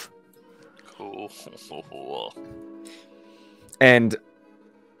move. Cool. And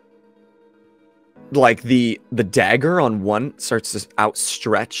like the dagger on one starts to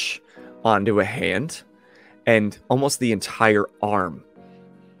outstretch onto a hand, and almost the entire arm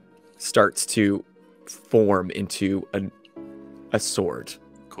starts to form into a sword.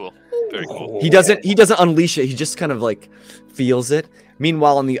 Cool. Very cool. He doesn't unleash it. He just kind of like feels it.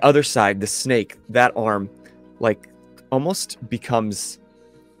 Meanwhile, on the other side, the snake, that arm, like almost becomes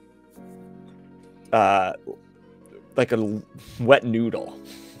like a wet noodle.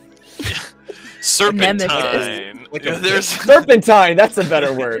 Serpentine. Like There's Serpentine. That's a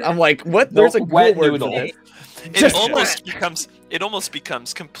better word. I'm like, what? There's a cool wet word noodle. for this. it almost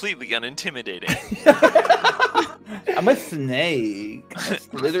becomes completely unintimidating. I'm a snake. I'm a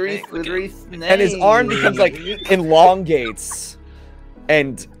slithery snake. And his arm becomes like elongates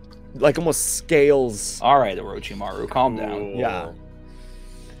and like almost scales. All right, Orochimaru, calm down. Yeah.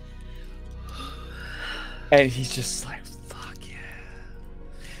 And he's just like, fuck yeah.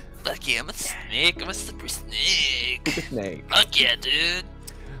 Fuck yeah, I'm a snake. I'm a slippery snake. Snake. Fuck yeah, dude.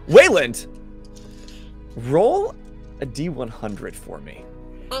 Wayland, roll a D100 for me.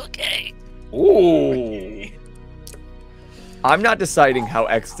 Okay. Ooh. I'm not deciding how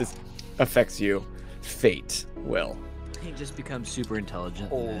X affects you. Fate will. He just becomes super intelligent.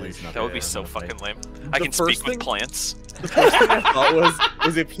 Holy shit. That would be so fucking lame. I can first speak with thing- plants. The first thing I thought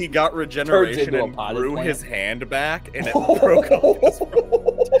was if he got Turns regeneration into a and potted grew plant. his hand back and it broke up.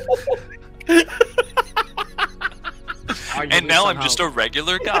 And now I'm just a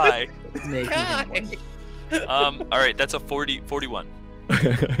regular guy. Make him one. All right, that's a 41.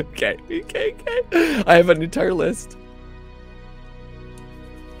 Okay. I have an entire list.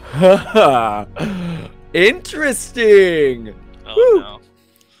 Interesting. Oh Woo. no.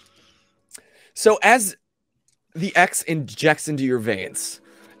 So as the X injects into your veins,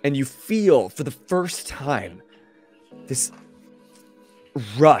 and you feel for the first time this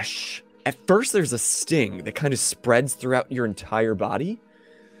rush. At first, there's a sting that kind of spreads throughout your entire body.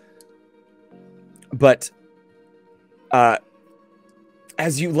 But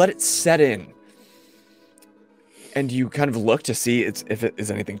as you let it set in, and you kind of look to see if it is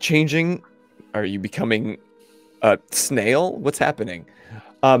anything changing, are you becoming a snail? What's happening?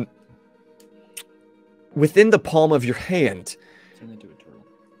 Within the palm of your hand, Turn into a turtle.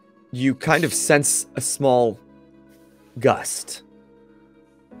 you kind of sense a small gust.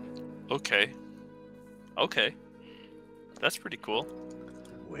 Okay. Okay. That's pretty cool.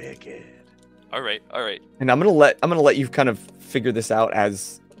 Wicked. All right. All right. And I'm gonna let you kind of figure this out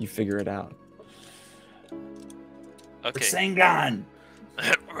as you figure it out. Okay. Rasengan.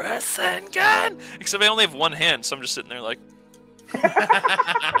 Rasengan! Except I only have one hand, so I'm just sitting there like.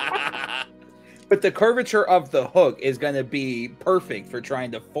 But the curvature of the hook is going to be perfect for trying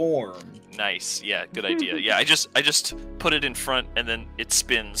to form. Nice. Yeah. Good idea. Yeah. I just put it in front and then it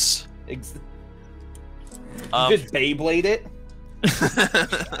spins. Just Um, Beyblade it.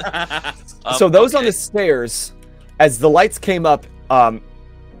 So those on okay. the stairs, as the lights came up,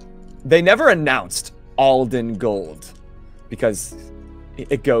 they never announced Alden Gold because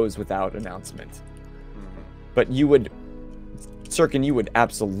it goes without announcement. But you would, Sirkin, you would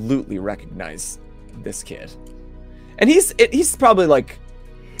absolutely recognize this kid, and he's probably like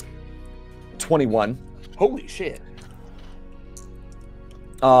 21. Holy shit.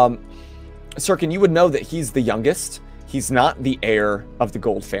 Sirkin, you would know that he's the youngest. He's not the heir of the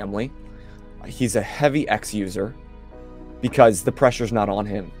Gold family. He's a heavy X user because the pressure's not on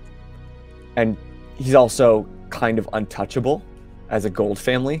him. And he's also kind of untouchable as a Gold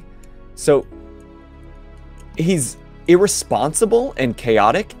family. So he's irresponsible and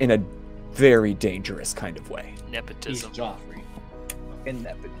chaotic in a very dangerous kind of way. He's Nepotism. Joffrey. Fucking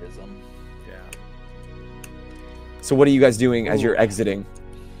nepotism. Yeah. So what are you guys doing as you're exiting?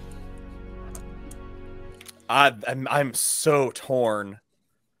 I'm so torn.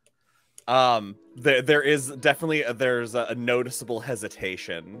 There is definitely there's a noticeable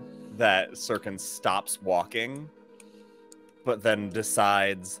hesitation that Sirkin stops walking, but then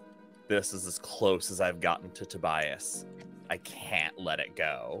decides this is as close as I've gotten to Tobias. I can't let it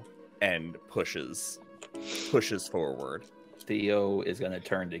go, and pushes forward. Theo is going to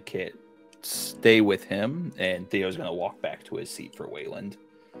turn to Kit, stay with him, and Theo's going to walk back to his seat for Wayland.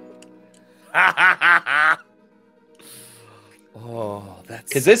 Oh, that's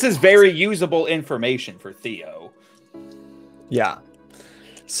Because this is very usable information for Theo. Yeah.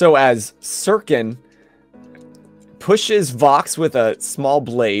 So as Sirkin pushes Vox with a small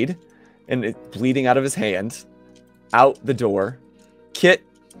blade and it bleeding out of his hand out the door, Kit,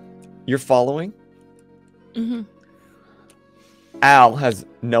 you're following? Mm-hmm. Al has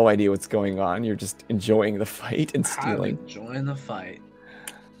no idea what's going on. You're just enjoying the fight and I'm stealing. enjoying the fight.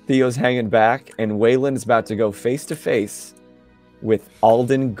 Theo's hanging back, and Wayland is about to go face to face with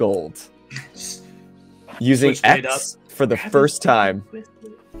Alden Gold. Using Switch straight X for the first time.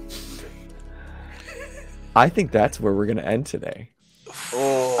 I think that's where we're going to end today.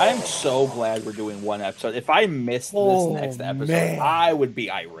 I'm so glad we're doing one episode. If I missed this next episode, man. I would be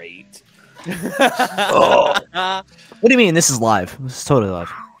irate. What do you mean? This is live. This is totally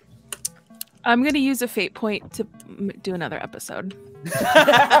live. I'm gonna use a fate point to do another episode.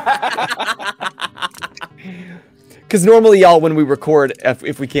 Because normally, y'all, when we record,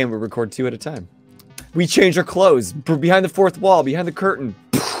 if we can, we record 2 at a time. We change our clothes behind the fourth wall, behind the curtain.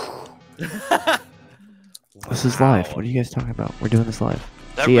 This is live. What are you guys talking about? We're doing this live.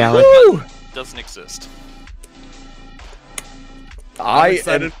 That See, reload Alex? button doesn't exist. I'm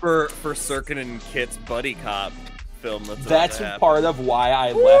excited for Sirkin and Kit's buddy cop film. That's part of why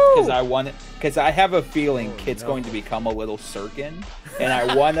I left, because I have a feeling Kit's going to become a little Sirkin, and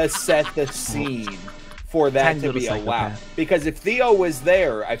I want to set the scene for that Tiny to be little allowed. psychopath. Because if Theo was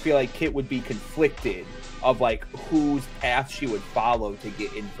there, I feel like Kit would be conflicted of like whose path she would follow to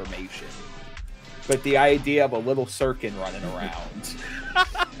get information. But the idea of a little Sirkin running around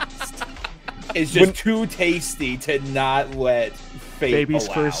is just too tasty to not let fate Baby's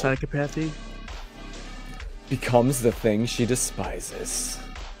allow. first psychopathy. Becomes the thing she despises.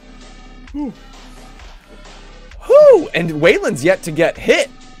 Whew. And Wayland's yet to get hit.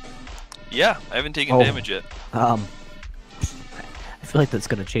 Yeah, I haven't taken Oh. damage yet. I feel like that's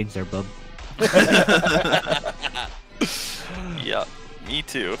gonna change their bub. Yeah, me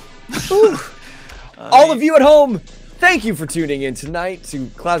too. All of you at home, thank you for tuning in tonight to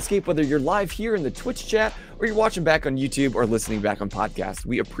Cloudscape, whether you're live here in the Twitch chat or you're watching back on YouTube or listening back on podcast.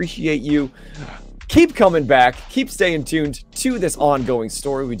 We appreciate you. Keep coming back. Keep staying tuned to this ongoing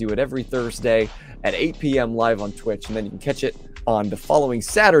story. We do it every Thursday at 8 p.m. live on Twitch, and then you can catch it on the following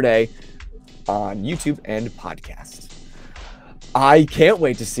Saturday on YouTube and podcast. I can't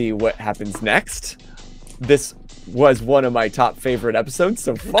wait to see what happens next. This was one of my top favorite episodes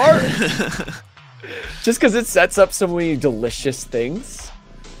so far. Just because it sets up so many delicious things.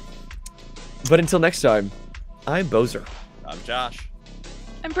 But until next time, I'm Bozer. I'm Josh.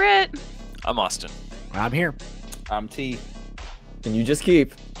 I'm Britt. I'm Austin. I'm here. I'm T. And you just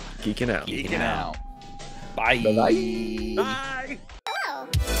keep geeking out. Geeking out. Bye. Bye-bye. Bye.